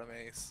lovers, but I'm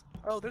ace.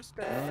 Oh, there's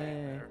Dad Eh.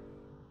 there.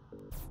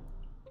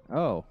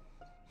 Oh,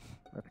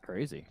 that's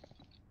crazy.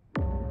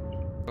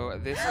 So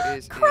this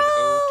is in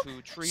Crow!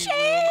 O2 tree Shit!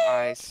 room.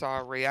 I saw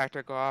a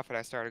reactor go off, and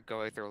I started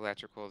going through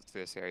electricals to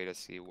this area to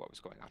see what was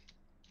going on.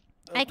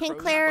 I Oh, can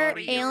Crow's clear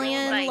body is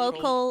Alien, electrical.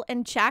 Local,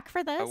 and Jack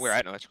for this. Oh, we're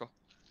at an electrical.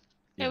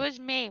 Yeah. It was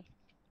me.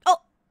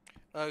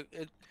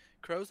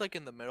 Crow's like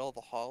in the middle of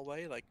the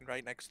hallway, like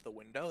right next to the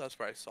window. That's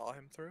where I saw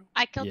him through.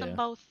 I killed Yeah. them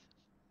both.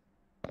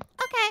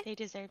 Okay. They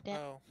deserved it.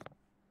 Oh.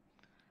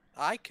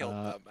 I killed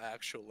Uh, them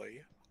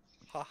actually.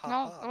 Ha ha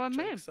No, ha. it was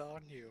me. Joke's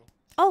on you.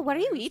 Oh, what are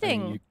you I mean,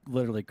 eating? you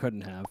literally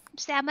couldn't have.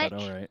 Sandwich.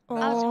 But all right.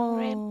 I was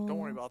hungry. Don't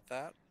worry Oh. about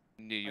that.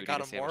 Knew you I would got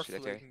eat a a sandwich the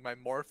other day. morphling, my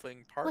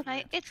morphling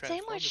partner. It's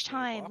transformed sandwich into a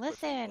time. walk with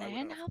me, Listen, why I would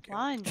didn't have have killed?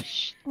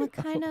 lunch.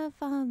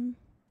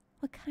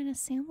 What kind of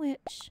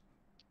sandwich?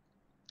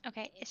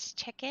 Okay, it's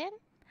chicken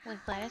with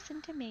lettuce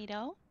and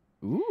tomato.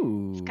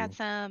 Ooh. It's got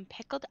some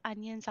pickled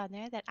onions on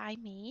there that I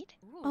made.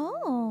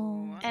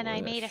 Oh. And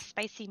I made a Delish.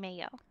 spicy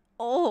mayo.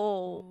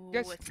 Oh.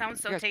 Yes, It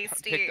sounds so yes,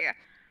 tasty.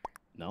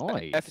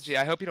 Nice. Effigy,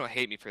 I hope you don't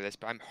hate me for this,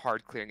 but I'm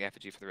hard clearing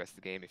Effigy for the rest of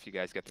the game if you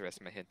guys get the rest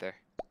of my hint there.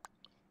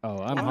 Oh,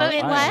 I'm hard-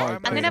 voting I'm what? hard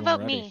I'm gonna clearing vote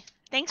already. me.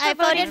 Thanks for I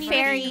voting voted me.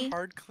 Fairy.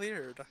 Hard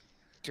cleared.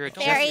 You're a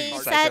Fairy Jesse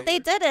said psycho. they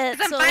did it.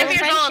 I'm So 5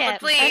 years old.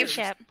 Friendship. Let's leave.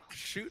 Friendship.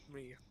 Shoot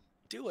me.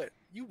 Do it.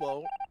 You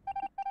won't.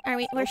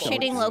 we're Don't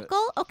shooting do it.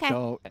 local? Okay.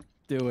 Don't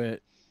do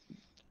it.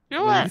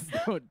 Do it. Please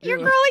don't do You're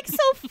it. growing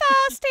so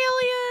fast,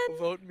 Alien.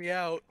 Vote me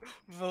out.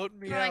 Vote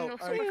me Growing out.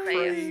 so I fast.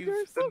 crave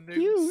You're so the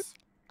cute. noose.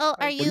 Oh, are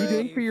What are you you?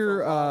 doing for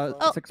your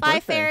Oh, 6th bye,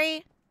 birthday?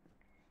 Fairy.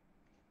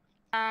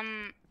 I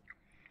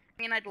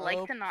mean, I'd like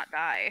Oh. to not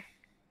die.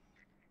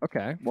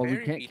 Okay, well we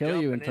Fairy can't be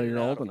kill you jumping until in you're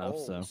and old out of enough,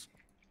 so holes.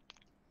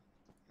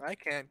 I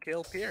can't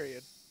kill,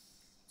 period.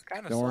 It's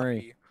kind of don't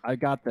worry. I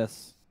got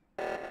this.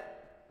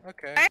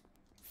 Okay.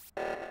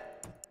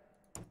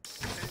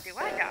 Do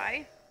I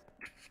die?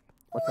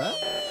 What's that?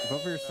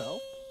 Vote for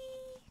yourself?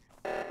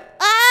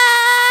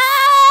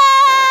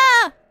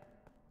 Ah!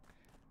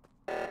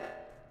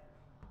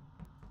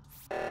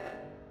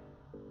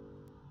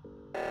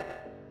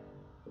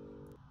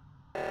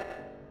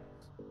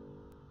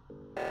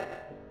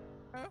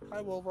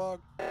 Hi, Wolvog.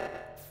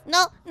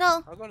 No,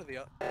 no. I'll go to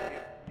the.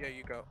 Yeah,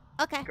 you go.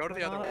 Okay. Go to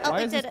the other one. Oh, Why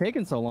we is this did it.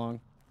 taking so long?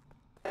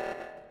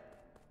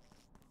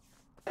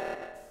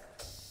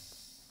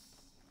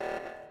 So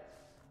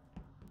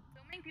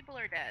many people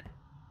are dead.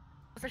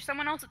 Was there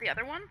someone else at the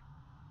other one?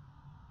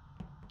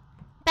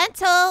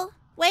 Bento,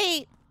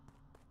 wait.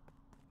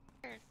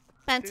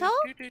 Bento?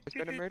 It's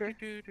been a murder.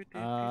 Fairy?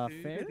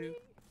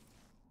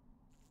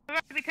 I'm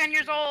about to be 10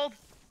 years old.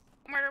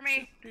 Murder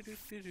me. Nice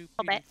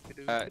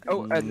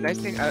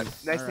thing. Nice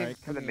thing Alright,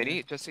 for the come mini.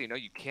 here. Just so you know,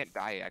 you can't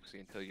die actually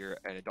until you're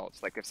an adult.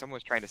 So, like if someone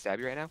was trying to stab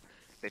you right now,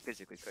 they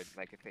physically could.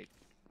 Like if they.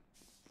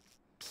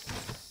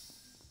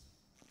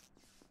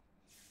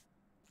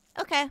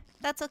 Okay,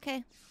 that's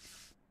okay.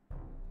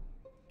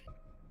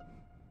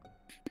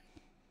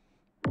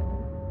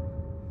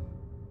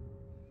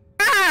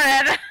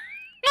 God!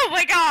 Oh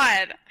my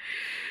god!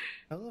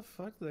 How the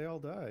fuck did they all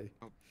die?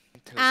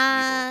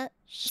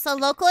 So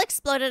local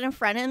exploded in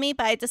front of me,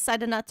 but I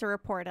decided not to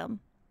report him.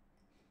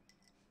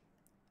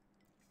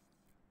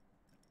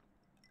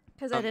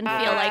 Because I didn't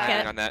feel like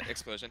it. On that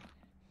explosion.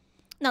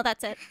 No,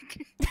 that's it.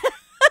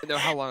 No,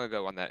 how long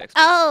ago on that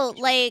explosion? Oh,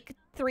 like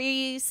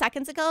 3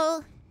 seconds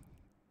ago?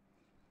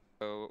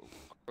 So,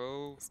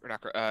 Crow, or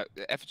not Crow,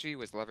 Effigy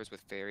was lovers with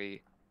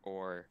Fairy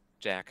or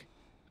Jack.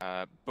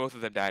 Both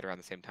of them died around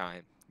the same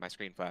time. My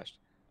screen flashed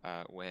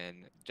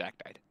when Jack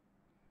died.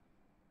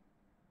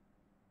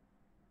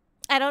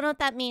 I don't know what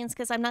that means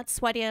because I'm not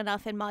sweaty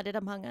enough in Modded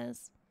Among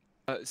Us.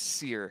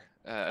 Seer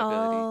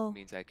Oh. ability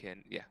means I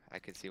can, I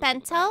can see. what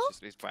people die.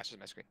 Bento? It flashes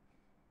my screen.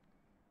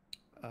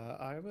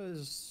 I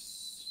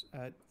was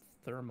at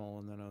thermal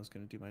and then I was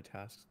gonna do my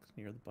tasks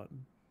near the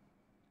button.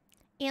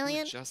 You were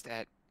Alien, just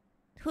at.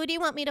 who do you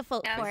want me to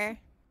vote Yes. for? I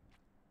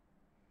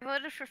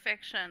voted for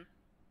fiction.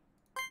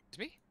 It's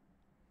me.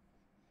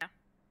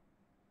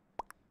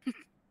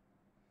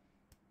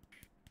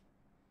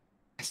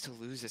 I still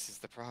lose. This is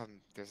the problem.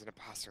 There's an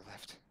imposter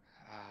left.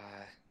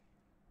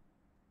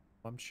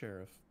 I'm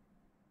sheriff.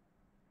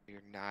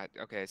 You're not.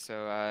 Okay,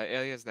 so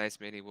Alien's nice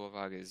mini,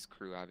 Wolvog is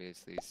crew,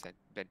 obviously.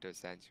 Bento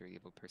Sans, you're an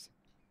evil person.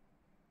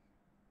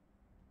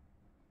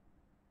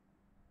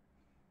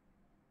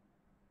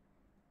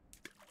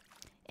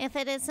 If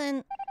it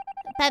isn't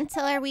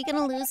Bento, are we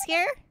gonna lose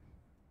here?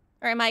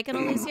 Or am I gonna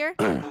lose here?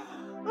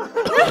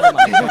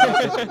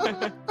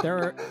 There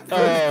are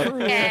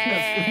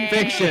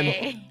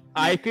Fiction.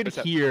 I could What's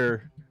up?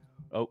 hear.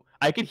 Oh,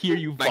 I could hear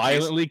you My keys?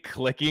 violently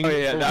clicking. Oh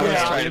yeah, that was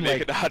around, trying to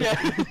make like- it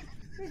audio.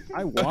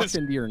 I walked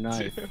into your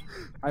knife.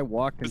 I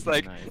walked It's into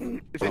like, your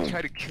knife. if they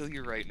try to kill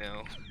you right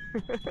now.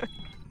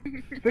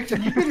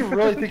 Fiction, you didn't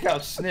really think I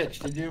was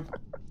snitched, did you?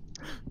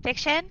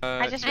 Fiction,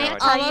 I just no, want I to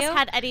tell almost you,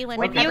 had Eddie when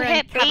when you everyone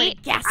hit covered me, in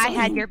I had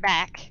gasoline. your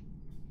back.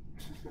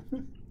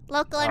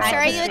 Local, I'm Oh,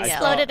 sorry man, you I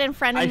exploded thought- in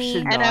front of I me.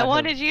 should And not I have-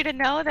 wanted you to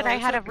know that Oh, I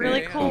it's had a okay,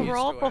 really I'm cool used to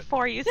roll it.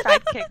 before you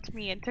sidekicked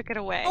me and took it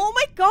away. Oh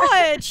my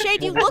god,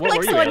 Shade, you What- look what like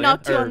were you, someone Alien?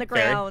 knocked you Or on the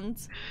Fairy?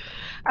 ground.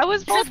 I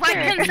was This is why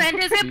Vulture. consent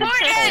is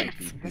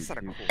important! That's not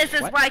a cool. This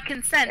is What? why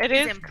consent It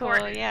is is cool,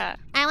 important. yeah.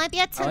 I want to be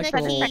a I like Such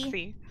Cool. Tanuki.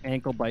 sexy.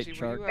 Ankle bite See, were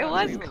shark. you, It were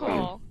was you alone?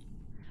 cool.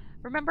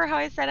 Remember how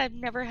I said I've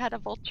never had a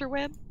vulture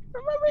win?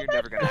 Remember You're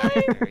never gonna have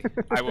it, Fairy.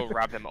 I will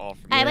rob them all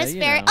from you. I Yeah, was you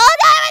very. know. Oh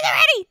no, I was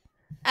already.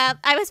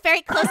 I was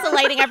very close to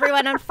lighting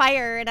everyone on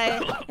fire, and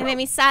it made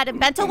me sad. And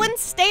Bento wouldn't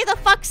stay the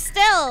fuck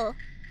still.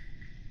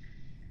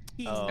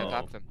 Stand Oh.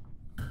 top them.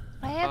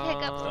 I have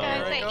hiccups, guys.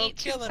 there I I go, ate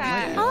too killing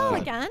fast. it. Oh,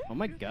 again? Oh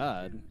my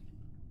god.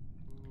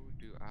 Who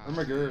do Oh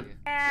my god.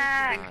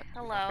 Jack, not-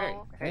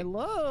 hello. Hey,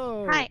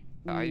 Hello. Hi.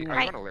 are you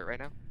Hi. on alert right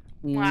now?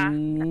 Mwah.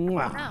 No.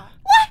 I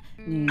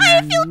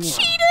feel Mwah.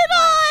 cheated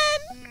on.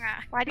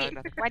 Why do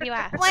you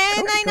ask? Why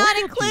am I not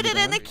Don't included cheat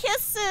in the on me.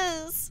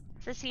 kisses?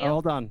 Is this you? Oh,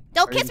 hold on.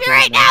 Don't Are kiss you me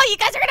right kidding now! You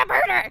guys are gonna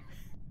murder!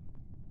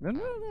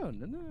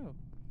 No.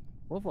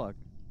 Wolflog.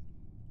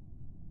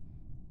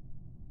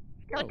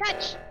 Don't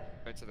touch.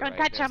 Go to the Don't right,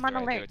 touch, go I'm to on the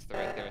right, alert. Go to the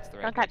right, go to the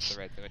right, Don't go touch. to the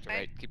right, go to the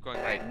right. Keep going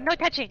right. No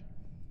touching.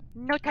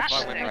 No touch.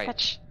 Vlog went No right.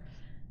 touch.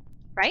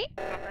 Right?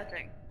 Not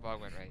touching.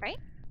 Vlog went right. Right?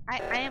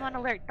 I am on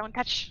alert. Don't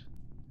touch.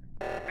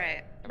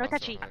 Right. I'm No also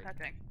touchy. on Not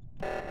alert.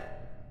 touching.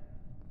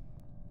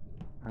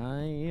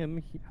 I am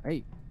here.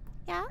 Hey.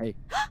 Yeah? Hey.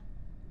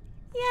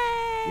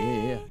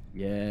 Yay!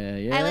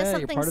 Yeah. I was You're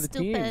something part of the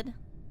team. stupid.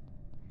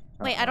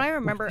 Wait, I Uh-oh. don't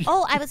remember.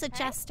 Oh, I was a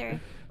jester.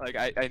 Like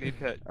I need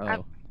to.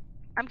 Oh.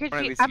 I'm at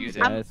confused. least use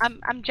it.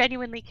 I'm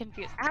genuinely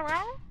confused.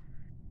 Ow,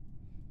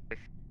 This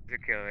is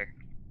a killer.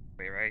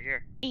 Wait right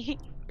here. ow.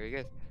 There he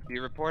is.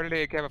 You reported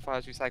a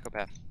camouflage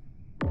psychopath.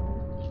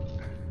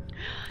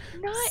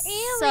 Not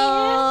alien.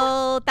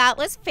 So that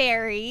was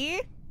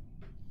Fairy.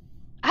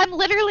 I'm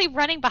literally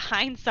running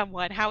behind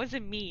someone. How is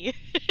it me?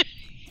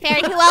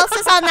 Fairy, who else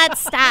is on that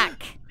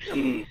stack?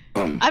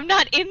 I'm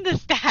not in the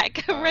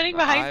stack. I'm running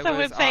behind I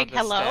someone was saying on the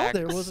hello. stack.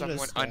 There wasn't a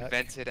Someone stack.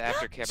 unvented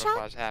after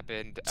camouflage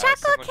happened. Choco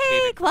someone came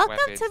in Cake, for welcome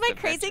weapons. to my The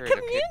crazy mentor,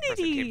 the person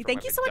community. came for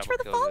Thank you so much weapons, for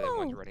the double killed, and follow.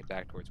 one's running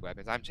back towards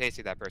weapons. I'm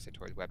chasing that person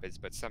towards weapons,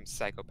 but some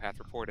psychopath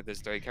reported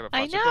this during I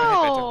camouflage. So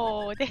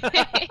go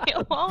ahead,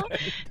 Bento.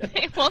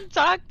 they won't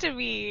talk to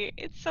me.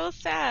 It's so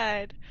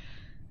sad.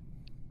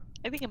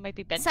 I think it might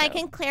be Bento. So I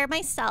can clear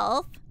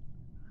myself.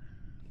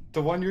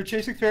 The one you're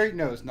chasing, Fairy?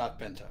 No, it's not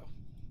Bento.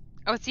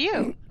 Oh, it's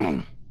you.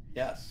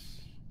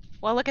 Yes.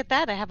 Well, look at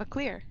that. I have a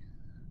clear.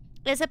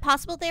 Is it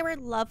possible they were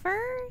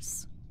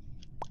lovers?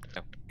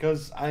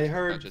 Because I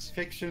heard just-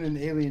 Fiction and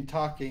Alien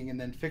talking, and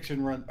then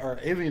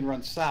Alien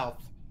runs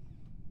south,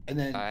 and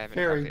then I haven't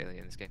Fairy. talked to Alien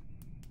in this game.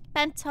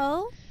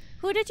 Bento,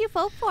 who did you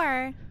vote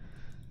for?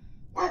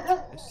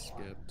 I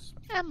skipped.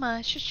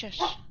 Emma, shush, shush.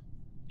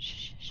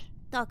 Shush, shush.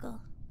 Doggo.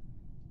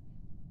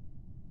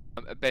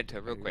 Bento,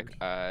 real quick.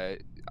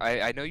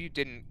 I know you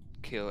didn't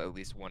kill at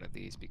least one of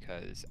these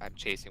because I'm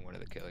chasing one of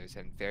the killers,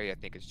 and Fairy I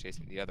think is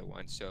chasing the other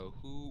one. So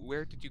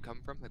where did you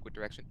come from? Like what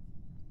direction?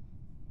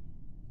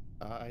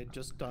 I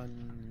just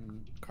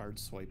done card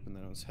swipe and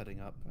then I was heading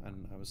up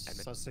and I was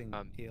sussing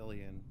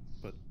Alien,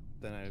 but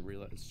then I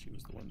realized she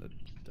was the one that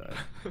died.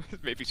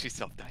 Maybe she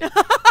self-died.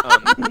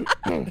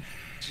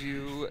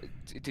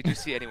 Did you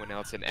see anyone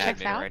else in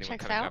Checks admin out, or anyone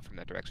checks coming out. up from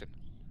that direction?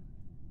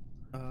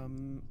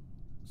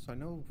 So I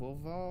know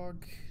Volvog.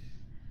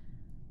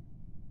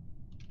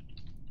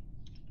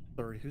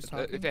 Sorry, who's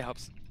talking? If it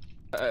helps.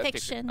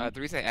 Fiction. The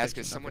reason I ask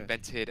is Fiction, someone okay.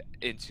 vented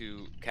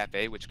into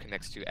cafe, which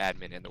connects to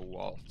admin and the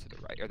wall to the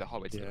right, or the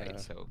hallway to the Yeah. right.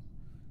 So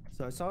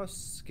So I saw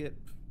Skip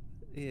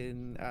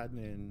in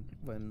admin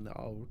when the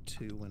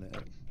O2 went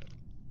out,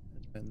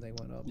 and they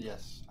went up.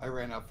 Yes, I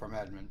ran up from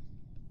admin.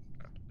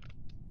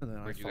 And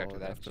then Where'd I you go after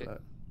followed that, after shit?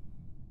 that.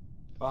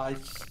 I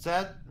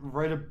sat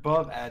right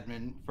above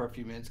admin for a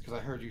few minutes because I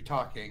heard you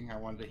talking. I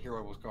wanted to hear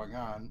what was going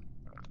on.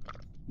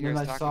 you Then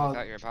guys I talking saw.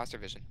 without your imposter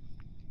vision.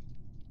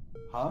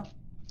 Huh?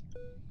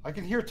 I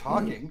can hear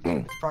talking.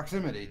 It's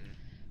proximity.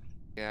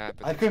 Yeah,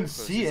 but I they're couldn't too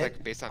close. see It's it.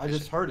 Like based on I vision.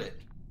 just heard it.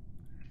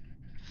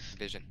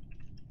 Vision.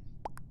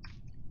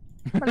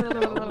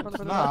 No,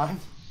 it's not.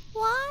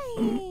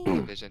 Why?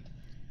 Vision.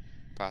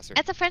 Imposter.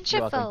 It's a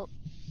friendship welcome. vote.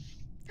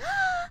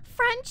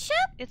 Friendship?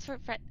 It's for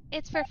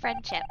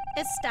friendship.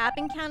 Is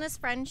stabbing count as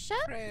friendship?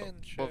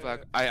 Well,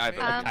 I voted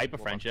Um, Type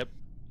of friendship.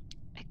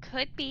 It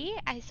could be,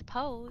 I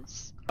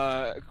suppose.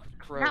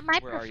 Crow, Not my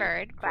where are you?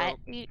 preferred, Crow?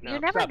 but you No,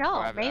 never stop. know. Oh,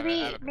 I have it, I have it,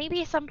 I have it.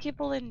 Maybe some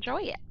people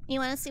enjoy it. You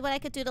want to see what I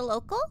could do to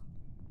local?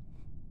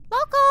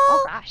 Local!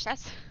 Oh gosh,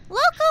 that's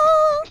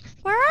Local!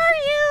 Where are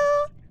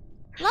you?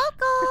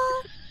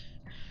 Local!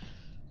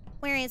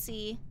 Where is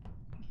he?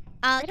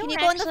 I Can don't you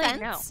go in the actually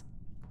fence?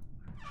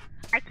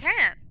 know. I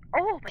can't.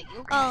 Oh, but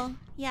you can. Oh,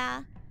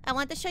 yeah. I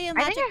want to show you a I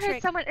magic think I heard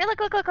trick. someone. Look!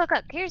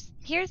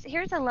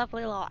 Here's a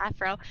lovely little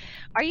afro.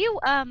 Are you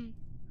what's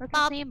his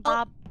Bob. name?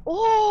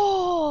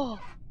 Oh. Bob.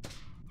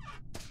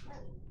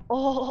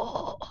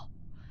 Oh.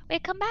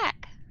 Wait, come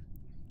back,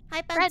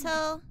 Hi, Friend.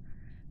 Bento.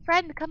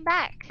 friend. Come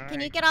back.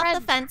 Can you get off the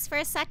Friend. fence for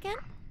a second?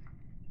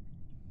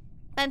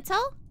 Bento?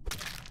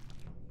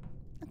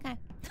 Okay.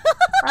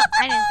 Oh,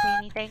 I didn't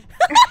see anything.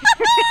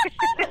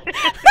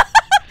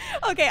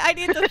 Okay, I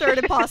need the third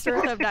imposter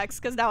with him next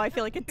because now I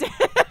feel like a dick.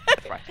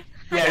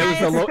 Yeah,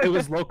 it was guys. it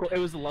was local. It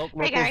was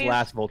local's guys.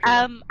 last Vulture.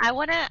 one. I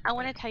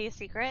wanna tell you a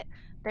secret.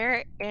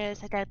 There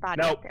is a dead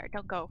body Nope. up there.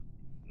 Don't go.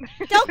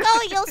 Don't go,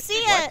 you'll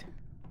see What? it.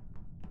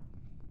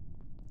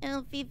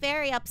 It'll be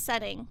very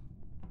upsetting.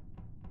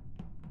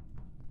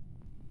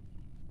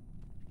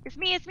 It's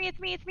me.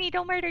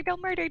 Don't murder. It's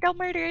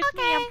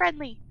me. I'm Okay.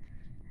 friendly.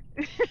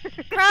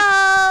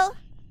 Crow!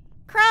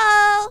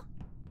 Crow!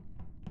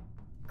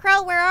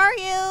 Crow, where are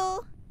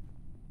you?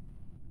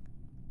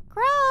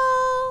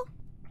 Crow!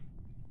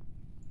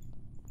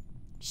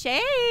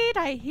 Shade,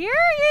 I hear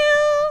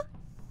you!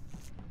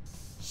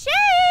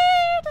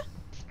 Shade!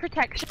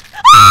 Protection.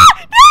 Ah!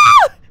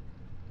 No!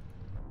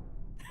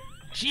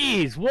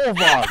 Jeez,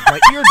 Wolvog, my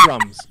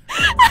eardrums.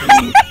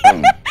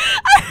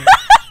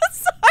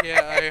 Sorry.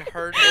 Yeah, I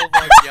heard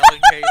Wolvog yelling,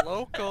 "Hey,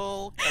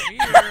 local, come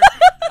here!"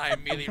 I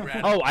immediately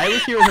ran. Oh, I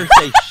was hearing her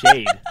say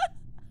shade.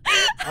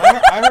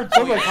 I heard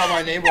somebody call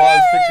my name while I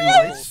was fixing the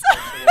lights.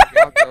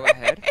 Y'all go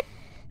ahead.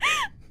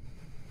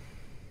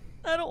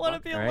 I don't want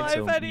to be All right, alive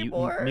so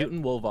anymore.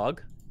 Mutant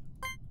Wolvog.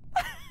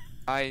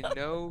 I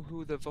know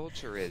who the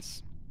vulture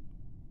is.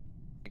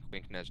 Wink,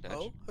 wink, nudge, nudge.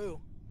 Oh, who?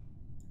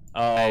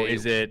 Oh,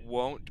 is it?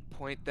 Won't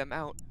point them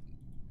out.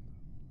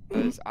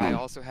 Because I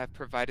also have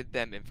provided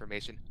them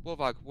information.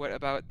 Wolvog, what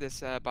about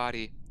this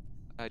body?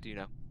 Do you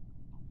know?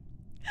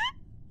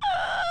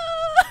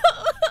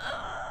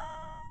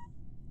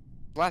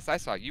 Last I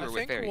saw, you were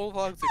with I Barry. think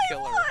Wolvog's a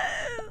killer.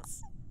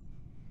 Was.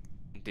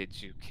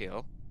 Did you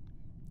kill?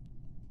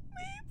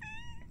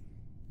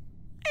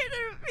 I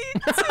didn't mean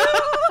to.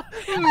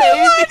 Maybe. I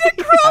wanted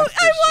Crow. After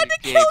I wanted to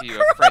she kill gave you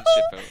a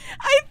friendship Crow. vote.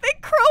 I think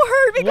Crow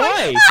heard me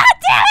Why? going, "Ah,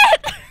 damn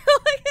it!"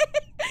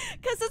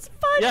 Because it's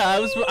funny. Yeah,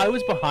 I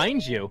was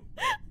behind you. I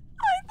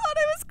thought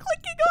I was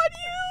clicking on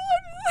you.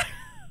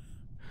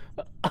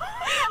 I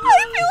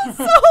feel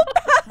so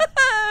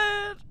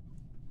bad.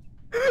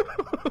 I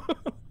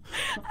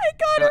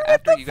got No, her with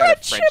after the you got a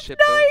friendship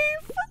friendship vote.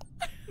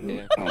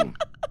 knife. Yeah.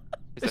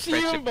 Is She a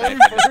friendship voted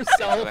knife for and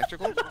herself.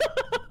 electrical?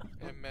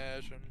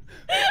 Imagine.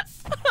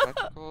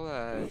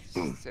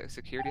 Electrical,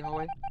 security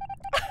hallway?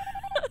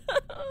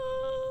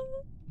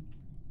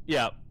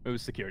 Yeah, it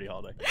was security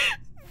holiday.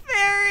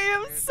 Very,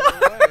 I'm And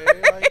sorry.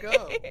 away I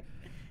go.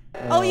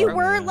 Oh, you Oh,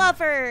 were man.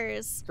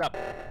 lovers. Stop.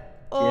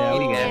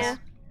 Oh, we guess. guess.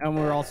 And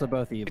we're also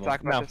both We evil.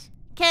 talk about No. this?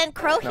 Can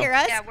Crow No. hear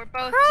us? Yeah, we're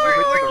both Crow! we're I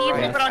went to the evil,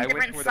 right. but on I went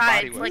different where the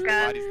body sides, was. like The a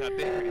body's not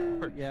there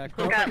anymore. Yeah, like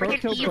Crow, a, Crow like an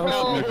killed evil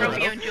both Romeo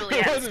evil. and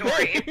Juliet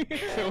story.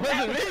 It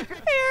wasn't me.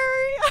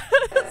 Very,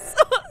 I'm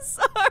so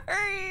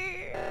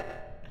sorry.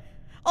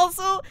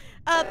 Also,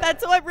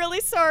 Bento, I'm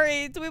really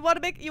sorry. Do we want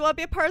to make you want to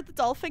be a part of the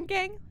dolphin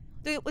gang?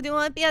 Do you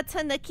want to be a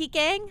Tanuki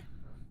gang?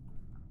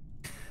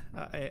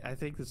 I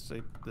think this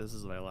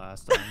is my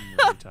last. I'm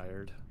really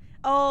tired.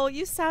 Oh,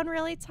 you sound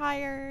really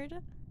tired.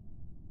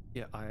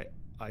 Yeah, I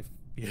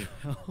feel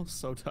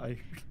so tired.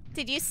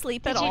 Did you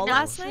sleep Did at you all not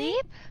last night?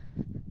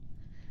 sleep?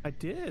 I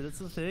did. That's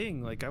the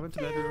thing. Like I went to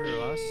bed earlier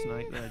last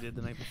night than I did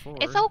the night before.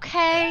 It's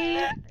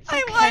okay. It's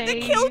I wanted to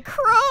okay. kill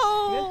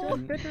Crow.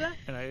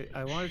 And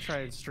I want to try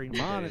and stream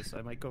Come on. today, so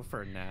I might go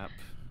for a nap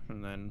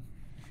and then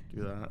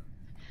do that.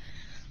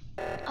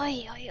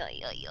 Oi, oi,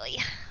 oi, oi, oi.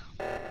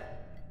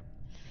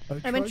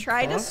 I've been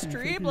trying to talking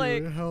stream, you,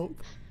 like- it help.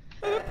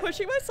 I've been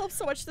pushing myself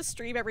so much to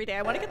stream every day.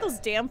 I want to get those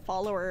damn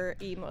follower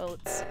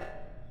emotes.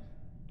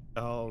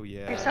 Oh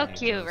yeah. You're I so need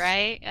cute, those.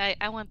 right?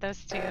 I want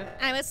those too.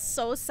 I was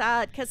so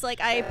sad because like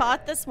I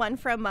bought this one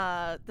from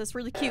this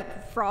really cute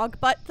frog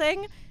butt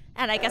thing,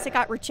 and I guess it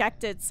got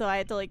rejected, so I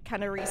had to like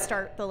kind of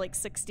restart the like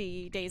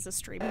 60 days of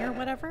streaming or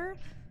whatever.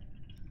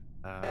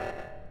 I'm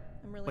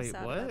really Wait,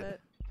 sad what? about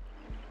it.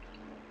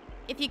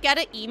 If you get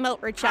an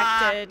emote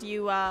rejected,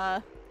 you You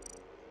have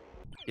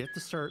to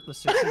start the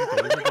 60 days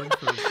again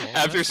for the goal.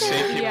 After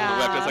saying people Yeah.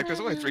 left, it's like there's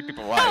only 3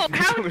 people Oh, alive.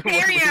 how Only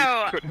dare one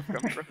you! could have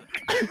come from.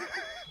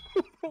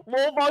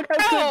 Wolvog,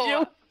 how No. could you?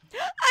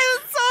 I'm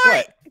sorry,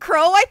 What?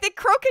 Crow. I think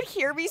Crow could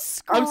hear me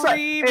I'm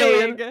sorry,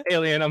 screaming.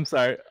 Alien. I'm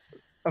sorry.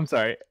 I'm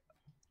sorry.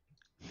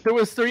 There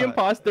was 3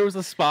 imposters. There was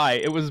a spy.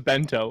 It was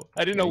Bento.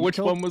 I didn't know you which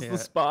killed- one was yeah. the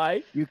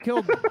spy. You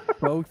killed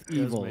both It was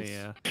me, evils.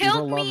 yeah.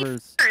 Killed Evil me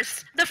lovers.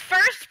 first. The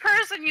first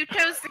person you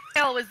chose to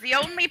kill was the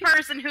only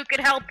person who could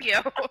help you.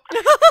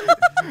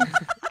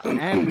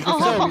 And we just Oh,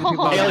 killed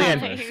people on Alien.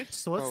 purpose.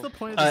 So what's the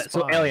point of the So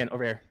spy? Alien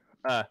over here.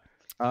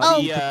 Oh.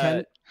 You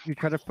pretend- you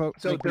try to So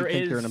make me there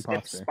think is you're an if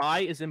imposter. spy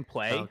is in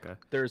play. Oh, okay.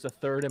 There's a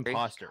third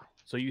imposter.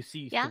 So you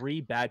see Yeah? 3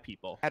 bad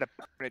people. I had a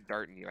permanent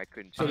dart in you. I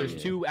couldn't. So shoot there's you.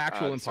 2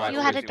 actual So I imposters. You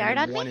had a was dart doing-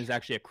 on me? One is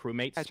actually a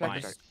crewmate I tried spy.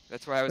 to dart.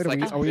 That's why I was Wait,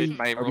 like, are we-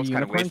 my are we rules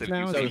kind of wasted. unicorns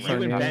You now? So saying you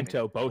and my name.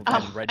 Bento both Oh,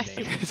 had red I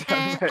see. names.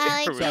 I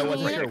like So I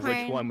wasn't sure which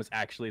unicorn. one was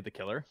actually the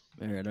killer.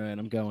 Alright,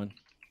 I'm going.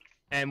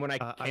 And when I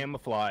I-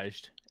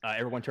 camouflaged,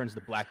 everyone turns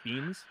to black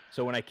beans.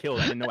 So when I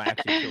killed, I didn't know I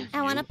actually killed I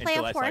you want to play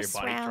until a I saw your horse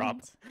body drop.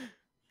 round.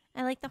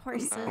 I like the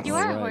horses. You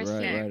are a right, horse,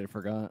 right, yeah. right, I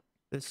forgot.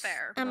 This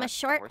Fair. I'm a Horse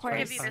short round. I'll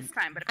horse. give you this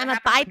time, but if I'm it a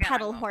happens again, I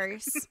bipedal won't.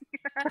 horse.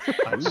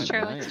 It's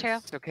true, it's true.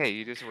 It's okay.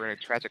 You just were in a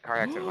tragic car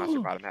accident, lost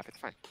your bottom half. It's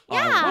fine.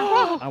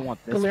 Yeah. I want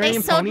this. Galarian They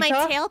one. sewed my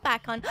Ponyta? tail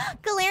back on.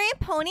 Galarian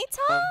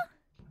Ponyta?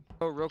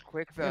 Oh, real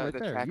quick, Yeah, right the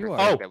there, tracker you are.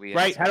 thing Oh, that we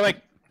right. How do I?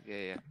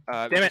 Yeah.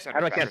 Damn it, just how under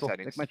do I tracker cancel?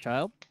 settings. Like my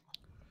child?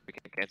 We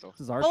can't cancel.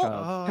 This is our Oh.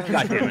 child. Oh, God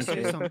I damn was it.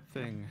 gonna say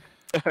something.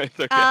 It's okay. I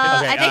think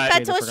I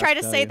Bento forgot was trying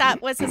to to say tell you.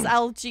 that was his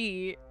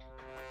LG.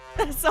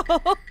 So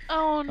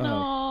Oh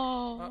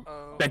no.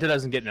 Uh-oh. Bento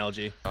doesn't get an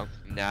LG. Oh,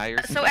 now you're.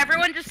 So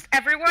everyone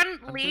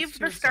I'm leave just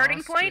the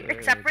starting point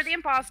except for exhausted. the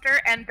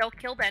imposter, and they'll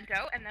kill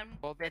Bento, and then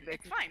Well, then they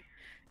it's can- fine.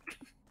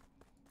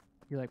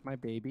 You like my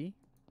baby?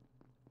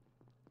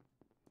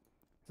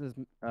 This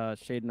is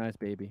Shade and I's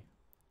baby.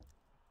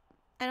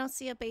 I don't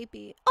see a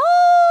baby.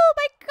 Oh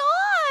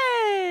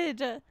my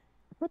god!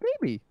 My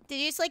baby. Did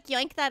you just like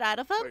yoink that out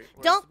of him? Wait,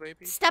 where's Don't the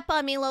baby? step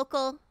on me,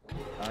 local.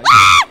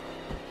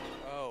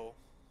 Oh.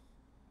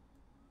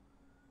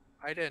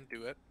 I didn't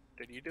do it.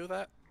 Did you do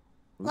that?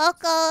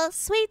 Local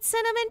sweet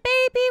cinnamon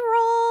baby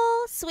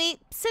roll. Sweet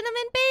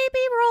cinnamon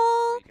baby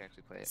roll. You can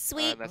actually play it.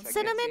 Sweet Unless I can't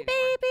cinnamon see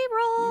anymore. baby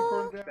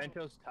roll. Unicorn down.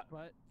 Bento's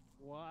What?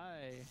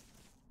 Why?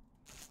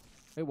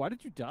 Hey, why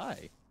did you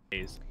die?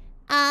 days.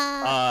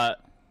 I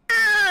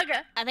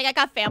think I got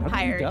How did you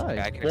vampired. die?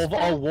 Yeah, I can Wolv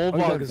explain.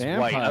 Wolvog is vampire.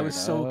 white. I was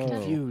so Oh.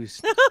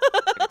 confused. I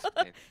can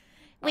explain.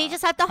 We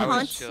just have to I was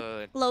haunt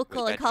chilling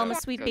local with and call him a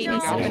Bento. sweet So baby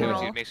you cinnamon go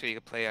roll. to- Make sure you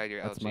can play out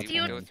your That's LG. my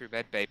You go point. through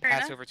medbay, Fair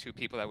pass enough. over 2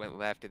 people that went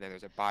left, and then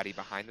there's a body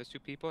behind those 2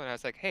 people. And I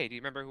was like, hey, do you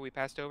remember who we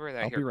passed over? And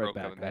then I I'll hear be right Crow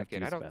back. coming I have back to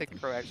in. use I the don't think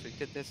bathroom. Crow actually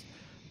did this,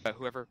 but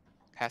whoever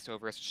passed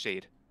over us,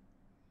 Shade.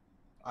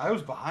 I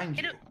was behind I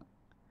you. don't-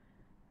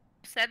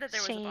 Said that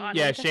there was a Shade. body.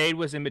 Yeah, Shade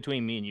was in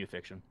between me and you,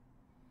 Fiction.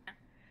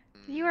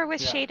 You were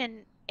with Yeah. Shade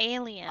and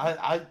Alien.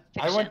 I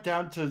Fiction. went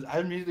down to I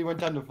immediately went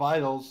down to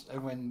vitals,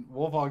 and when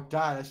Wolvog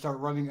died, I started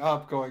running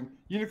up, going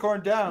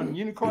unicorn down,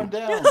 unicorn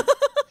down.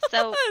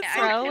 So Yeah,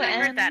 Crow I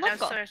heard and that.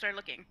 Local. So I started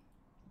looking.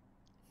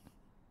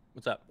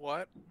 What's up?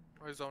 What?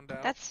 I zoned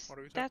out. That's What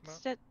are we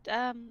talking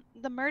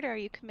the murder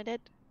you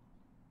committed.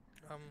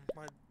 about?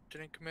 I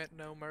didn't commit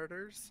no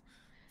murders.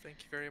 Thank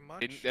you very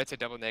much. That's a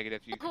double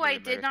negative. You Who I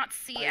committed did murder. not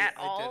see I at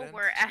all didn't.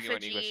 were Speaking on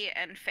Effigy English.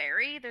 and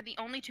Fairy. They're the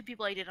only 2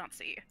 people I did not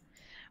see.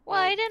 Well,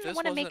 I Well, didn't this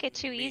want to make wasn't it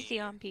too easy me.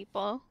 on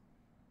people.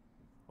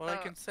 Well, I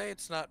Uh, can say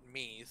it's not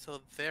me,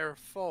 so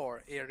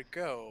therefore,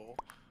 ergo,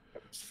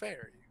 it's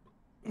fairy.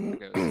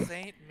 Goes. This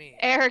ain't me.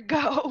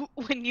 Ergo,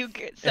 when you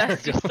get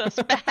sus, you're sus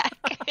back.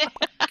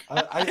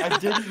 I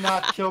did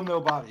not kill no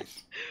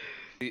bodies.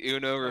 The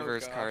Uno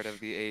reverse gosh. card of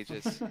the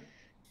ages.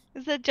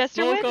 Is it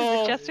Jester win? Is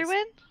Local. it Jester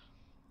win?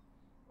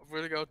 We're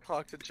gonna go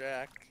talk to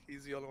Jack.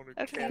 He's the only one who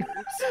Okay. cares.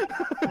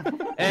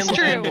 And It's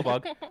true.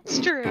 Wolvog. It's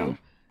true.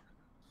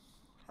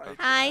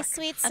 Hi, Jack.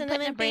 sweet I'm putting a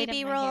cinnamon braid in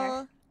baby my hair.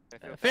 roll.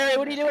 Fairy,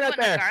 what are you doing out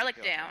Putting the there?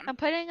 garlic down. I'm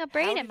putting a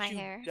braid How in my did you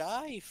hair.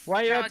 Die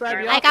Why are you No, outside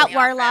the garlic I office? got in the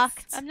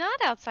office. warlocked. I'm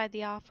not outside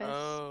the office.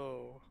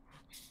 Oh.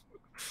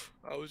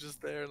 I was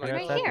just there I'm like. I'm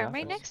right outside the here. I'm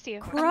right office. next to you.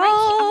 Crow.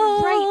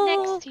 I'm right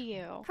next to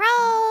you. Crow.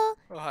 Oh,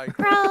 hi.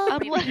 Crow. I'm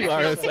Leaving. like- You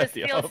are This outside the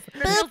feels- office.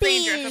 this feels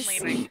dangerous. I'm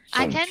Boobies. leaving.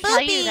 I can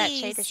tell you that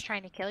Shade Boobies. is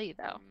trying to kill you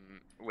though.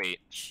 Wait.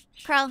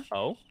 Crow.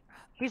 Oh?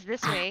 He's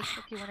this way.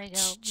 If you want to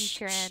go meet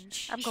your end,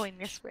 I'm going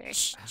this way.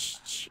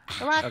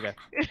 Good luck. Okay.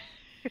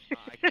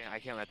 I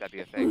can't let that be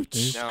a thing.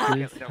 This No, I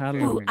is can't. No,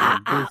 Halloween. Fairy.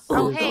 This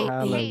Oh, is hey,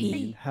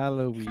 Halloween.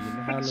 Halloween.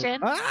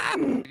 Fiction.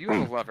 Halloween. You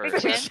have a lover.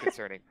 That's Fiction.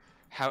 concerning.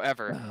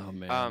 However, Oh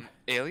man.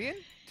 Alien,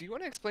 do you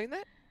want to explain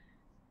that?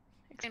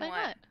 Explain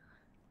what? what?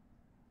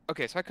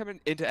 Okay, so I come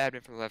into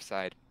admin from the left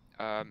side.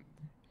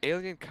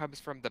 Alien comes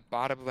from the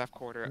bottom left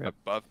corner Rip.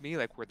 above me,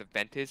 like where the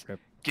vent is, Rip.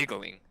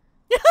 giggling.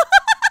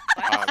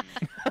 What?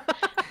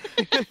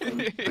 To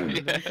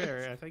be Yeah.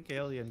 fair, I think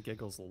Alien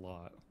giggles a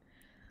lot.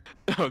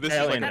 Oh, this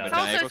Alien is does. like That's a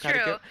also maniacal kind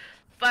of true. giggle.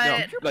 But No,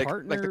 Your like the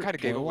partner kind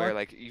of giggle where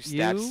warlock like you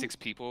stab you? 6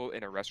 people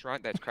in a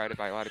restaurant that's crowded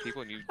by a lot of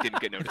people and you didn't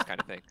get noticed kind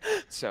of thing.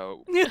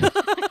 So, Oh,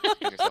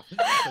 yourself. The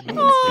meme's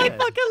I dead.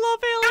 fucking love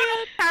Alien.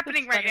 what's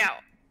happening right funny.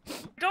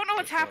 now? Don't know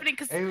what's happening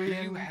because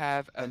Alien. You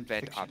have a and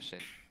vent fiction. option.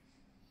 Oh,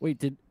 Wait,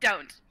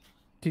 don't.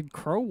 did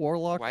Crow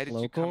Warlock Why did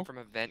local? you come from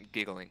a vent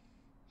giggling?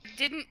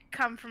 Didn't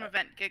come from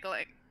event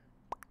giggling.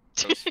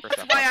 First That's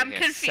off, why raise I'm your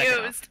hand. Second off,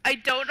 confused. I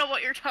don't know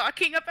what you're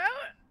talking about.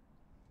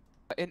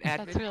 in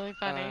admin, That's really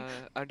funny.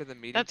 Under the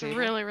meeting That's table,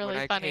 really, really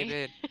when I funny. came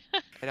in,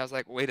 and I was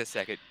like, wait a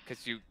second,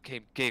 because you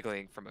came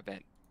giggling from a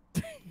vent.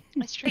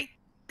 That's true. I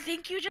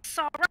think you just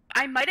saw.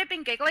 I might have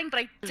been giggling, but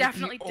I You're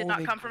definitely the did not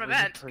only come from green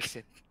event.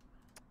 person.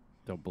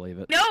 Don't believe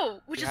it. No,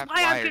 which You is have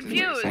why I'm wires is what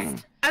you're saying.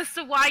 confused as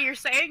to why you're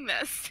saying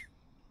this.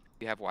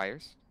 You have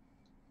wires?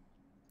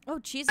 Oh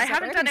Jesus! I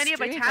haven't I've done been any of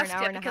my streaming for an tasks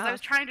hour yet and a because I was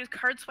half. trying to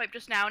card swipe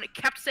just now and it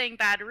kept saying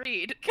bad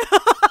read.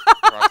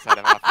 Wrong side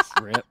of office.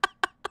 Rip.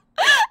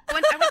 I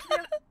went to the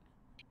other...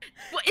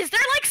 Well, is there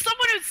like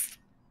someone who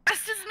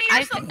stresses me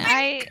or something?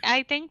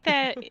 I think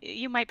that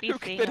you might be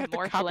seeing They'd a have to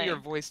copy your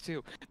morphling. voice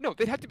too. No,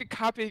 they'd have to be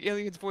copying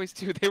Alien's voice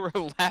too. They were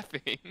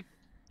laughing.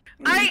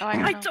 I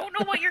I don't don't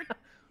know what you're.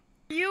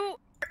 You.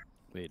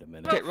 Wait a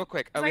minute. Okay, real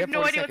quick. I We have have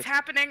no 40 idea what's seconds.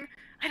 happening.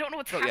 I don't know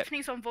what's Vote yet.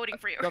 happening, so I'm voting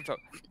for you. Don't vote.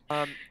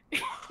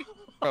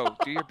 Oh,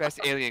 do your best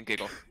alien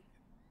giggle.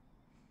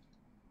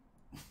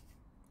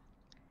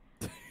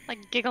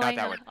 Like giggling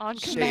that one. on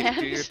Shade, command.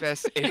 do your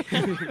best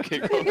alien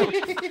giggle.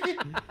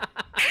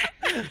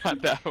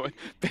 Not that one.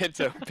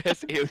 Bento,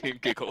 best alien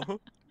giggle.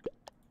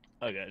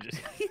 Okay, just.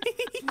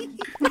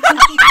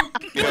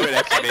 You know, it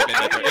actually may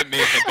have been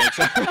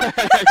Bento.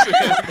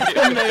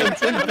 It may have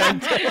been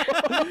Bento.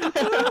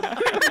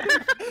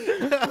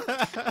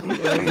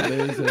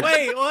 Amazing.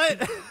 Wait,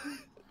 what?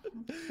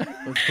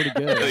 That's pretty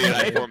good. Alien,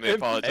 I formally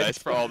apologize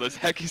for all those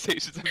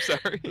accusations. I'm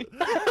sorry.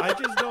 I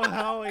just know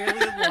how Alien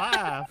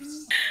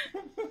laughs.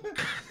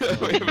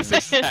 It was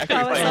exactly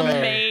That was like that.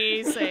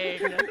 amazing.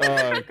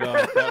 Oh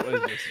god, that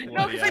was just No,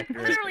 bloody because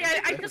accurate. literally, I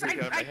It's just, going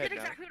on my I head did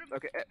now. exactly what I'm.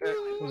 Okay,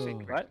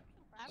 Oh. What?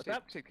 What's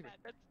up? Shade, come here.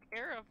 That's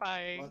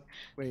terrifying. What?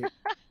 Wait,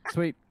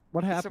 sweet.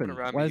 What Someone happened?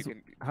 around Why me, is- you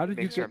can how did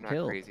you make sure get I'm not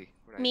killed? crazy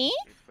when I Me?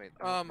 explain.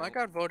 I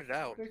got voted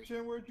out.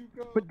 Fiction, where'd you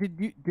go? But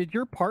did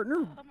your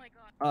partner? Oh my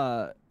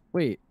god.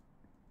 Wait.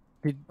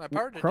 Did My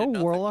partner did Crow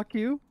nothing. Warlock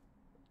you?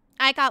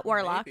 I got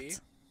warlocked. Maybe.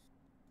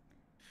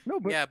 No,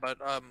 but Yeah, but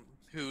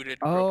who did?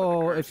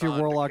 oh, put the if curse you're on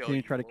to warlock kill and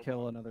you try to you?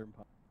 kill another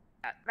imposter.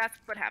 That's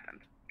what happened.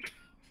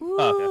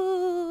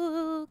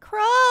 Ooh,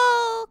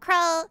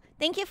 Crow.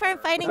 Thank you for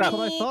inviting That's me.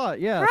 what I thought.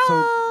 Yeah. Crow.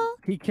 So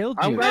he killed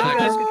you. I'm glad you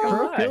guys could come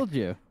Crow by. killed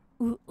you.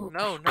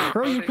 No.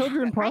 Crow, you they- killed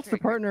your imposter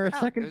partner a It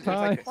second was like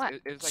time. this. What?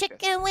 It was like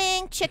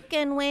this.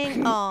 Chicken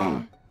wing.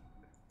 Oh.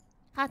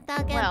 Hot dog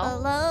and Well.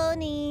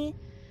 bologna.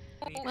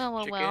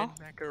 Well.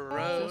 Chicken,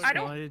 macaroni. I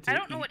don't- Wanted to I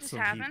don't know eat what just some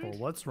happened. people.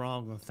 What's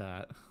wrong with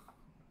that?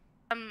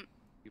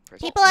 You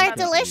press People are Alt.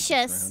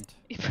 delicious.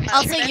 Well.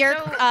 Also,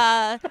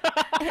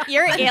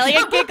 your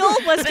alien giggle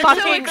was Bento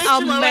fucking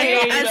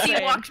exploded as he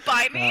amazing. walked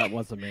by me. That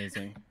was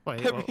amazing.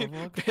 Wait, I what- mean,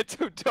 what-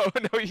 Bento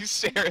don't know he's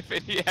sheriff,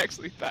 and he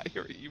actually thought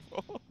you were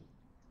evil.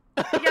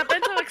 Yeah,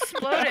 Bento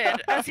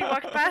exploded as he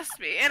walked past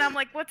me, and I'm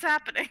like, what's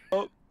happening?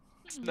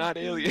 It's not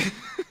alien.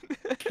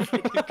 I can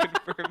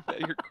confirm that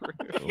you're Crow.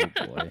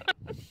 Oh boy.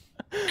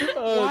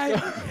 Why?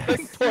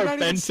 Poor You're not even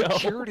Bento.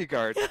 security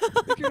guard.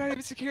 Like, you're not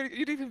even security.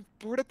 You didn't even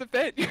board up the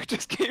vent. You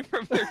just came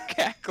from there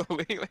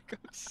cackling like I'm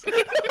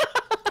sick.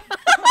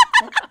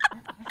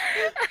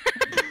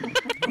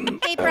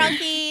 Hey,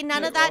 Bronky,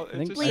 none of that, Well, I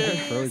think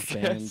please. Crow's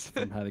banned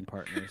from having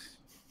partners.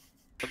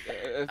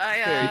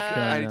 I,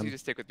 I need um, you to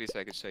stick with me so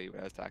I can show you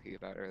what I was talking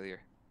about earlier.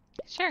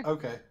 Sure.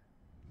 Okay.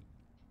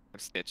 I'm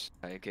Stitch,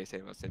 in case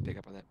anyone else didn't pick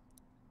up on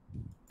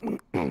that.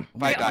 Wait,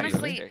 My God, you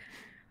honestly- were there.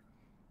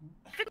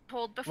 I've been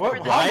told before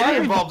What? that. How am I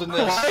involved in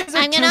this?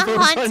 I'm gonna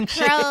hunt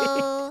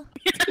Crow.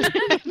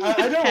 I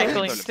don't Heckling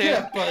really too.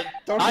 skip, but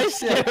don't I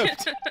skip.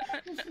 skipped.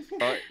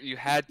 Well, you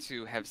had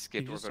to have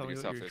skipped Can you or just tell voted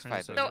me what yourself. you're There's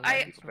trying to 5 say? So votes.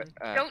 I-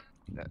 But, don't-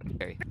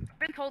 okay. I've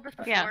been told this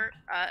before, Yeah.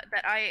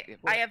 that I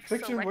have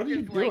Fiction, what are you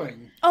selective, like,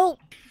 doing? Oh,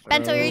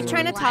 Bento, are you Crow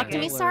trying to is talk to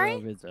me? killer Sorry.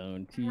 of his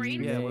own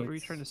Green- Yeah, what were you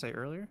teammates. trying to say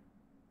earlier?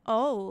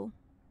 Oh.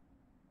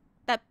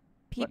 That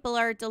people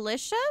are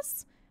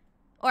delicious?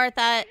 Or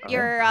that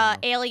your Oh.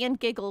 alien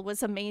giggle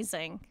was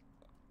amazing?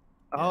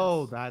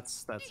 Oh,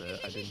 that's it.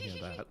 I didn't hear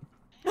that.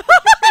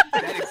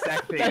 That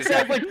exact thing That is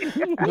sounds like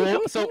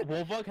happening. so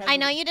Wolfbug has I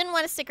know you didn't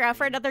want to stick around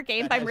for another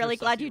game, That but I'm has really her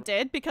glad sussy you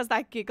did because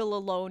that giggle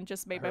alone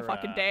just made my her,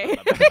 fucking day.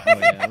 Oh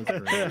yeah, it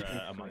was great.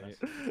 Among Us.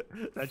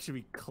 That should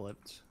be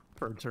clipped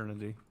for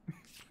eternity.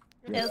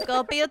 It's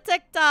gonna be a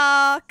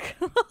TikTok.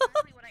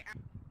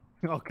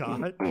 Oh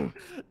god.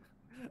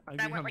 I'm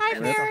That gonna went have like Hi,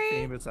 so Mary.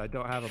 famous I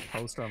don't have a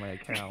post on my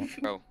account.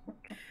 Oh,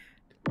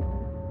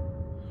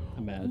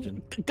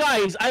 Imagine.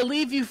 Guys, I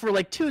leave you for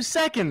like 2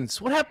 seconds.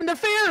 What happened to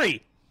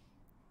Fairy?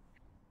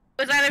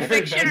 It was either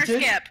fiction or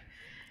Invented? skip.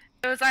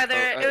 It was either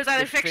the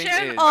thing fiction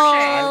is, or Oh, shade.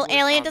 I was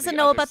Alien on doesn't the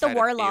know other about the side of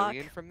warlock.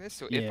 Alien from this,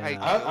 so Yeah.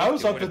 if I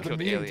was it up would've at the killed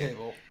meeting Alien.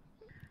 table.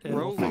 Yeah, Crow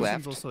well, Fiction's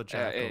left, also a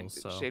jackal, and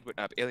so. Shade went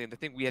up. Alien, the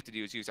thing we have to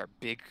do is use our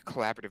big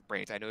collaborative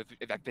brains. I know if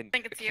I've been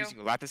think it's you. accusing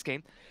you a lot this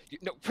game.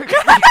 No,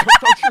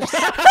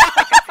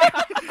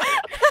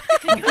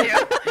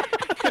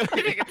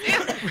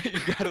 you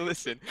gotta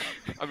listen.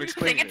 I'm I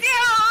explaining think this.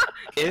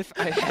 it's you. If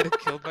I had a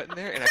kill button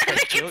there and I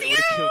pressed kill, it would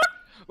have killed.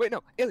 Wait,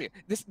 no, Alien.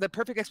 The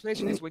perfect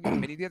explanation is when you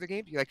mini the other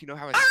game. You know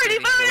how I Already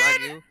kill on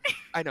voted! you.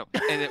 I know,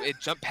 and it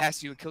jumped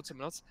past you and killed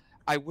someone else.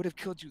 I would have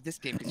killed you this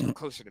game because you were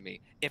closer to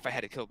me if I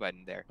had a kill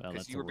button there Well,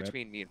 because that's you a were rip.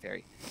 between me and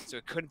Fairy, so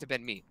it couldn't have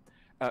been me.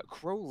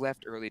 Crow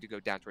left early to go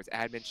down towards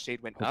admin.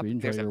 Shade went Hope up. you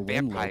enjoy There's a your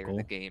win, vampire in the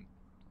local. game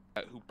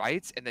who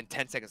bites, and then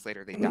 10 seconds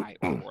later they die.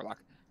 Or warlock.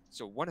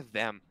 So one of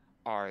them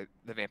are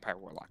the vampire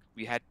warlock.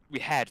 We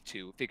had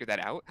to figure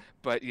that out,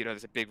 but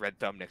there's a big red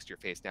thumb next to your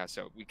face now,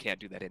 so we can't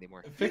do that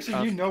anymore.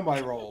 Fiction, you know my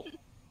role.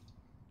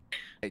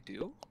 I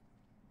do.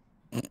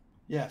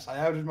 Yes, I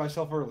outed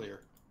myself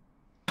earlier.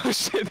 Oh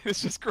shit!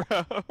 It's just Crow.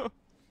 Oh,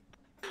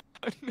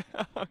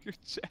 no, you're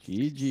just.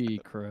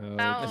 GG, Crow.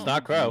 No. It's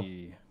not Crow.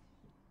 GG.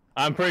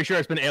 I'm pretty sure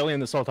it's been Alien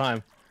this whole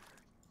time.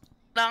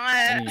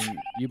 I Not. mean,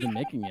 you've been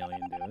making Alien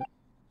do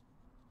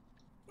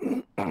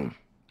it.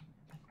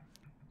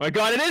 My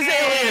God, it is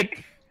Alien.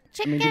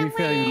 I mean, to be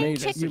fair, you made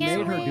chicken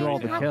her do all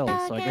the wing, kills,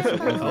 hot so I dog guess it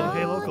and was. Oh,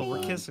 hey, local,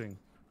 bologna. we're kissing.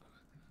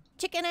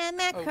 Chicken and Oh,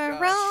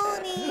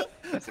 macaroni.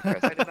 That's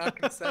impressive. I did not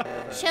consent.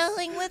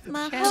 Chilling with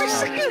my Yeah.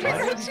 homie. I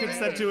didn't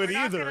consent to it We're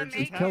not either. gonna It just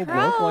make You killed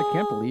Crow. Local? I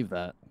can't believe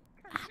that.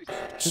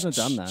 Shouldn't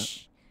have done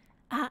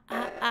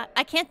that.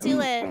 I can't do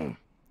it.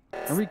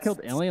 Remember you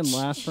killed Alien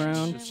last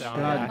round? Just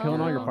sound God, bad.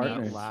 killing all your I did not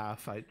partners.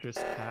 laugh. It just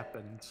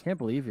happened. Can't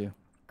believe you.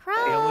 Crow.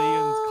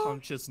 Alien's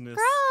consciousness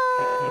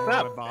Crow. hit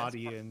my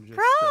body and just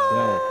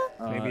Crow.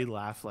 made me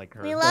laugh like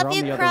her. We They're love on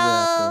you, the other Crow.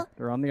 reactor.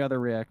 They're on the other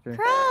reactor.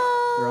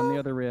 Crow. They're on the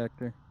other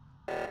reactor.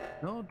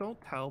 No, don't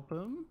help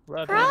him.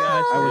 Love Crow. you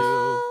guys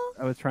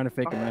too. I was trying to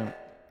fake him out.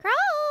 Crow.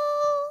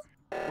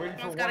 Waiting for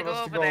Someone's one gotta of go us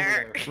to over go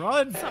there. over there.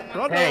 Run! Someone-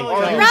 Run! Hey, Run!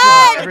 so Run!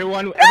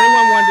 everyone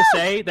wanted to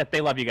say that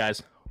they love you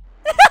guys.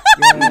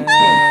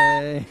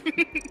 Yay!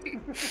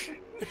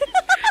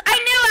 I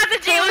knew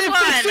FG was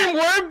Fiction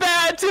one. were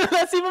bad too.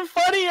 That's even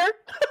funnier.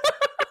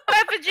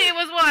 FG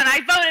was one.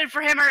 I voted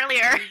for him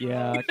earlier.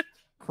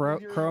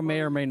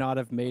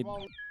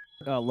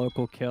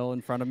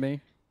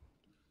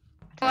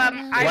 What?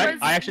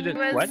 I actually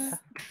did what?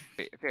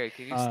 Fairy,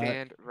 can you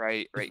stand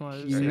right You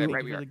here? look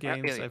Right for where the you are.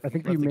 games. Alien. I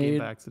think left you the game made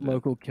by accident.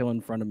 local kill in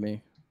front of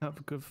me. Have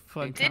a good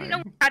fun Didn't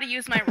time. know how to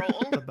use my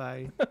role.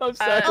 Bye. I'm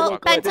sorry. Oh,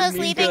 Loco, I didn't Bento's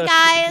mean leaving, to-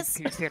 guys.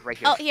 Can you stand right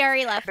here? Oh, he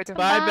already left. Bento.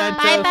 Bye, Bento.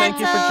 Bye, Thank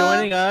you for Bento.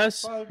 joining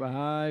us.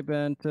 Bye,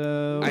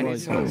 Bento. I Well,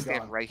 need someone to he's stand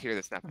gone. right here.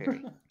 That's not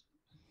Fairy.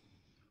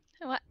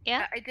 What?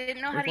 Yeah. I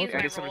didn't know how to use I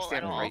my need someone to role at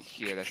stand all. right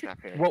here. That's not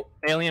Fairy. Well,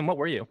 Alien, what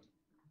were you?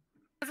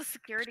 I was a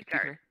security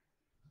guard.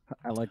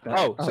 I like that.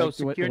 Oh, I so like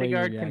the way security you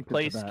guard can reacted to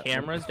place that.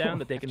 cameras down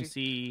that they can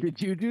see.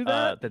 Did you do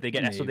that? That they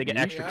get so they get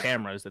Maybe. extra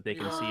cameras that they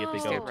can see if they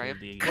go Stand to right.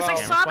 the. Because I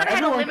camera saw that I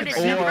had a Everyone limited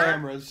can see the number,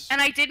 cameras.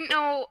 and I didn't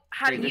know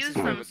how to Wait, this use is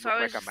what it them, would so look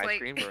I was like on just my like,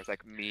 screen, where it's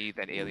like me,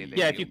 then Alien, then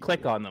Yeah, you. if you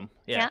click on them.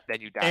 Yeah.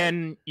 Then you die.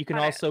 And you can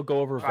Got it. also go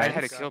over If I had a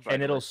vents, kill button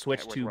and it'll where-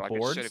 switch where, to like, it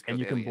boards, should've and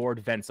you killed can Alien. board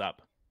vents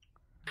up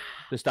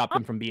to stop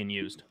them from being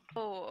used.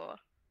 oh.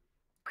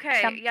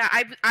 Okay, yeah,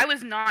 I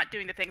was not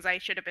doing the things I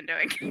should have been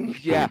doing.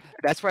 Yeah,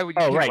 that's why when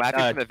you Oh, came right, laughing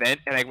from the vent,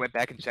 and I went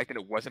back and checked and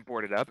it wasn't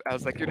boarded up, I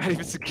was like, "You're not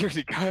even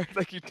security guard.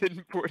 Like you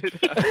didn't board it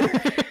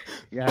up."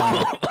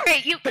 Yeah. Okay,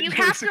 you You're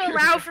have to security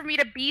allow guard. for me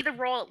to be the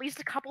role at least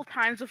a couple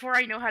times before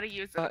I know how to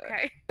use it,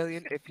 okay?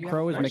 Alien, if you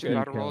Crow is have a making question you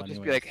about a kill roll, just be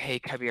anyways. like, "Hey,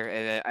 come here,"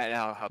 and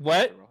I'll help.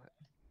 What? You with the roll.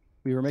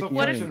 We were making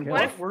What Alien if kill.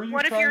 what if What were you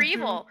what if you're trying to do?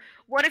 evil?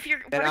 What if you're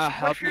Then I'll what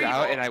help if you're you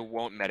out, evil? and I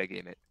won't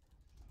metagame it.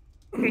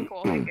 Okay,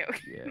 cool, thank you.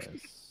 Yes.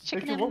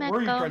 Chicken Victor, and what were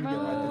you trying to get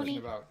macaroni.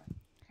 attention about?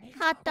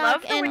 Hot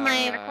Love dog the in way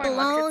my unicorn looks,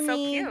 it's so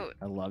bologna. cute.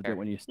 I loved it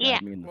when you stabbed Yeah.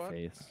 me in the What?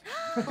 face.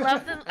 Love the I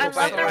Oh, love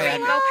the sorry.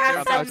 rainbow I was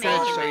pastel gonna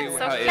show name. you It's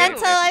how so it- cute.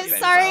 Bento, I'm it's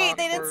sorry awkward.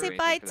 they didn't say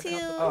bye Oh, to you.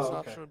 Oh, First okay.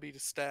 option would be to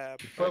stab.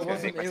 But it I was gonna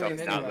wasn't make myself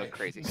Alien not anyway. look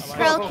crazy.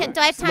 Crow,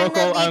 do I have time to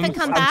Loco, leave and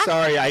come I'm back?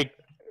 sorry.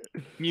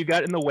 You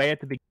got in the way at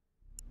the beginning.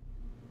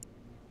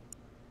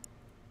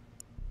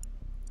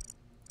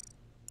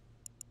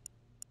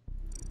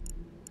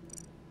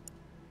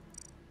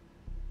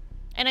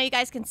 I know you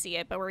guys can see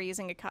it, but we're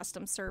using a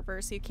custom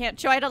server, so you can't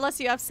join unless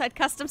you have said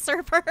custom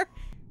server.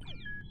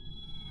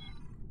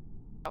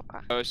 Okay.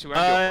 Oh, so we're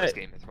gonna do a horse Uh,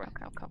 game. That's why.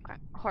 Okay.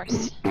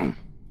 Horse.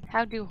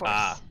 How do horse?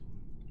 Ah.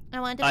 I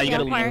wanted to You be a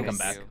gotta leave and horse. come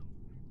back.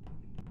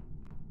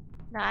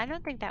 No, I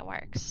don't think that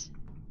works.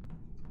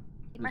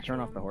 Just turn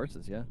off the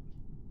horses, yeah.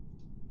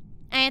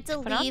 I had to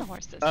Put on the leave,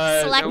 horses.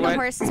 Uh, select know the what?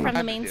 horses from the Have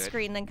to main do it.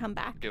 screen, then come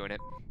back. Doing it.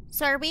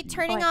 So are we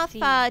turning I off see.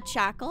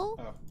 Jackal?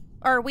 Oh.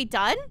 Or are we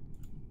done?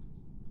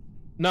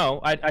 No,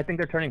 I think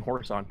they're turning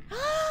horse on.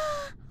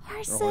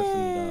 horsing it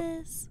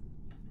Horses!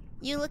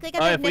 You look like a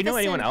If magnificent... we know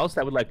anyone else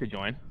that would like to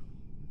join.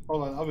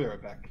 Hold on, I'll be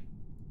right back.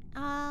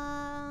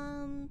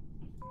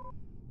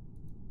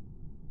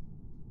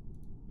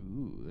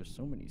 Ooh, there's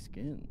so many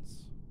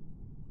skins.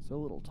 So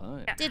little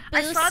time. Did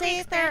I Boo saw the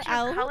say they're expansion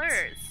of out?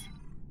 colors.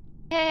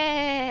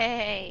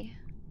 Hey.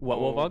 What,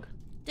 Oh. Wolfog?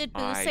 Did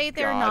Boo My say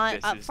they're God, not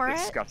this up is for it?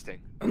 disgusting.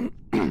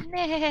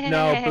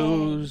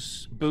 No,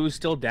 Boo's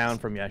still down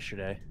from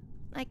yesterday.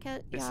 I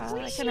can, This is yeah, I can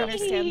disgusting.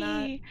 understand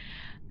that.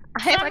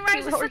 I have a Sunrise cute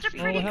is such a horsey.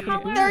 pretty happened to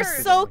color. Boo? They're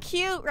so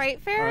cute,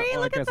 right, Fairy? I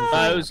Look at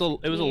guess it's them.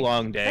 It was a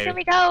long Look day. at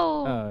me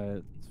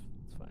go.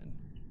 It's fine.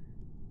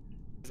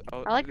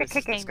 Oh, I like the this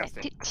is kicking.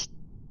 disgusting.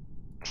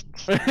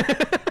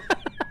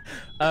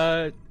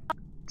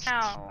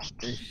 No.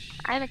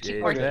 I'm a cute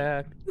shit, horsey.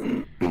 Jack.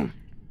 I'm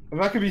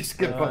not gonna be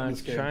skip button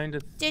this game. Trying to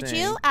Did think.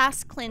 you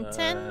ask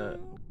Clinton,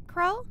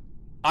 Crow?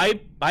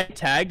 I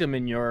tagged him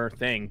in your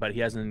thing, but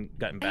he hasn't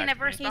gotten back.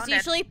 never to me. He's Responded.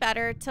 usually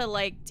better to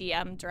like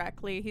DM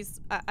directly.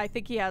 I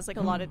think he has like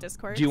a lot of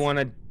Discords. Do you want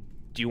to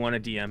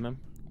DM him?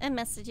 I'm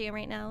messaging him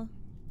right now.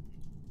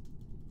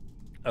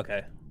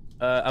 Okay.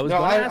 I was No,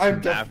 going to ask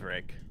I'm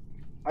Maverick,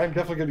 I'm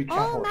definitely gonna be cat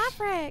Oh, horse.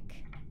 Maverick.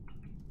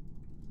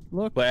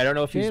 Look, but I don't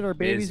know if he's kid, our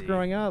baby's busy.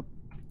 growing up.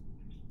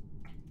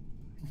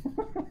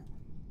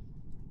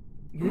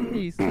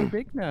 He's so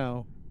big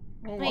now.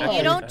 Oh, Wait, wow.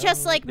 you don't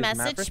just like Is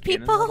message Maverick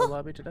in the people?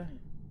 lobby today?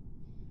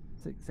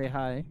 Say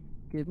hi.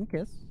 Give him a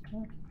kiss.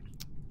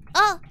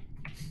 Oh,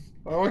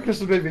 Oh, I kiss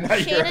the baby. Now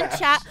Shade you're and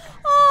chat.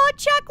 Oh,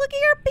 Jack, look at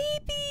your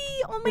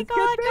baby. Oh my It's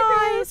god,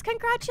 getting guys.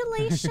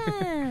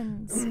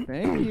 Congratulations.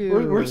 Thank you.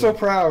 We're so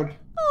proud.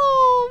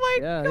 Oh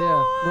my Yeah,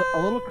 god. yeah. A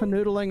little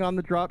canoodling on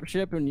the drop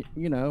ship, and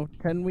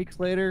 10 weeks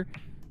later,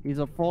 he's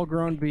a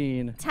full-grown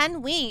bean.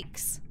 10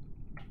 weeks.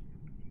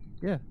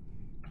 Yeah.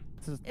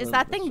 Is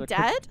that thing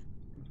dead?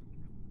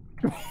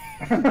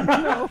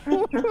 No,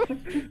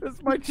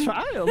 it's my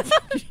child.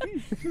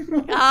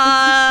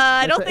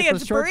 I don't think a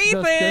it's short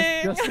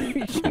breathing.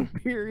 gestation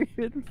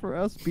period for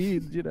us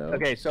beans,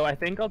 Okay, so I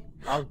think I'll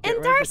get rid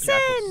of the Anderson!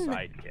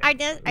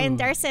 sidekick.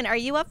 Anderson, are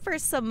you up for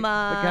some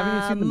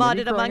haven't you seen the modded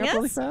movie Growing Among Up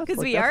really Us? fast? Because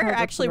Like, we that's are that's the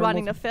actually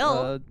wanting to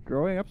normal, fill.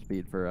 growing up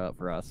speed for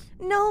us.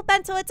 No,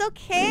 Bento, it's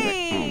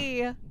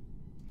okay.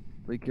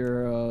 Like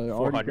you're already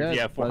 400, dead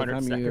yeah, by the 400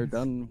 time you're seconds.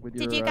 done with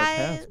your Did you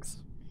tasks.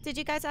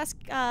 guys ask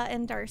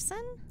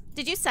Anderson?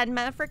 Did you send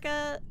Maverick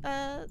a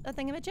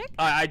thingamajig?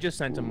 I just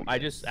sent him. I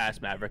just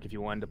asked Maverick if you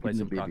wanted to play In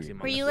the some BB. Proxy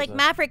Among Were Us you as like, a-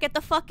 Maverick, get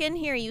the fuck in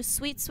here, you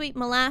sweet, sweet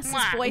molasses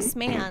Mwah. voice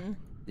man?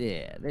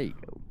 Yeah, there you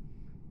go.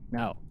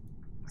 Now,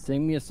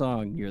 sing me a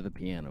song. You're the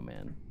piano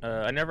man.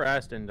 I never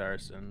asked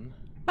Anderson.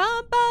 Ba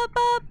ba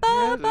ba ba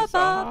ba Yes,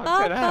 ba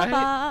ba tonight.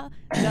 ba.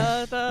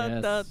 Da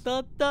da da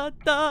da da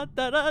da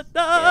da da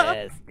da.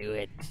 Yes, do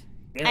it.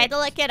 I had to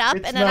look it up,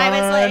 It's and then I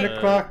was 9 like,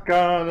 o'clock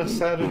on a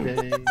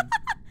Saturday.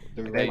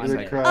 The regular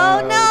like- crowd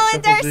 "Oh no,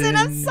 shuffles Anderson,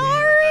 I'm in.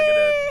 sorry."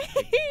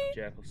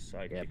 Jackal's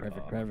sidekick Yeah, perfect,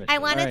 off. perfect. I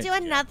want to Alright. do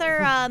another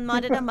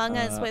modded Among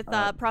Us with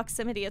uh,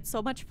 proximity. It's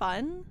so much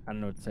fun. I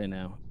don't know what to say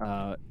now.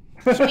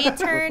 Should we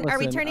turn? Are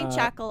we Listen, turning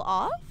Jackal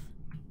off?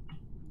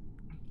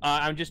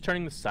 I'm just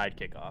turning the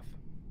sidekick off.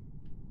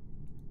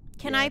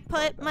 Can Yeah, I that's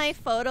probably put my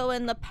photo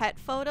in the pet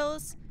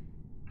photos?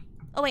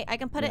 Oh wait, I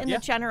can put it in Yeah.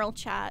 the general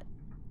chat.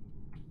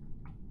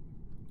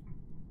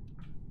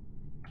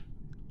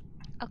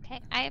 Okay,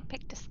 I have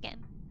picked a skin.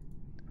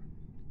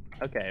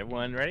 Okay,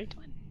 everyone ready?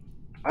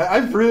 I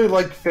really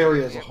like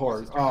Fairy as a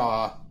horse.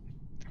 Aw.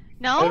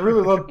 No? I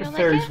really love You don't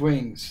like Fairy's it?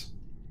 wings.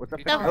 What's up?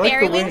 The I like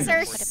fairy the wings are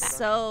wings.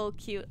 so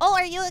cute. Oh,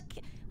 are you?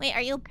 Wait,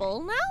 are you a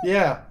bull now?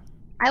 Yeah.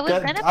 I was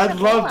That, gonna I put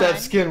a love bow that on.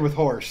 skin with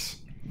horse.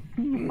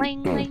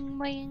 Wing, wing,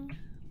 wing,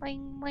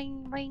 wing,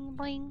 wing, wing,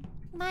 wing.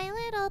 My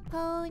little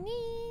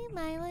pony,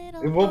 my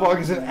little. And Wolfog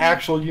is an pony.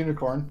 actual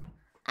unicorn.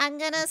 I'm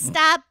gonna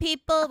stab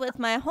people with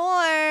my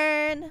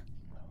horn.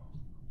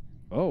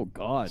 Oh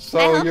God. I So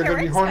hope you're it gonna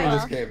be works horny well.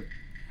 this game.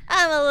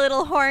 I'm a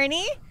little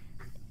horny,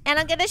 and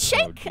I'm gonna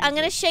shake. I'm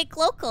gonna shake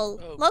local.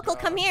 Oh, Local,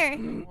 God. come here.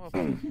 Oh,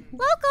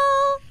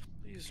 Local.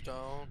 please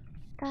don't.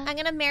 I'm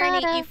gonna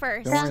marinate you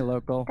first. Don't worry,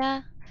 local.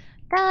 Da,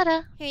 da,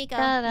 da, Here you go.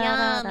 Da, da,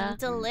 da, Yum, da.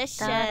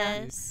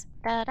 delicious.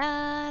 da,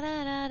 da,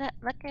 da, da, da.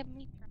 Look at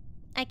me.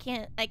 I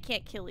can't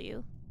kill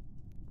you.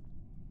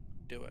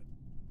 Do it.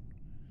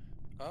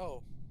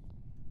 Oh.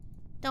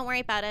 Don't worry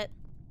about it.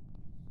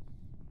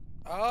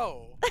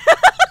 Oh.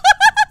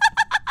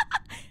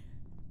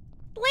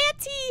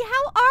 Lanty,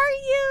 how are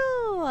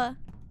you?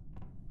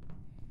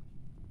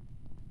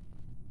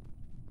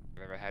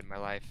 I've ever had in my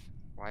life.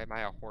 Why am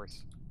I a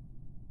horse?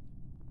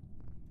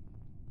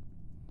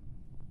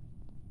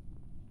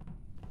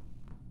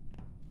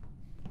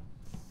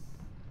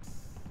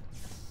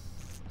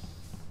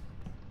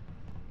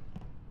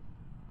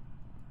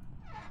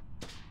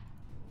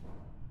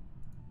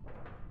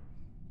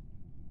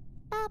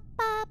 Ba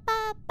ba ba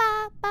ba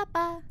ba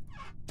ba.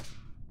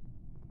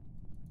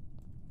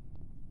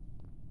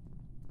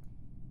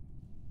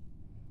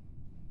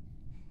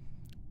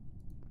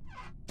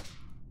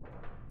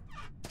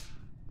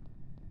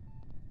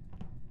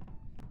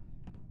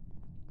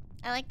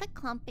 I like the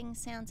clumping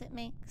sounds it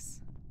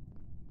makes.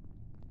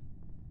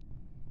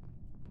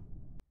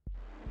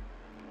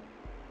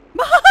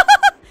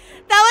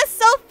 That was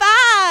so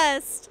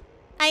fast!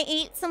 I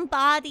ate some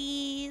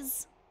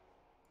bodies.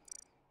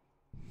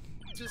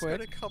 Just Quick.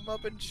 gonna come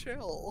up and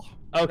chill.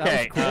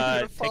 Okay, quick. I'm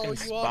gonna taking follow you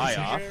spy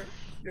up off. to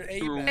your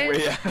You're AMAC.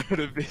 way out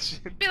of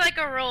vision. Be like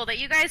a rule that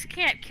you guys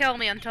can't kill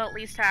me until at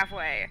least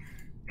halfway.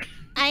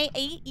 I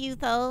ate you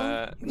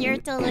though. You're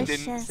You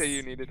delicious. didn't say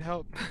you needed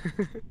help.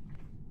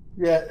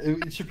 Yeah, you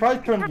should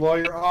probably turn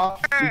lawyer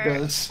off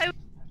because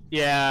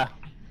Yeah.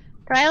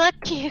 Do I look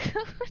cute?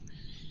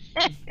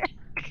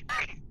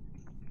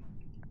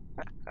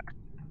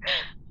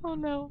 Oh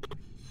no.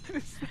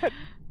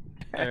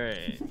 All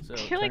right. So You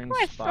like turning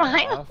my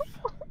spy smile? off.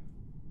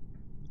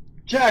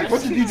 Jack,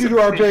 what did you do to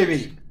our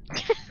baby?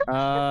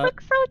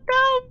 Looks so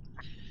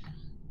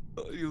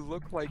dumb. You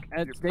look like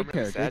At you're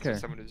permanently daycare, sad, so daycare.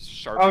 someone is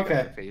sharp in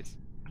Okay. your face.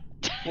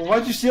 Well,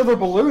 why'd you steal the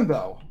balloon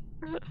though?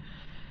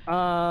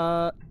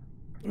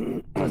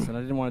 Listen,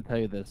 I didn't want to tell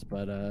you this,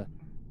 but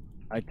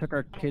I took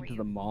our kid to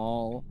the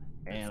mall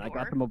and I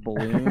got them a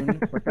balloon,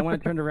 but then when I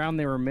turned around,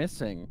 they were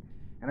missing,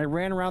 and I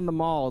ran around the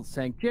mall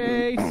saying,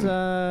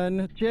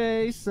 "Jason,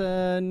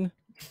 Jason,"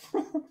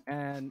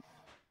 and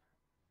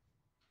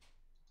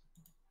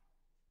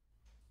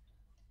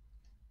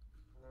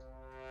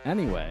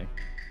anyway.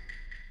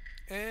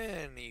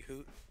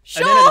 Anywho. And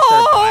then I just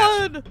started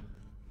blasting. Sean!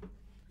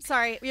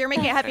 Sorry, you're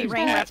making a heavy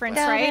rain Da, reference,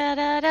 Da, right? da,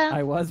 da, da.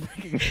 I was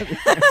making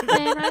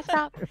Then I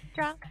stop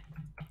drunk.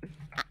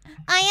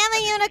 I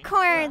am a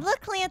unicorn.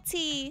 Look,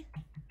 Clancy.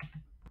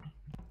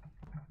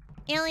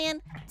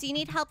 Alien, do you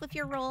need help with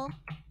your roll?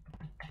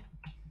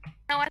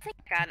 No, I think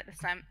I got it this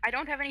time. I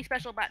don't have any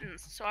special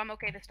buttons, so I'm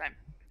okay this time.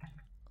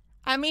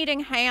 I'm eating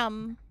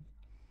ham.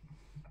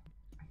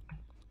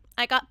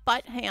 I got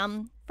butt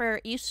ham for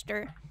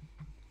Easter.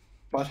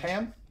 Butt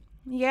ham?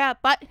 Yeah,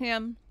 butt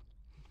ham.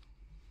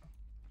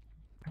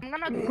 I'm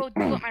gonna go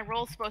do what my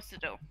role's supposed to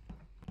do.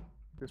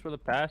 Is this where the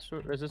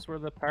password? Is this where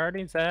the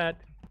party's at?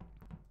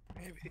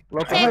 Maybe.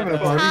 Local. I'm having a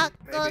party.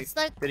 Tick-tock goes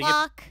the Did you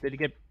clock. Did you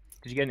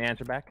get an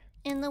answer back?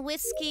 In the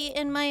whiskey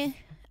in my...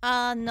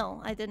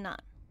 no, I did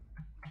not.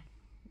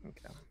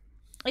 Okay.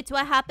 It's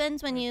what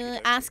happens when you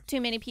ask too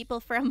many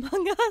people for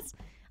Among Us.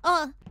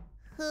 Oh,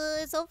 who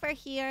is over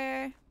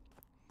here?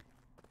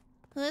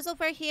 Who is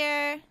over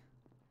here? Whee!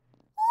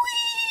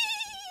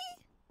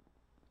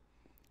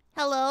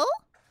 Hello?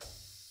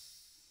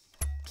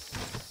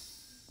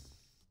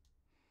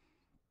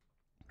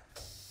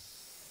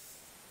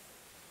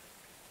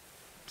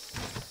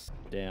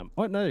 Damn.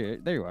 What? No,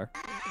 there you are.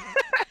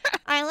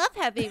 I love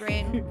heavy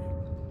rain.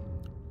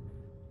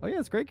 Oh yeah,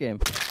 it's a great game.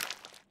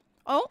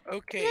 Oh,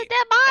 Okay. Look at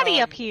that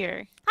body up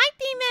here. hi,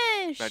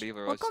 Beamish.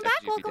 Medieval Welcome roast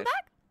back. Welcome FGB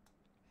back.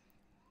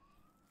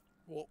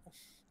 Well,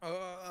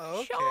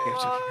 okay.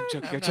 Sean.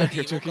 I'm not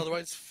evil,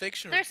 otherwise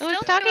fiction. There's I was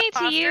still talking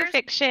to you, imposters.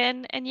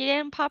 Fiction, and you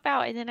didn't pop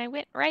out, and then I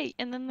went right,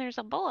 and then there's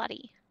a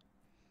body.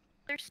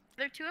 There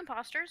are 2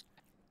 imposters.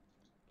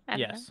 I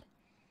don't know. Yes.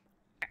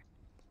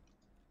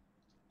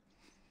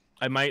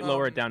 I might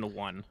lower it down to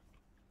 1.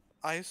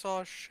 I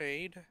saw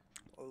Shade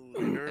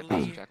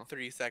literally Jackal.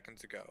 3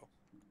 seconds ago.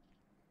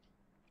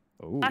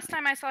 Oh. Last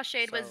time I saw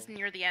Shade was So-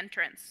 near the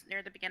entrance,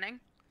 near the beginning.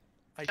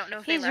 I Don't know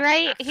if they He's left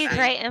right. enough He's time.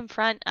 right in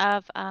front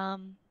of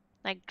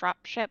like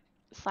dropship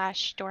 /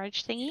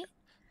 storage thingy.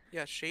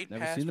 Yeah, Shade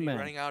Never passed seen the me man.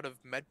 running out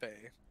of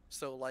medbay.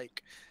 So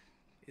like,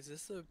 is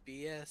this a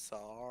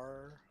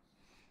BSR?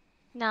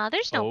 No,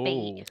 there's no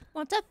bait.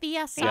 What's a It's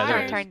BSR? Yeah, there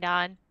not is. turned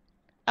on.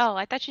 Oh,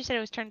 I thought you said it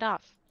was turned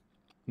off.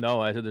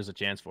 No, I said there's a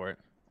chance for it.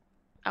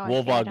 Oh, I see,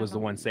 I Wolvog don't was the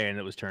know. one saying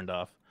it was turned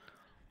off.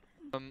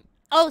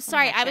 Oh,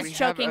 sorry. I We was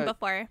have joking a-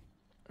 before.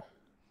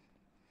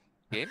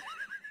 Game?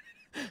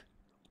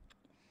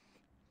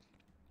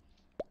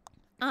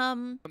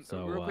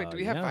 So, real quick, do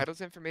we have yeah.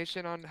 vitals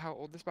information on how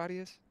old this body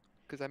is?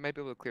 Because I might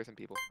be able to clear some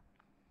people.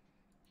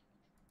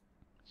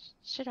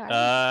 Should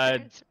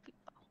I?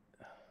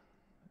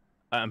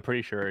 I'm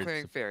pretty sure I'm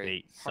clearing it's a Fairy.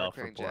 fake Hard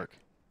clearing self-report. Jack.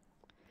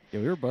 Yeah,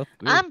 we were both.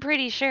 I'm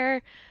pretty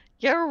sure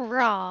you're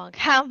wrong.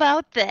 How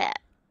about that?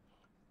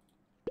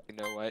 You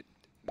know what?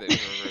 The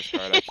reverse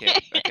card I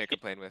can't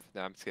complain with.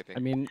 No, I'm skipping. I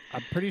mean,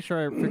 I'm pretty sure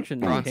our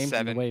Fiction We're on came from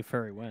 7. the way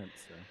Fairy went.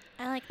 So.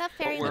 I like that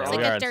fairy we're looks on-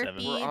 like we are a on 7.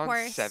 derpy We're on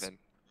horse. 7.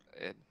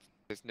 And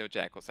there's no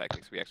Jackal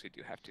psychics. We actually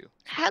do have to.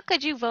 How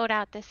could you vote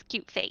out this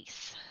cute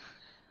face?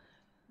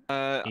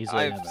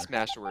 Easily I've never.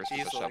 smashed worse with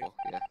a Easily. shovel.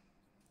 Yeah.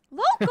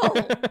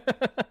 Local.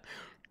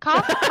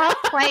 Cough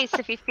twice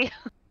if you feel.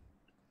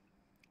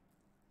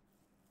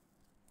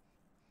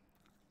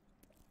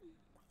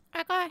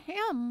 I got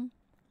him.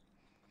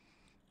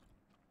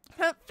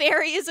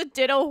 Fairy is a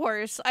ditto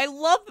horse. I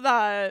love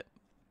that.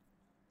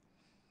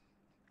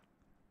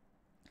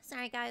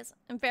 Sorry, guys.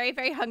 I'm very,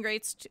 very hungry.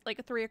 It's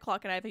like 3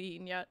 o'clock and I haven't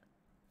eaten yet.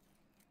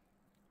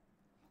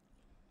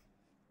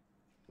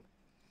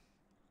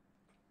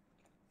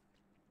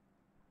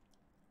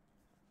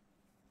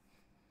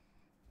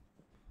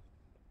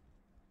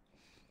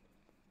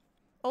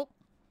 Oh.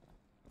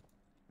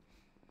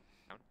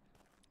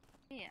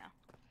 Yeah.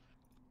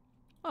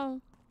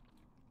 Oh.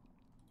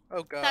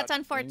 Oh god. That's Sing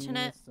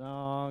unfortunate. a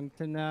song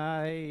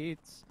tonight.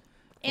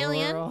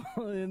 Alien? We're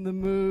all in the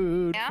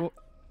mood. Yeah? For...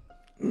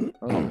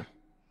 Oh.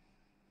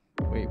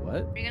 Wait,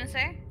 what? What are you gonna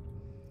say?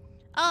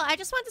 Oh, I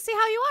just wanted to see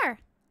how you are.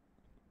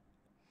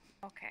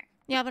 Okay.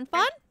 You having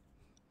fun?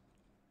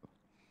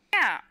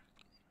 Yeah.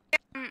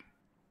 I'm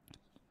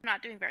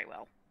not doing very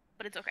well,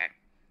 but it's okay.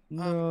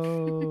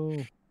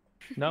 No.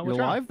 No, You're what's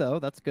wrong? alive though.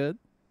 That's good.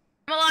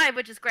 I'm alive,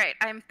 which is great.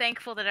 I'm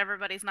thankful that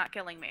everybody's not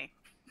killing me.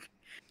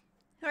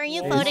 Are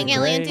you Well, floating, it's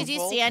Alien? great. Did you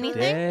see Vulture.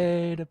 anything?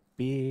 Day to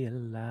be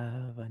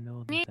alive. I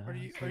know the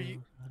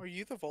Are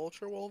you the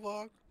vulture,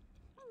 Wolvog?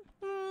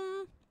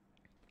 I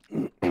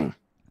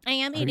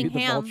am Are you eating the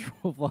ham. vulture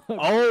vlog?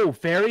 Oh,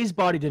 Fairy's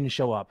body didn't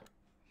show up.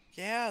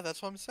 Yeah,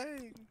 that's what I'm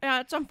saying.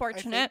 Yeah, it's I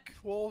unfortunate. think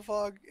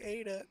Wolvog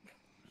ate it.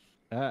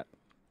 That's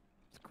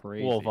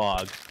crazy.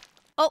 Wolvog.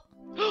 Oh,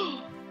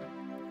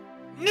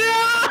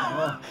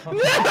 No!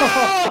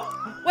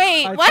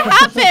 wait, I what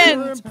thought you were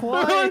happened?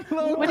 implying-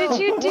 What did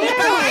you do?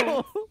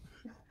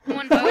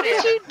 Someone What voted.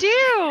 did you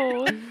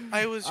do?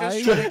 I was just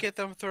I- trying to get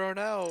them thrown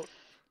out.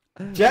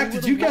 Jack,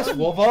 did you guess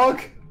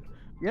Wolvog?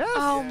 Yes.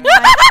 Oh Yeah. my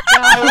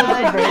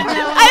god.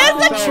 I am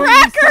the So-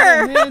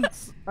 tracker!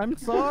 Hints. I'm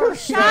sorry.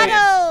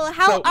 Shadow,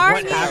 how So are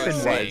what you? happened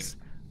Saying. was,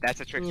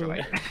 That's a trickster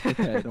light.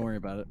 Okay, don't worry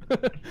about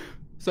it.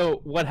 so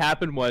what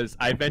happened was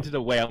I vented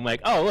away. I'm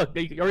like, oh look, or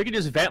you can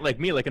just vent like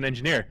me, like an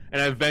engineer.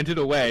 And I vented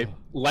away.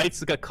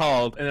 Lights got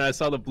called, and then I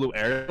saw the blue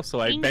arrow, so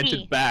I Ingy.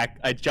 vented back.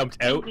 I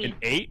jumped out and Ingy.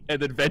 ate,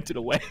 and then vented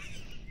away.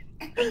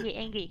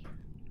 Angie.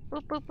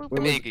 Boop, boop, boop,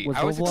 Wait, boop. Maggie, was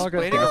I was Wolvog a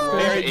explaining a third? role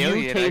Fairy, to you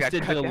Alien, I got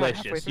tasted cut down halfway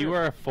delicious. through. You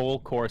are a full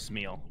course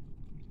meal.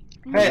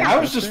 Hey, I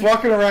was just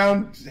walking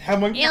around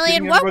Alien,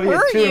 giving what everybody a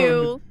were tune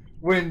you?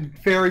 when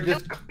Fairy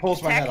just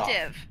pulls my head off.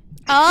 Detective.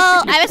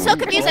 Oh, I was so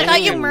confused. I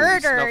thought you Oh,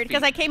 murdered Snuffy.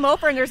 because I came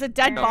over and there's a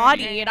dead Snuffy.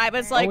 body, and I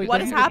was like, wait,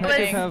 what is doesn't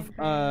detectives happening?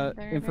 have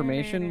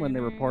information when they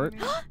report?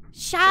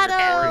 Shadow!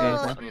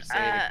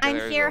 I'm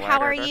There's here. a How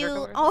are lighter, you?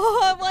 darker color.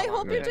 Oh, well, I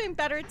hope you're Okay. doing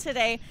better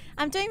today.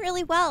 I'm doing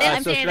really well. Yeah,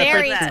 I'm so should I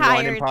very put one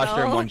tired,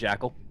 imposter and though. one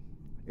jackal.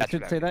 You That's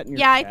should what I say mean. that in your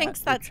Yeah, I chat, think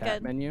your that's chat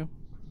good. menu.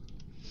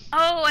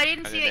 Oh, I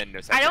didn't And see then it. no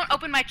I second. don't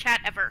open my chat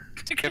ever.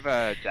 Give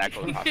a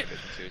Jackal a possibility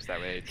too, so that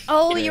way it's...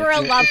 Oh, Yeah, you were a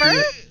if you-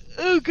 lover?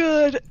 Oh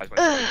god. I was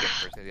wondering if one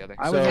person or the other.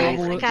 I was So- a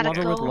lover I with, gotta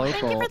lover with go. local.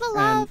 Thank you for the and,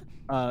 love.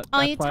 Oh, that's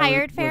you why I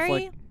tired, was Fairy?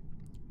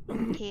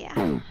 like,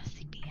 Yeah.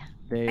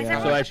 they, I said,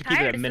 So well, I should keep it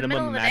tired, at it's the middle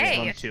minimum of the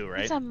maximum day. 2,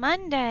 right? It's a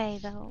Monday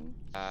though.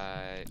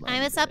 I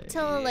was up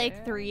till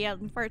like 3,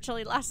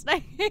 unfortunately, last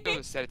night.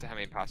 So set it to how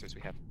many imposters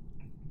we have.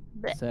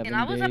 7 And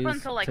I was up days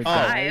until like to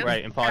 5. die. right,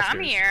 and imposters. I'm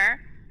here.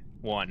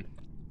 1.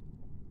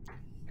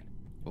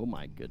 Oh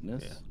my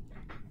goodness.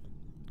 Yeah.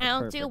 I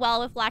don't do Perfect.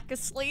 well with lack of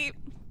sleep.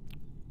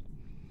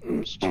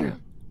 It's true.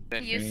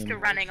 Then Used to you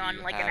running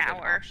on like an have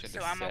hour, option to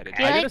so I'm set it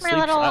Do you I okay. go like to my sleep,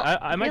 little?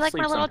 I do might you like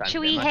sleep my little sometimes,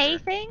 I'm chewy not hay sure.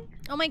 thing?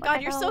 Oh my What god,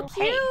 the you're so hell?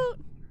 Hey. cute.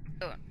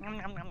 Crow,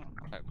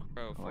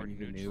 Oh, for you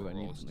can neutral do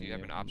rolls, do you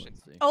have an option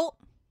Oh,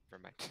 for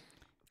my?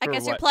 I For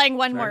guess you're what? playing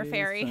one more, Sorry,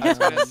 fairy. I was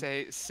gonna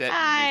say set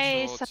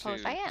I neutral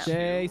suppose to I am.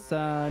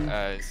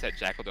 Jason. set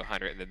Jackal to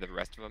 100 and then the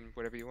rest of them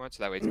whatever you want,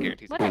 so that way it's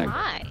guaranteed. What to am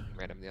Jackal I? and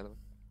Random the other one.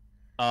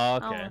 Oh,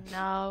 okay. Oh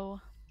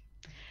no.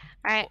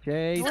 Alright,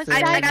 Jason. What's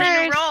I that? got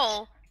a new First.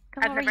 roll.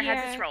 come I've over never here.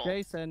 had this roll.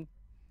 Jason.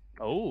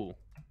 Oh,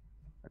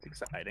 that's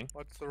exciting.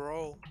 What's the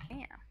roll?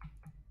 Yeah.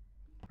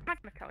 I'm not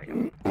gonna tell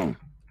you.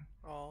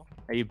 Oh,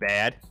 Are you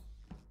bad?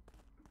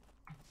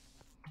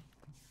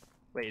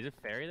 Wait, is it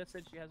Fairy that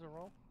said she has a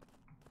roll?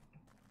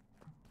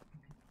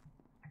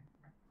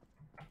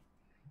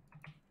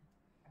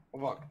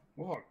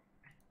 Look.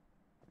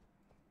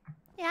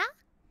 Yeah?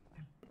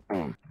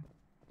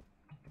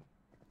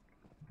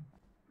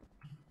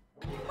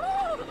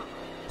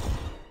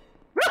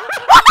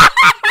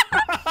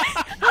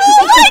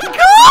 Oh my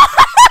god!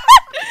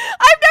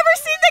 I've never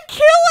seen the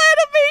kill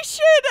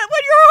animation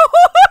when you're a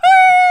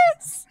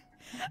horse!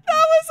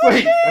 That was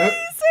Wait,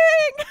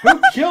 amazing!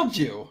 Who killed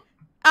you?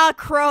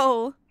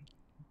 Crow.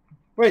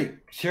 Wait,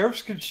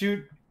 sheriffs can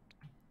shoot.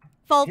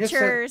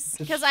 Vultures. just-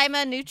 Because I'm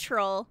a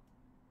neutral.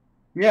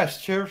 Yes,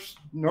 sheriffs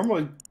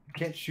normally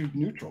can't shoot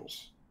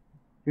neutrals.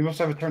 You must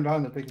have it turned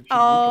on that they can shoot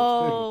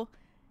Oh. neutrals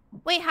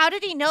Wait, how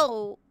did he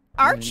know?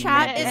 Our Mm.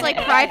 chat is like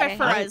private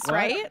for Wait, us, what?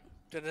 right?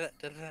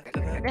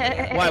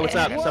 Why? What's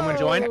up? Someone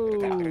joined?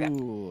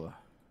 Ooh,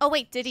 Oh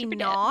wait, did he Super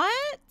dead. not?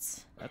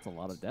 that's a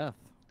lot of death.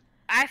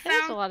 I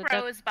There's a found lot of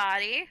death. Crow's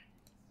body.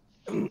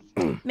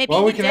 Maybe Well,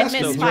 he we can did ask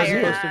him. So who's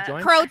misfire. supposed to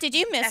join? Crow, did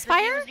you Effigy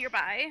misfire? was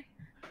nearby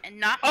and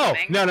not Oh,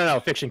 moving. no.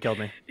 Fiction killed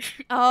me.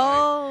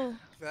 Oh.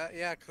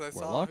 yeah, because I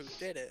saw Warlock? who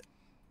did it.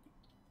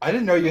 I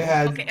didn't know you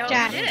had. Okay, oh,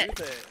 Jack. who did it?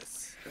 Do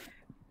this.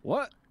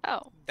 What?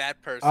 Oh,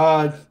 That person.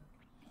 Uh, did it.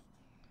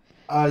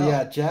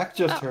 Yeah, Jack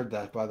just Oh. heard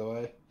that, by the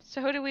way.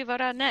 so who do we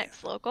vote on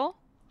next? Local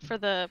for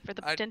the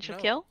potential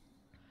no. kill?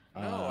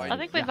 No, I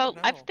think we yeah, vote.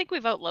 I no. think we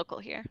vote local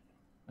here.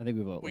 I think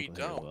we vote. We local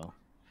here as don't. well.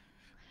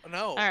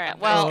 No. All right. I'm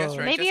Well, gonna guess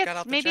right, maybe just got out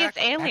it's the maybe it's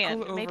jackal. alien.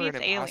 Jackal Maybe over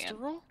it's an imposter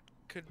alien. roll?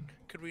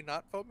 Could we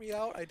not vote me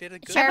out? I did a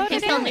good. Sheriff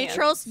voted can kill alien.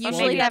 neutrals. Well,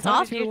 Usually maybe that's I off.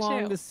 voted Too you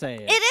long too. to say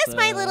it. It is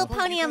my so- little Oh,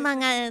 pony you guys among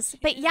did- us.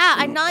 But yeah,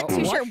 I'm not Oh, too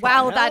what sure. the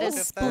Wow, that hell? is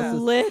Look at that.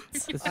 split.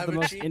 This is I'm the a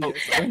most genius.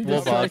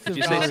 Wolbach, did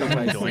you say indecisive someone vote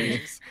I've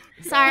joined?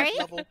 seen. Sorry?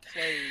 Level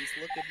plays.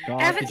 Look at God,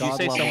 me. Evan, Did you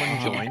say God someone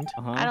level. joined?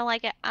 Uh-huh. I don't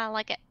like it. I don't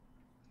like it.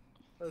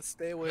 Let's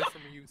stay away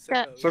from you,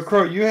 Yeah. sickos. So,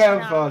 Crow, you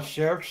have No.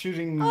 sheriff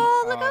shooting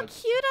Oh, look how cute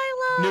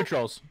I look.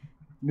 Neutrals.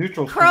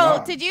 neutrals. Crow, turned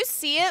on. did you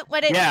see it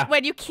Yeah.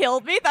 when you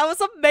killed me? That was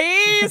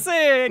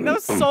amazing. That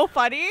was so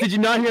funny. Did you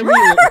not hear me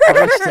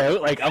burst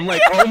out? Like, I'm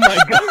like, oh my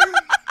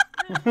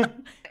god.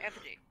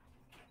 Effigy.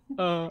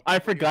 I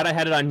forgot I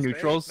had it on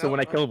neutrals, so when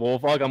I killed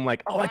Wolfog, I'm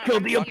like, oh, I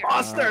killed the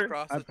imposter!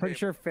 Across I'm the pretty table.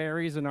 sure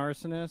Fairy's an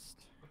arsonist.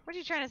 What are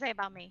you trying to say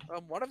about me?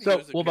 One of you So,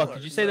 is a Wolfog, killer,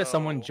 did you say that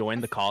someone so-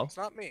 joined the call? It's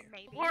not me.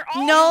 Maybe. We're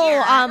all No,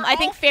 here. I We're think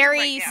all here Fairy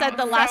right said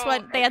now, the last so-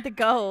 one they had to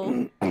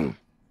go. All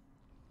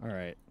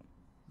right.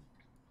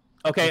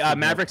 Okay, This is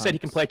Maverick no said he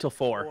can pumps. play till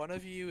 4. One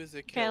of you is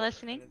a killer.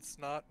 listening. And it's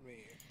not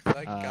me. 'cause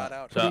I got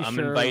out. So Pretty I'm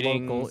sure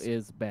inviting- local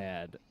is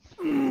bad.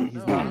 He's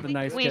No, not the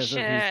nice we guy. He's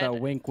the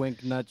should- wink,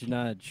 wink, nudge,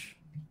 nudge.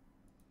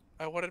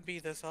 I wouldn't be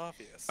this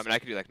obvious. I mean, I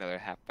could do like another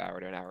half hour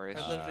to an hour. I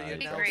literally Be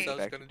announced great. I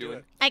was gonna do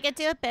it. I could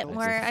do a bit This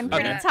more. is I'm true.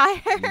 pretty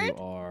Okay. tired. You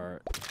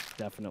are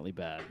definitely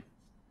bad.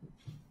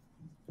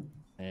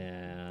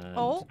 And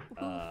Oh,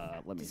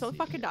 let me Did someone see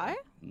fucking here. die?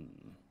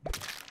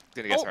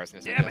 Gonna guess Oh,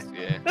 arsonist. I damn guess. it.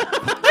 Yeah.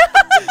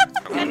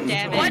 God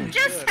damn What it.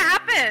 just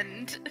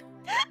happened?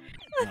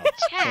 No, close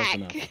Jack.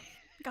 enough.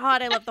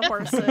 God, I love the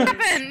horses.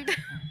 Happened.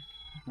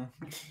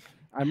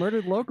 I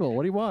murdered local.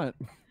 What do you want?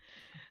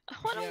 I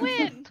want to Yeah.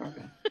 win.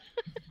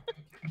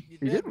 You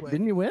You did did? win.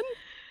 Didn't you win?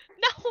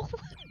 No.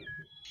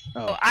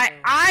 Oh,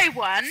 I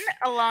won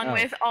along Oh.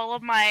 with all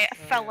of my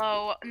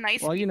fellow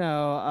nice Well, you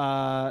know,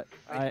 I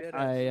did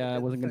I the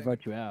wasn't gonna thing.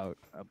 vote you out,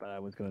 but I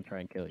was gonna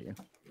try and kill you.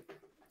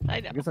 I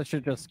know. I guess I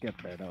should just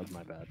skip there. That was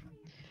my bad.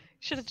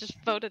 Should have just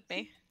voted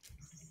me.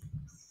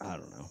 I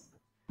don't know.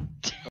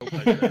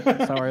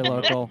 Oh, Sorry,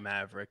 local.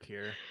 Maverick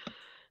here.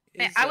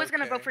 Man, It's I was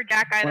gonna okay. vote for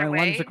Jack When I either way,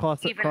 lunged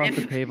across even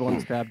the if table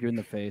and stabbed you in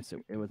the face,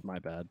 it was my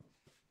bad.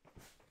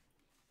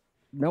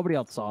 Nobody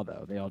else saw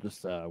though. They all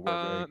just were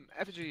very.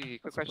 Effigy,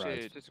 quick surprised.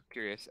 question. Just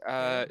curious.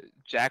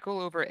 Jackal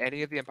over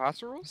any of the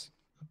imposter rules?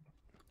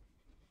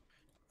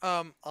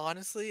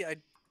 Honestly, I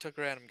took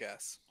a random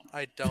guess.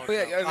 I don't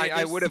Well, know. yeah, I mean,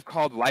 I just- would have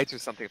called lights or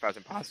something if I was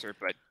imposter,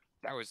 but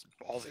that was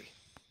ballsy.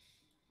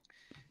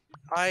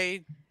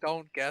 I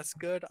don't guess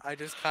good. I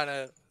just kind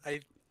of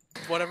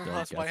whatever Don't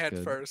pops my guess head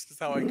good. first is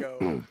how I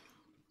go.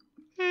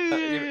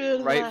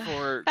 Right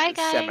for Bye,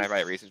 guys.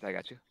 semi-right reasons. I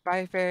got you.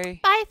 Bye, Fairy.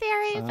 Bye,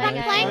 Fairy. Fun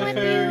Bye, playing with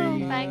Fairy.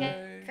 you. Bye,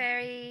 guys.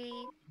 very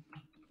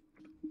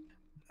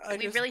I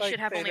we just, really like, should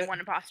have say only that- one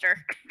imposter.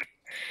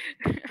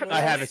 What I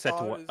I have it set to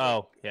saw one. is,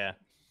 Oh, yeah.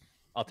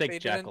 I'll take They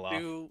Jackal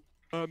didn't off.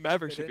 do.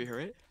 Maverick They should be didn't-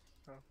 here,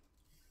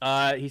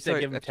 right? He said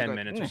Sorry, give him I 10 forgot.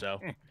 minutes or so.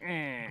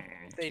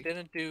 They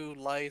didn't do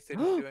lights. They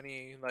didn't do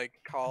any like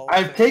calls.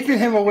 I've taken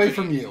him away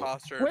from you.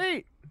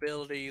 Wait.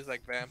 Abilities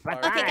like vampire.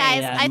 Okay,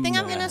 guys, I think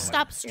I'm am, gonna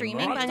stop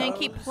streaming, but I'm gonna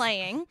keep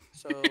playing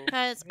So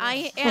because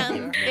I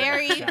am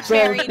very, So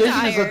very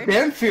Jason is a tired.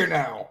 Banfear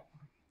now.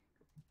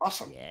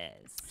 Awesome. Yes.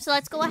 So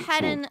let's go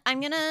ahead and I'm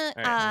gonna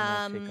Alright,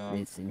 I'm gonna take off.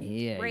 Listen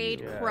here.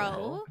 raid you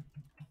Crow.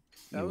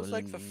 that You was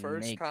like the will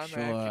first make time I sure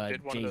actually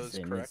did one of those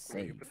Jason is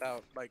correctly safe.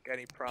 without like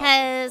any problems.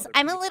 Because with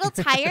I'm a other little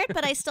tired,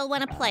 but I still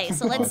want to play.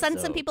 So let's send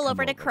some Also, people come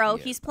over to over Crow.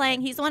 here. He's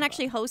playing. He's the one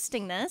actually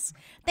hosting this.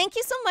 Thank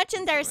you so much,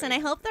 Endarson. I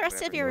hope the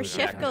rest of your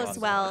shift goes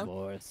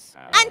well.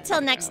 Until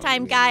next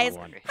time, guys.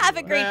 Have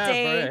a great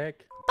day.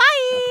 Maverick.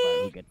 Bye.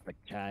 Who gets the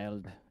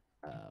child?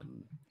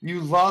 You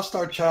lost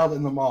our child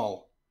in the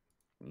mall.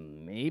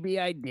 Maybe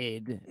I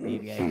did.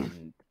 Maybe I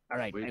didn't. All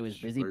right, I was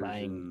Which busy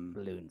buying version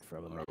balloons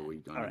from him. Are we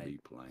gonna Alright. be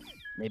playing?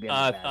 Maybe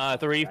I'm bad.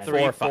 3, I-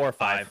 3, 4,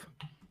 5.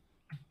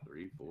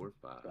 3, 4,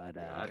 5. But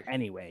Got it.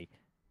 anyway,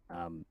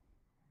 I've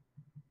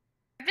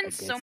been I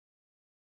so guess